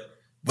shit, but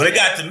But it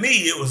got to me,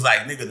 it was like,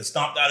 nigga, the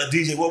stomped out a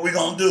DJ, what we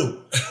gonna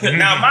do?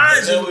 Now,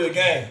 mind you,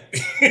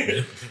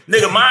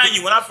 nigga, mind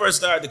you, when I first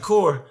started the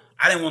core,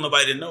 I didn't want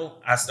nobody to know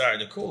I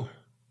started the core.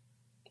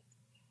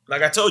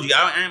 Like I told you,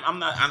 I'm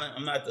not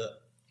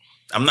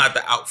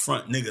the out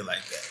front nigga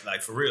like that.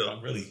 Like for real,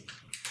 I'm really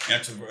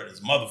introverted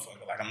as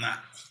motherfucker. Like I'm not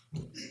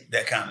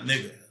that kind of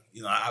nigga.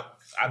 You know,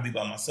 I be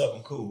by myself.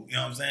 I'm cool. You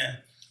know what I'm saying?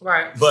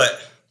 Right.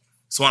 But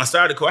so when I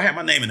started the core, I had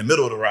my name in the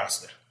middle of the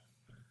roster.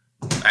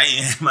 I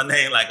ain't had my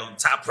name like on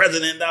top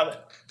president dollar.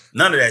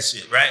 None of that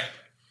shit, right?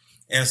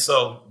 And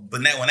so,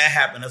 but when that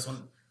happened, that's when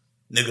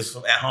niggas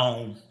from at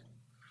home,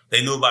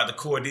 they knew about the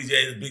core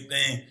DJ, the big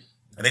thing,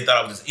 and they thought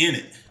I was just in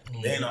it.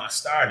 They didn't know I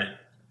started.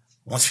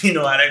 Once you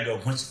know how that go,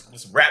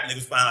 once rap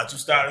niggas find out you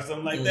started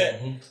something like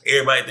that,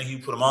 everybody think you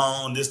put them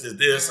on, this.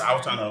 I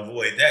was trying to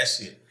avoid that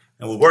shit.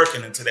 And we're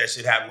working until that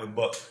shit happened with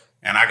Buck.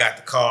 And I got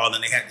the call,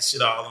 and they had the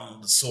shit all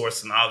on The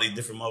Source and all these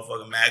different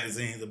motherfucking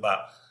magazines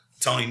about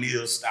Tony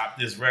NEAL stopped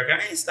this record.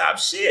 I ain't stopped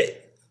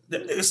shit.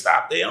 Them niggas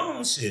stopped their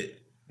own shit.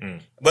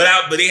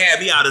 But they had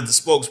me out as the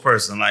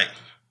spokesperson. Like,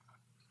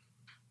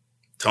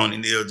 Tony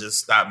NEAL just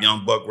stopped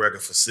Young Buck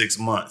record for 6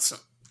 months.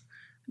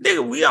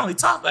 Nigga, we only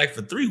talked like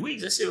for 3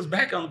 weeks. That shit was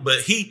back on.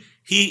 But he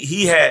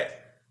had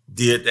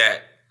did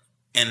that,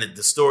 and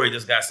the story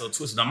just got so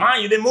twisted. Now,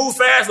 mind you, they moved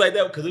fast like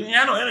that because we didn't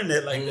have no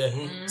internet like that.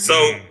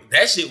 So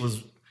that shit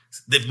was,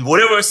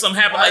 whatever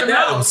something happened like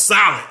that, it was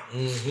solid.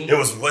 It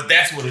was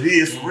that's what it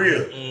is for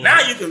real. Now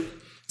you can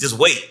just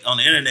wait on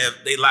the internet.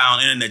 They lie on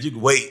the internet. You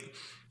can wait.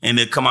 And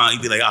then come out, you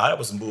be like, oh, that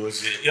was some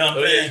bullshit. You know what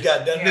I'm saying? You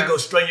got that nigga go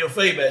straight in your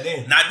face back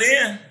then. Not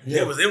then.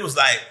 Yeah. It was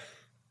like,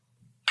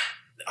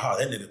 oh,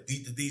 that nigga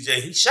beat the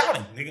DJ. He shot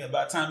him, nigga,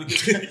 by the time we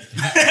get there. You know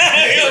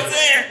what I'm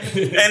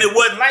saying? And it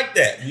wasn't like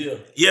that.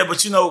 Yeah,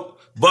 but you know,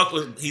 Buck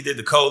he did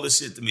the coldest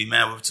shit to me,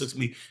 man. What took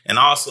me, and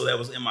also that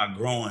was in my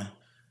growing.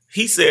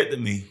 He said to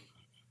me,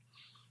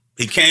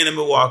 he came to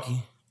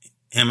Milwaukee,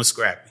 him and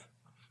Scrappy,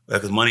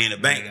 because Money in the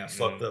Bank got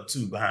fucked up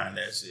too behind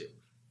that shit.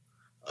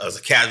 As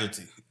a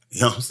casualty. You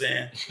know what I'm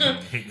saying?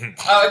 It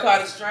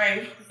caught a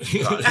strain. Yeah,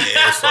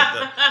 it's fucked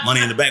up.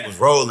 Money in the Bank was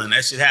rolling.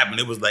 That shit happened.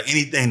 It was like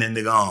anything that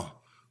nigga on,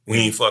 we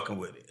ain't fucking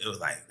with it. It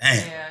was like, damn.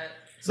 Yeah.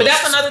 But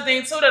that's another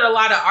thing too that a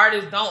lot of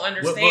artists don't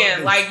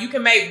understand. Like you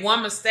can make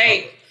one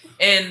mistake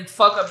and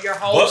fuck up your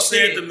whole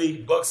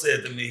shit. Buck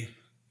said to me,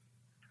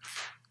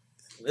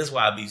 that's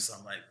why I be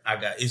something like, I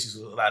got issues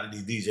with a lot of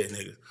these DJ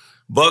niggas.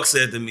 Buck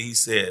said to me, he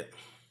said,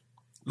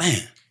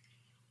 man,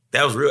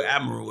 that was real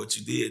admirable what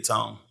you did,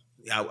 Tom.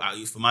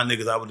 For my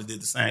niggas, I would have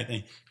did the same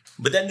thing.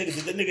 But did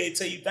that nigga ain't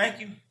tell you thank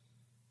you?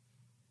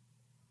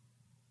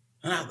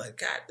 And I was like,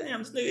 God damn,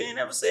 this nigga ain't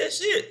never said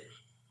shit.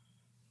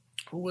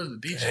 Who was the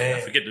DJ? Damn.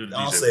 I forget the DJ.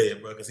 Don't say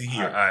it, bro, because he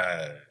here. All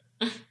right.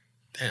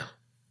 Damn.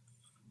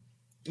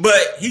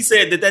 But he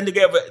said, did that nigga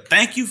ever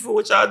thank you for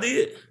what y'all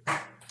did?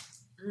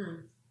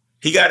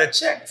 He got a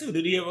check, too.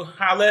 Did he ever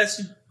holler at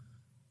you?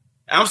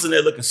 I'm sitting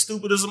there looking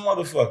stupid as a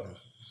motherfucker.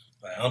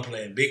 Like, I'm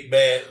playing Big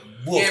Bad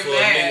Wolf for a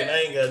nigga.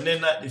 I ain't got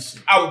nothing like this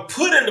shit. I was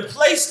put in the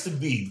place to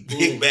be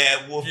Big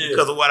Bad Wolf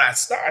because of what I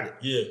started.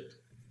 Yeah.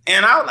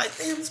 And I was like,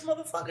 damn, this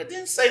motherfucker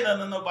didn't say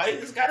nothing to nobody.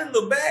 He just got his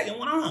little bag and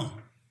went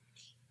on.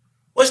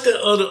 What's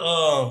that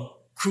other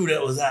crew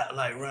that was out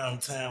like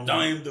around town?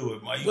 Don't even do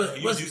it, man.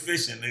 You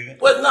fishing, nigga.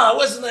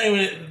 What's the name of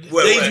it?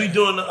 They be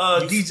doing the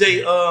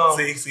DJ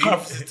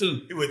conferences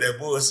too. He with that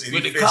bullshit.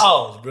 With the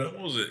calls, bro.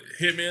 What was it?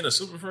 Hitman or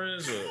Super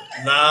Friends? Or?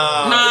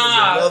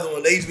 Nah. It was another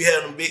one. They used to be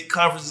having them big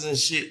conferences and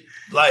shit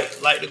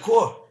like the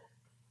core.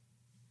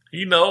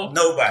 You know?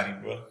 Nobody,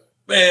 bro.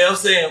 Man, I'm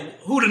saying,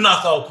 who the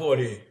knockout core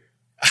then?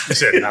 You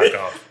said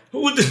knockout.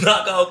 Who was the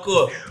knockout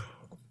core?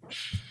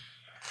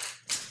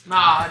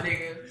 Nah,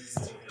 nigga.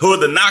 Who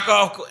the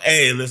knockoff?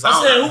 Hey, listen.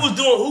 I'm saying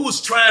who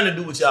was trying to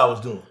do what y'all was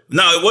doing?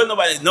 No, it wasn't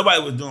nobody.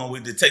 Nobody was doing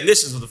what the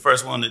technicians was the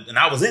first one, and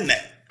I was in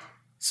that.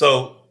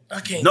 So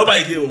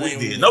nobody did what we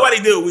did.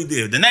 Nobody did what we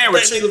did. The name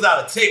was niggas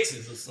out of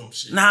Texas or some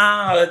shit.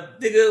 Nah,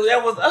 nigga,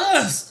 that was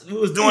us. We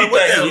was doing it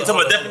with them. You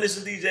talking about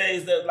definition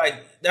DJs that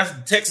like that's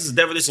Texas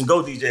Definition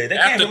Go DJ. They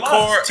came from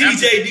us.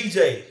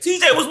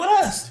 TJ was with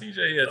us.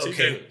 TJ, yeah,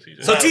 okay.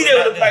 TJ. So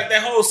TJ was like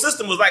that whole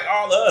system was like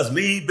all of us.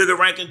 Me, Bigger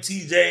Rankin,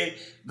 TJ,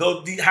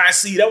 Go High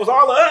C. That was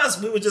all of us.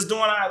 We were just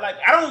doing our like.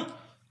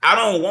 I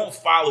don't want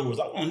followers.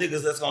 I want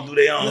niggas that's gonna do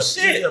their own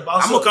shit. I'm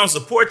gonna come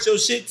support your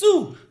shit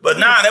too. But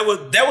nah, that was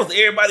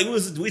everybody.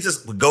 We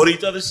just would go to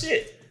each other's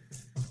shit.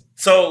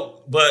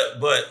 So, but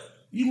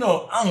you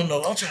know, I don't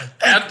know. I'm trying to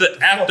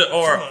think. After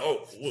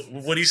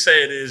what he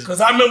said is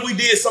because I remember we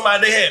did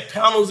somebody. They had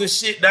panels and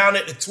shit down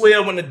at the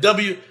 12 when the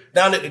W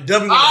down at the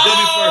W. When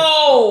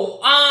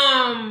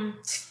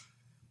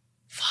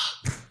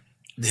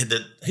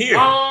Here.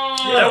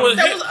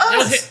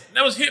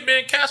 That was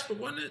Hitman Casper,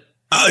 wasn't it?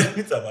 Oh, you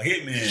talking about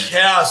Hitman?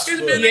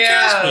 Casper.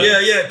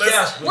 Yeah,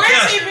 Casper.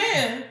 Where's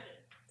Hitman?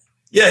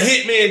 Yeah,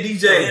 Hitman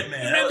DJ.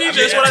 Hitman DJ,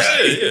 that's what I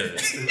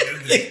said.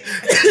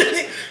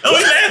 Yeah. Oh, we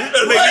laughing at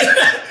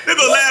nigga. They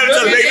gonna laugh at the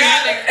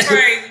nigga.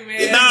 Crazy,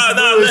 man. Nah,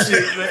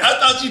 shit, man. I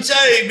thought you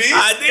changed, man.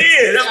 I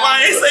did. That's why I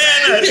ain't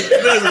saying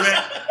nothing. Listen, man.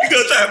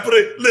 gonna try to put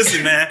it.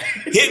 Listen, man.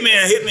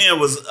 Hitman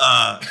was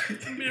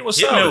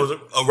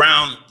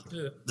around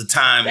the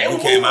time they we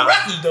came out.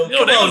 Records, though. They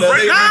was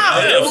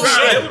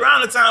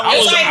around the time I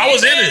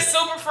was in it.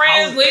 Super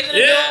Friends, Legion of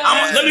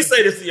Doom. Let me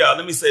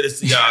say this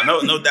to y'all.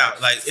 No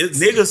doubt. Like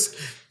niggas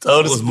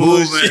was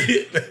moving.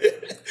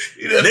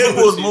 Niggas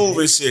was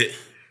moving shit.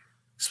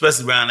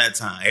 Especially around that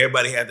time.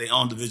 Everybody had their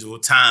own individual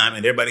time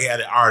and everybody had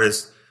an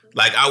artist.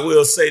 Like, I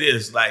will say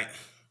this, like,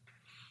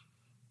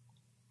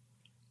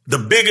 the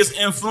biggest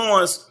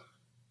influence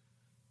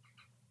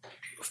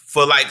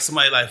for, like,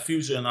 somebody like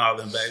Future and all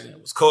them back then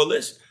was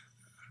Coalition.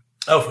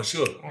 Oh, for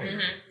sure.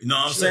 You know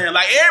what I'm saying?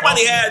 Like,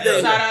 everybody had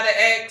their... Shout out to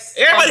X.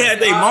 Everybody had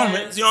their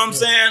moments, you know what I'm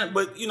saying?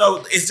 But, you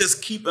know, it's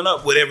just keeping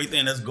up with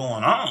everything that's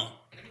going on.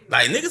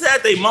 Like, niggas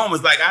had their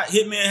moments. Like,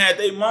 Hitman had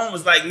their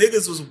moments. Like,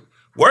 niggas was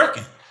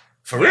working.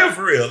 For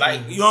real.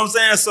 Like, you know what I'm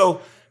saying?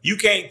 So you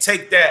can't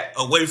take that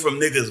away from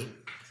niggas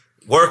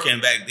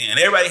working back then.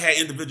 Everybody had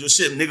individual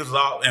shit. Niggas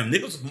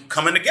was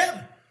coming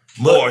together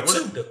more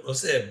too.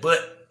 What's that?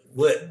 But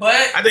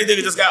I think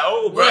niggas just got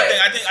old, bro.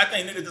 I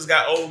think niggas just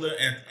got older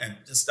and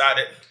just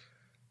started,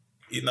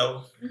 you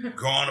know,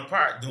 growing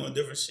apart, doing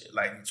different shit,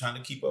 like trying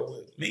to keep up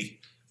with me.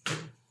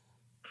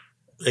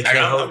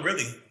 I'm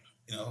really,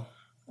 you know.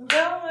 Go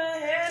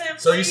ahead and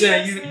so you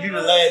saying you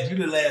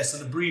the last of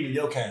the breed of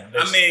your kind?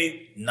 I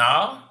mean,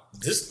 nah.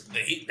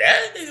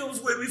 That nigga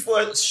was with me for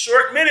a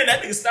short minute.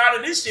 That nigga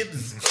started this shit.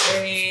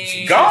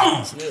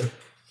 Gone. Yeah.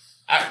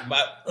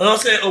 I'm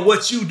saying, or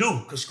what you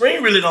do, because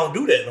Scream really don't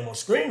do that no more.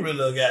 Scream really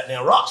a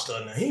goddamn rock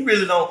star now. He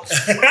really don't.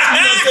 You know what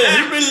I'm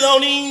saying? He really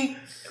don't even.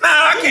 Nah,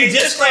 I can't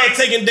just start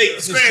taking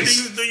dates. Scream,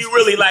 do you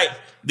really like?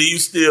 Do you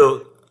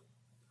still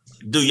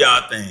do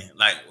y'all thing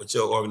like with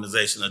your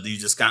organization, or do you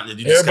just kind of?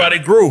 Everybody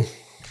grew.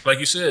 Like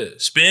you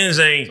said, Spins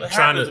ain't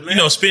trying to, you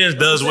know, Spins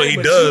does what he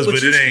does, but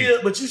it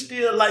ain't. But you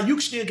still, like,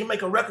 you still can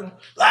make a record.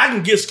 Like, I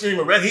can give Scream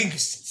a record. He can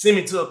send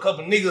me to a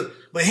couple niggas,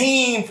 but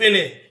he ain't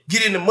finna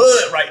get in the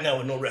mud right now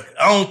with no record.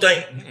 I don't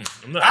think.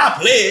 I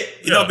play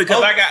it. You know,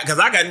 because I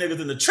got niggas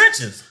in the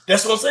trenches.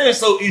 That's what I'm saying.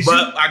 So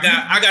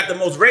I got the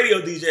most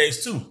radio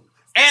DJs too.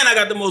 And I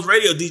got the most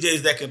radio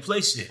DJs that can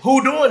play shit.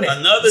 Who doing that?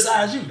 Another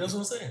besides you. That's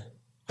what I'm saying.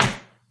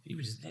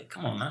 You just,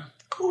 come on now.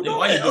 Who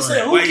doing that? I'm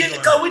saying, who getting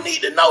the code? We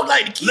need to know,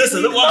 like, the kids.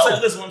 Listen,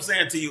 what I'm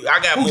saying to you.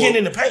 Who getting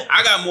in the paint?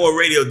 I got more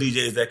radio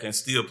DJs that can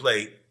still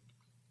play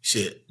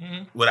shit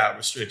without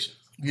restrictions.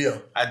 Yeah.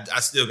 I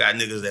still got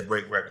niggas that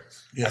break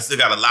records. Yeah. I still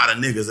got a lot of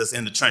niggas that's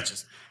in the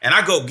trenches. And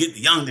I go get the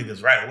young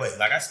niggas right away.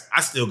 Like, I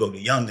still go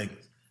get young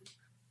niggas.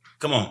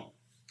 Come on.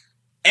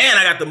 And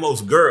I got the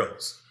most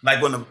girls.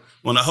 Like, when the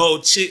whole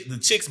the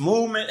chicks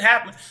movement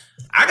happened,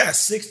 I got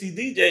 60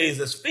 DJs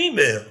that's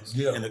females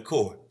in the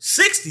core.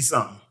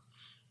 60-something.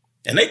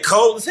 And they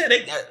cold as hell.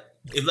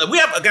 If we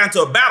have got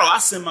into a battle, I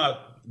send my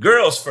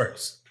girls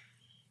first.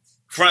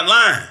 Front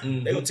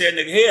line. They gonna tear a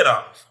nigga head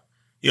off.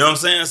 You know what I'm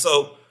saying?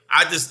 So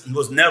I just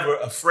was never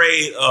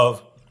afraid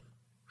of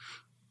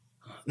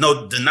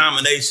no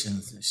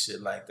denominations and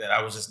shit like that.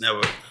 I was just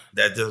never,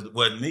 that just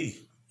wasn't me.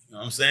 You know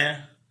what I'm saying?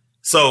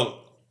 So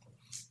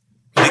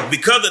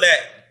because of that,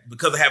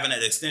 because of having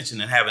that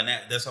extension and having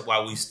that, that's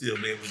why we still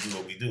be able to do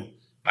what we do.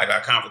 Like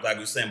our conference, like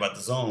we were saying about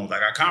the zones,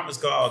 like our conference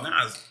call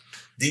now is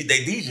they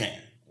DJing.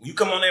 When you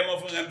come on that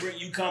motherfucker and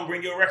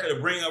bring your record or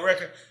bring a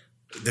record,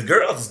 the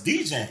girls is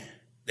DJing.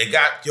 They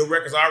got your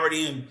records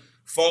already in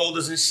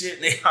folders and shit,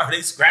 and they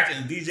already scratching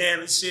and DJing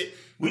and shit.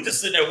 We just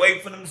sitting there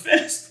waiting for them to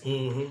finish.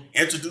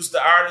 Introduce the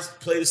artist,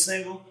 play the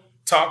single,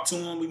 talk to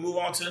them, we move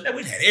on to the next.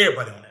 We had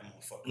everybody on that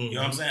motherfucker. You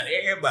know what I'm saying?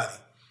 Everybody.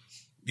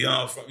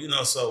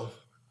 So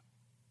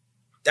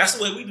that's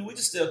the way we do. We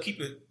just still keep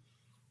it.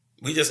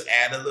 We just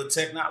add a little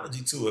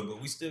technology to it,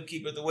 but we still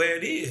keep it the way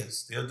it is.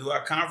 Still do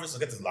our conference. I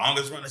got the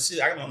longest run of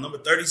shit. I got on number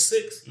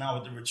 36 now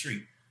with the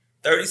retreat.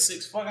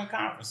 36 fucking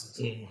conferences.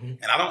 And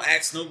I don't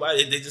ask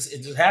nobody. It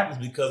just happens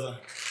because of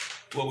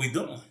what we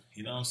doing.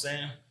 You know what I'm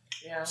saying?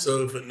 Yeah.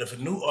 So if a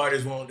new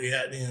artist want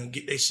to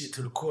get their shit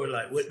to the core,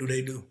 like what do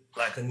they do?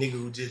 Like a nigga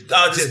who just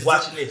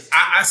watching this.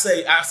 I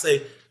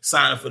say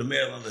sign up for the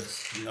mailing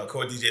list.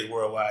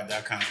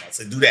 CoreDJsWorldwide.com. I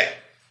say do that.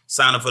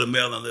 Sign up for the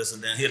mailing list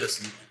and then hit us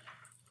and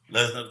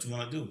let us know what you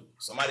want to do.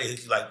 Somebody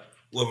hit you, like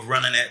whoever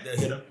running that, they'll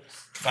hit them.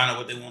 Find out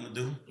what they want to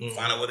do.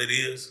 Find out what it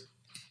is.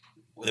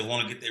 What they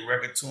want to get their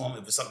record to them.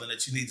 If it's something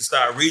that you need to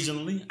start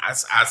regionally,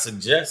 I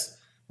suggest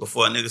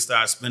before a nigga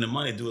starts spending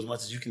money, do as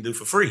much as you can do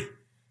for free.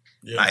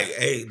 Yeah. Like,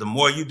 hey, the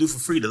more you do for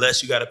free, the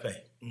less you got to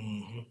pay.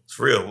 It's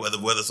real. Whether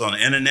it's on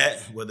the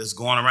internet, whether it's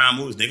going around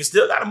movies, niggas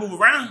still got to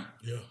move around.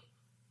 Yeah.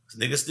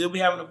 Niggas still be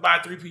having to buy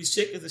 3-piece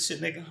chickens and shit,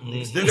 nigga.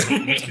 Niggas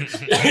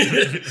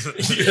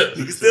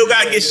still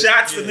gotta get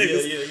shots for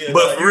niggas.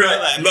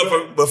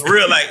 But for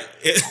real, like,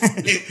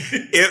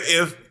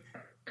 if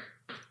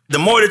the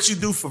more that you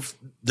do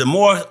the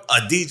more a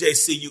DJ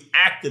see you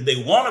active,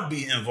 they want to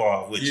be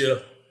involved with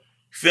you.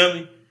 Feel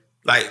me?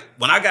 Like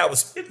when I got with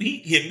Spiffy,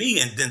 he hit me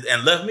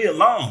and left me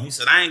alone. He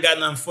said, "I ain't got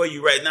nothing for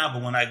you right now,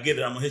 but when I get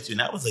it, I'm gonna hit you."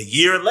 And that was a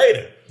year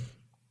later.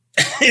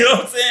 You know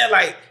what I'm saying?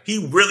 Like,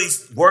 he really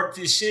worked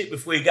his shit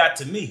before he got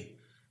to me.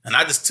 And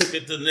I just took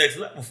it to the next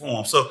level for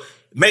him. So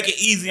make it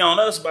easy on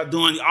us by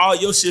doing all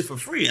your shit for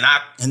free. And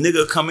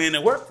nigga come in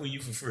and work for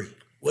you for free.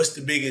 What's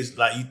the biggest,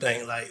 like, you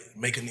think, like,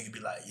 make a nigga be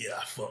like, yeah,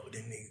 I fuck with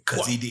that nigga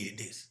because he did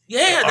this?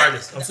 Yeah.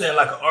 Artist. I'm saying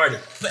like an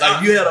artist.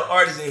 Like, you had an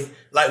artist in,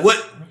 like,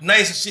 what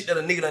nice shit that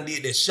a nigga done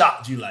did that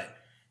shocked you, like,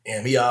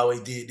 damn, he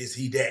always did this,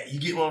 he that. You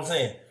get what I'm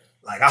saying?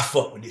 Like, I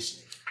fuck with this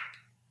shit.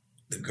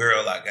 The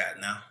girl I got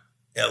now,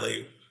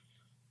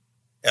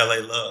 LA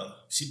Love,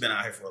 she been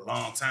out here for a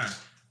long time.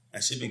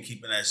 And she been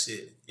keeping that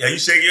shit. Yeah, you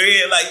shake your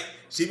head like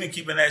she been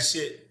keeping that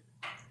shit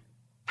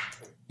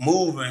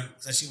moving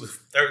since she was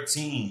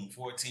 13,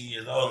 14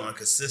 years old on a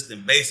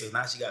consistent basis.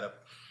 Now she got a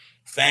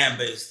fan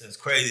base that's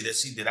crazy that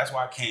she did. That's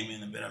why I came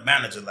in and been a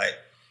manager. Like,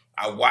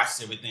 I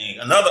watched everything.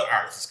 Another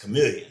artist is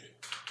Chameleon.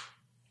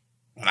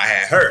 When I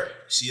had her,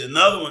 she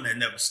another one that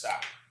never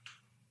stopped.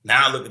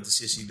 Now look at the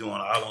shit she doing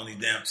all on these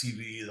damn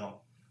TVs, on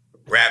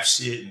rap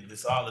shit and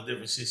just all the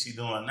different shit she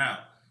doing now.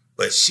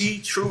 But she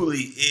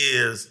truly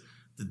is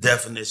the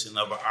definition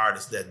of an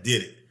artist that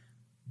did it.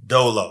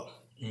 Dolo.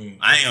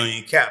 I ain't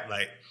even cap.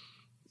 Like,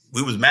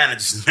 we was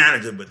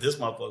manager, but this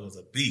motherfucker's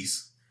a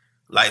beast.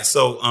 Like,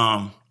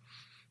 so,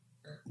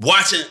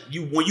 watching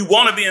you when you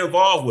want to be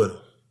involved with her,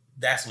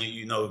 that's when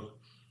you know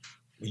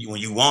when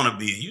you want to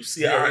be. You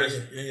see an artist,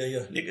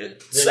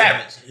 nigga,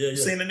 savage. You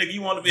seen the nigga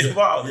you want to be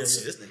involved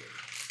with. This nigga.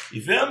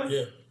 You feel me?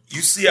 Yeah.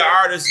 You see an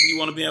artist you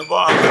want to be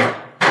involved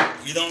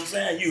with. You know what I'm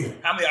saying?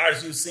 How many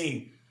artists you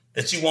seen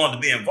that you wanted to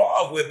be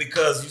involved with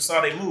because you saw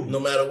they move? No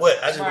matter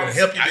what. I just want to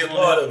help you be a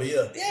part of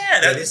it,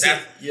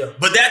 Yeah,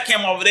 But that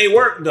came over their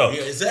work, though.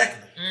 Yeah,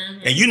 exactly.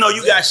 Mm-hmm. And you know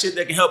you got shit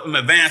that can help them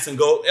advance and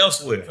go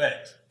elsewhere.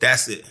 Facts.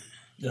 That's it.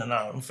 Yeah,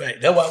 no, in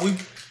fact. That's why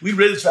we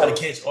really try to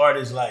catch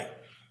artists, like,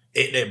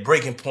 at that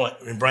breaking point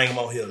and bring them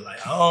on here. Like,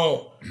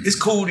 it's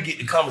cool to get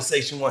the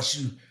conversation once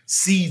you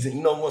seasoned.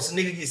 You know, once a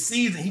nigga gets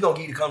seasoned, he gonna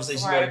give you the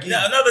conversation you want to get.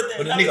 Now, another thing,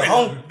 but the nigga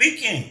hungry.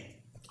 B-King.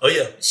 Oh,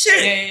 yeah.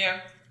 Shit. Yeah.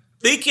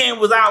 B-King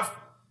was out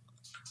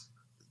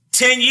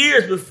 10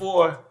 years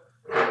before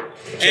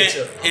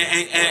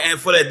and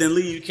for that Then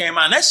Leave came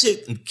out. And that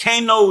shit,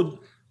 can't no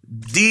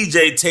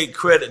DJ take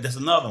credit. That's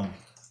another one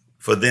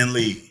for Then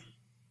Leave.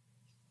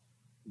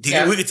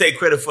 Yeah. We can take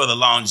credit for the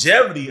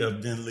longevity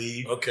of Then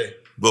Leave. Okay.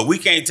 But we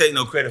can't take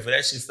no credit for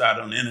that shit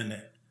started on the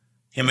internet.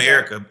 Him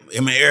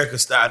and Erica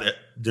started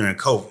during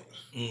COVID.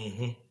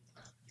 Mm-hmm.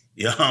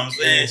 You know what I'm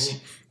saying?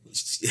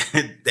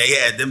 Mm-hmm. They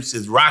had them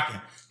shits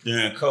rocking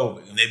during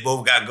COVID. And they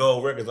both got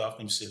gold records off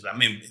them shits. I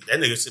mean, that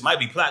nigga shit might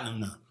be platinum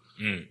now.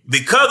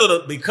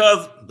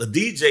 Because the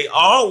DJ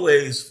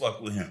always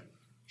fuck with him.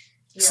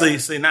 Yeah.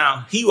 See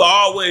now, he will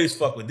always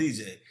fuck with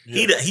DJ.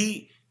 Yeah.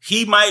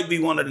 He might be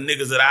one of the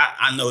niggas that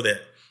I know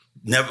that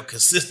never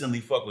consistently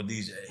fuck with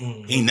DJ.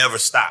 Mm-hmm. He never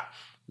stopped.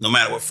 No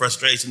matter what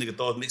frustration, nigga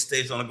throw his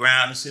mixtapes on the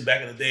ground and shit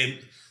back in the day,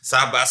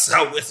 South by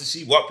Southwest and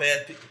shit, walk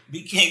past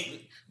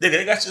B-King. Nigga,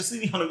 they got your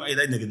CD on the ground.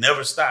 That nigga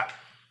never stopped.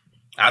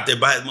 Out there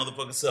by his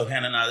motherfucking self,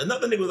 handing out.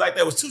 Another nigga was like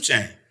that was 2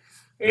 Chainz.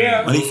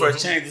 Yeah. When he first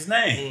changed his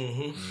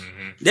name.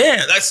 Mm-hmm.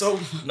 Yeah, like so.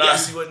 I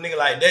see what nigga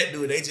like that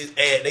do. They just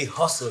add, they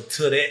hustle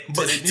to that.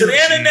 To the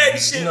internet and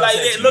shit, you know, like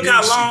that. Look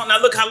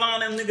how long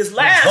them niggas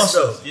last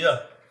though.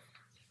 Yeah.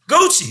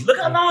 Gucci, look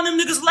how long them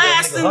niggas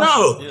lasting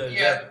though.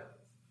 Yeah.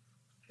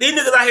 These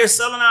niggas out here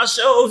selling out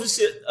shows and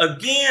shit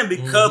again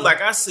because,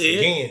 like I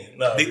said,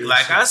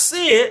 I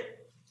said,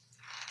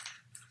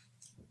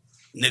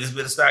 niggas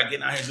better start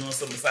getting out here doing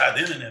something besides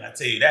the internet. I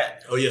tell you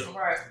that. Oh yeah.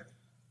 Right.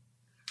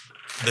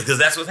 Because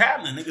that's what's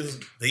happening.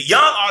 Niggas, the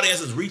young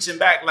audience is reaching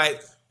back like,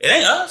 it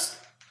ain't us.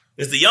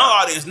 It's the young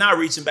audience now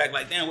reaching back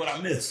like, damn, what I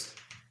missed.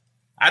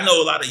 I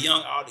know a lot of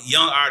young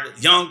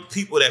artists, young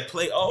people that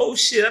play, oh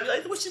shit. I be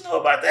like, what you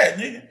know about that,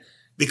 nigga?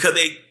 Because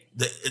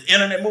the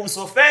internet moving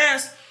so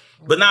fast,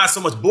 but now so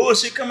much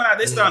bullshit coming out,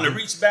 they starting to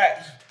reach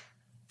back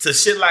to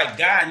shit like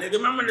God, nigga.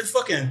 Remember this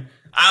fucking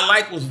I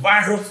Like was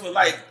viral for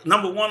like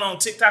 #1 on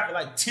TikTok for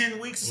like 10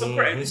 weeks or some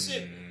crazy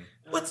shit.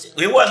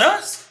 It wasn't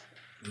us.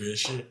 Real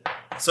shit.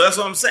 So that's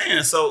what I'm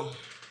saying. So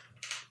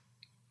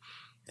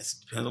it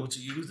depends on what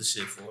you use the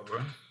shit for,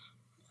 bro.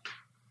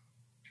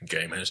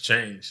 Game has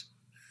changed.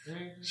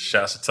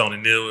 Shouts to Tony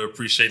Neal. We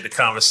appreciate the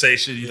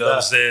conversation. You know what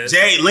I'm saying?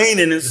 Jay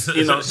leaning this,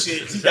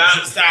 shit. He got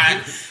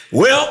outside.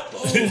 Well,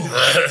 he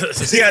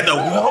had the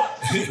whelp.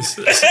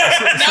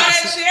 That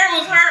share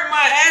was hurting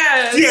my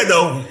ass. He had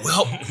the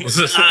whelp.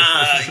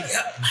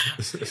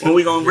 When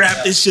we gonna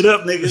wrap this shit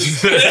up,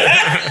 niggas?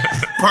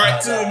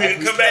 Part 2,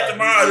 nigga. Come back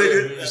tomorrow,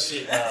 nigga.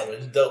 Shit,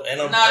 it's dope.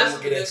 And I'm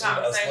gonna get that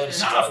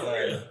conversation.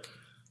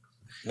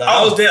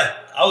 I was there.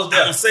 I'm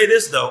gonna say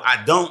this though.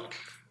 I don't,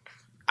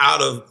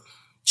 out of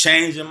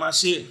changing my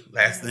shit,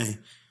 last thing,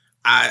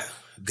 I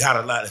got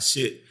a lot of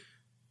shit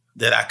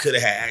that I could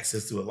have had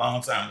access to a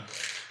long time ago.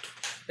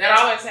 That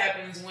always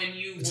happens when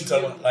you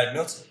talking about like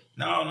mental?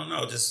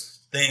 No,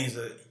 just things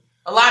that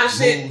a lot of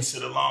shit move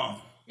shit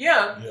along.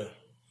 Yeah.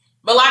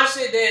 But a lot of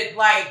shit that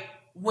like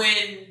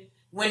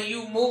when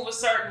you move a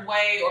certain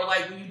way or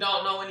like when you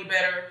don't know any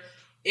better,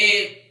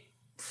 it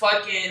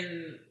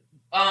fucking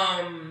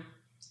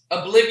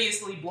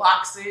obliviously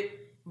blocks it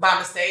by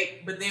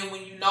mistake. But then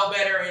when you know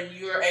better and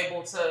you're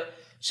able to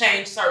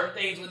change certain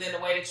things within the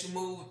way that you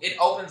move, it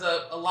opens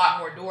up a lot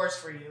more doors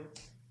for you.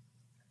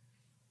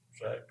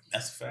 Fact.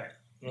 That's a fact.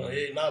 No,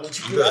 hey, nah, what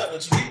you put out,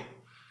 what you get.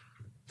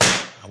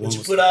 What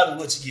you put out is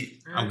what you get.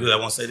 I'm good. I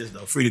want to say this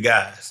though. Free the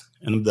guys,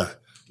 and I'm done.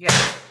 Yeah.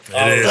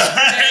 Right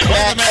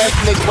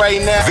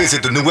now.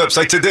 Visit the new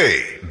website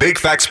today,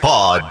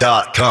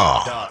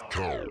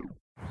 bigfactspod.com.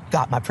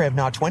 Got my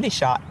Prevnar 20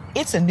 shot.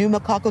 It's a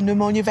pneumococcal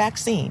pneumonia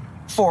vaccine.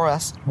 For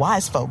us,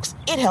 wise folks,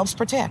 it helps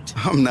protect.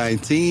 I'm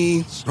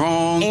 19,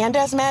 strong. And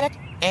asthmatic,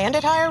 and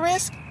at higher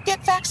risk.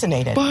 Get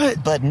vaccinated.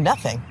 But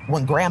nothing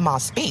when grandma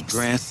speaks.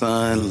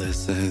 Grandson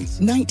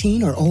listens.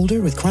 19 or older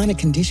with chronic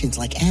conditions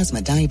like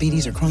asthma,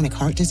 diabetes, or chronic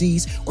heart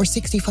disease, or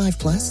 65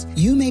 plus,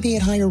 you may be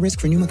at higher risk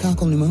for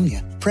pneumococcal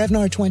pneumonia.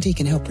 Prevnar 20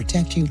 can help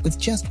protect you with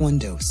just one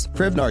dose.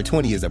 Prevnar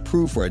 20 is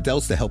approved for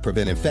adults to help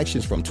prevent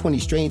infections from 20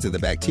 strains of the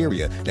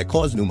bacteria that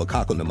cause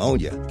pneumococcal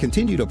pneumonia.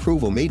 Continued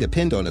approval may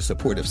depend on a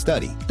supportive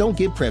study. Don't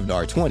get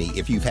Prevnar 20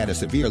 if you've had a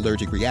severe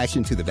allergic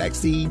reaction to the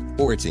vaccine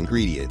or its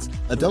ingredients.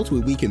 Adults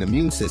with weakened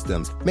immune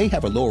systems may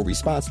have a lower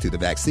response to the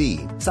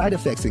vaccine. Side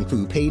effects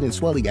include pain and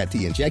swelling at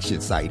the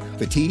injection site,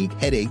 fatigue,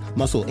 headache,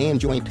 muscle, and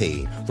joint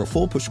pain. For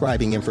full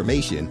prescribing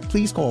information,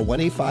 please call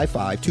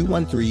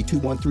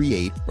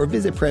 1-855-213-2138 or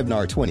visit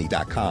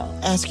Prevnar20.com.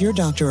 Ask your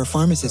doctor or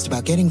pharmacist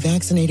about getting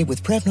vaccinated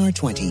with Prevnar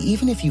 20,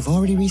 even if you've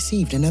already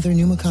received another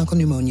pneumococcal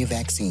pneumonia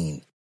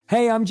vaccine.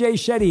 Hey, I'm Jay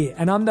Shetty,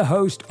 and I'm the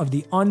host of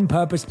the On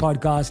Purpose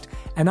podcast,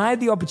 and I had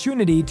the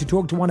opportunity to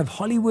talk to one of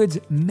Hollywood's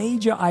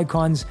major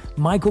icons,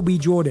 Michael B.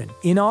 Jordan.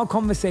 In our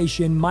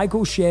conversation,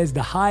 Michael shares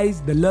the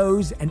highs, the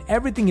lows, and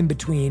everything in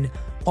between,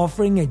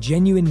 offering a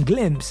genuine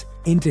glimpse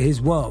into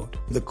his world.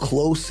 The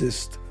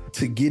closest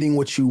to getting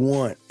what you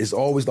want is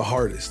always the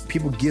hardest.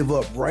 People give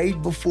up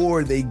right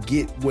before they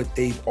get what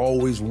they've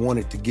always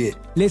wanted to get.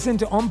 Listen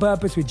to On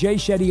Purpose with Jay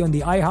Shetty on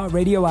the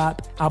iHeartRadio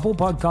app, Apple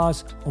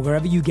Podcasts, or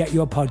wherever you get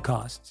your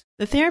podcasts.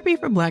 The Therapy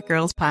for Black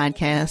Girls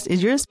podcast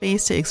is your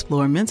space to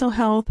explore mental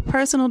health,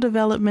 personal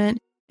development,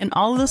 and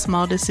all of the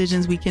small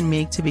decisions we can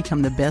make to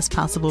become the best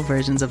possible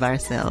versions of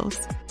ourselves.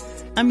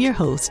 I'm your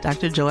host,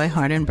 Dr. Joy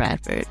Harden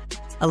Bradford,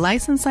 a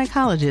licensed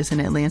psychologist in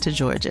Atlanta,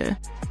 Georgia,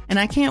 and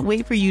I can't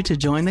wait for you to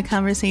join the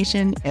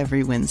conversation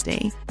every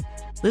Wednesday.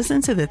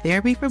 Listen to the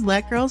Therapy for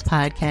Black Girls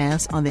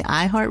podcast on the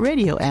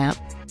iHeartRadio app,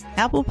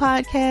 Apple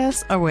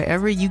Podcasts, or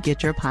wherever you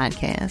get your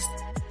podcasts.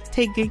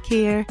 Take good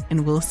care,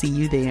 and we'll see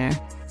you there.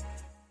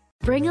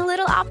 Bring a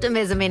little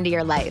optimism into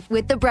your life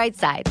with The Bright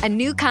Side, a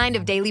new kind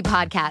of daily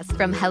podcast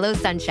from Hello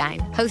Sunshine,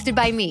 hosted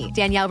by me,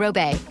 Danielle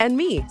Robay. And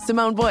me,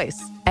 Simone Boyce.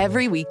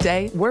 Every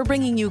weekday, we're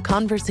bringing you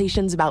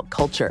conversations about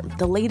culture,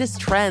 the latest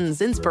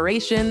trends,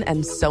 inspiration,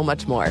 and so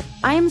much more.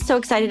 I am so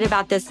excited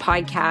about this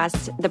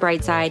podcast, The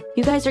Bright Side.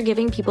 You guys are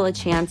giving people a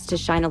chance to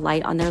shine a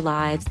light on their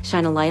lives,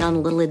 shine a light on a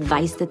little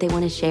advice that they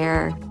want to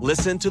share.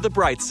 Listen to The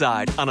Bright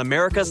Side on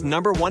America's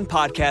 #1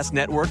 podcast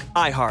network,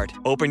 iHeart.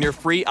 Open your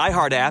free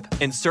iHeart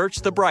app and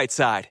search The Bright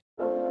Side.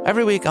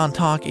 Every week on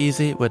Talk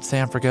Easy with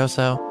Sam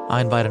Fragoso,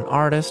 I invite an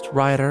artist,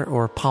 writer,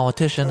 or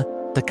politician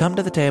to come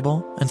to the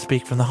table and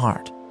speak from the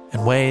heart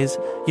in ways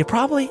you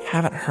probably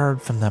haven't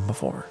heard from them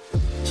before.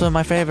 Some of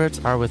my favorites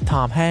are with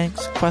Tom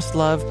Hanks,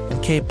 Questlove,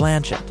 and Cate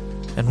Blanchett.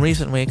 In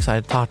recent weeks, I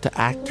talked to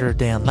actor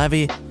Dan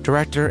Levy,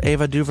 director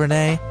Ava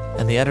DuVernay,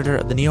 and the editor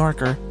of The New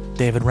Yorker,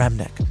 David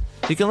Remnick.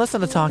 You can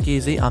listen to Talk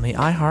Easy on the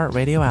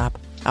iHeartRadio app,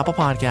 Apple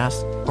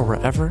Podcasts, or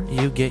wherever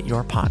you get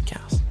your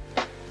podcasts.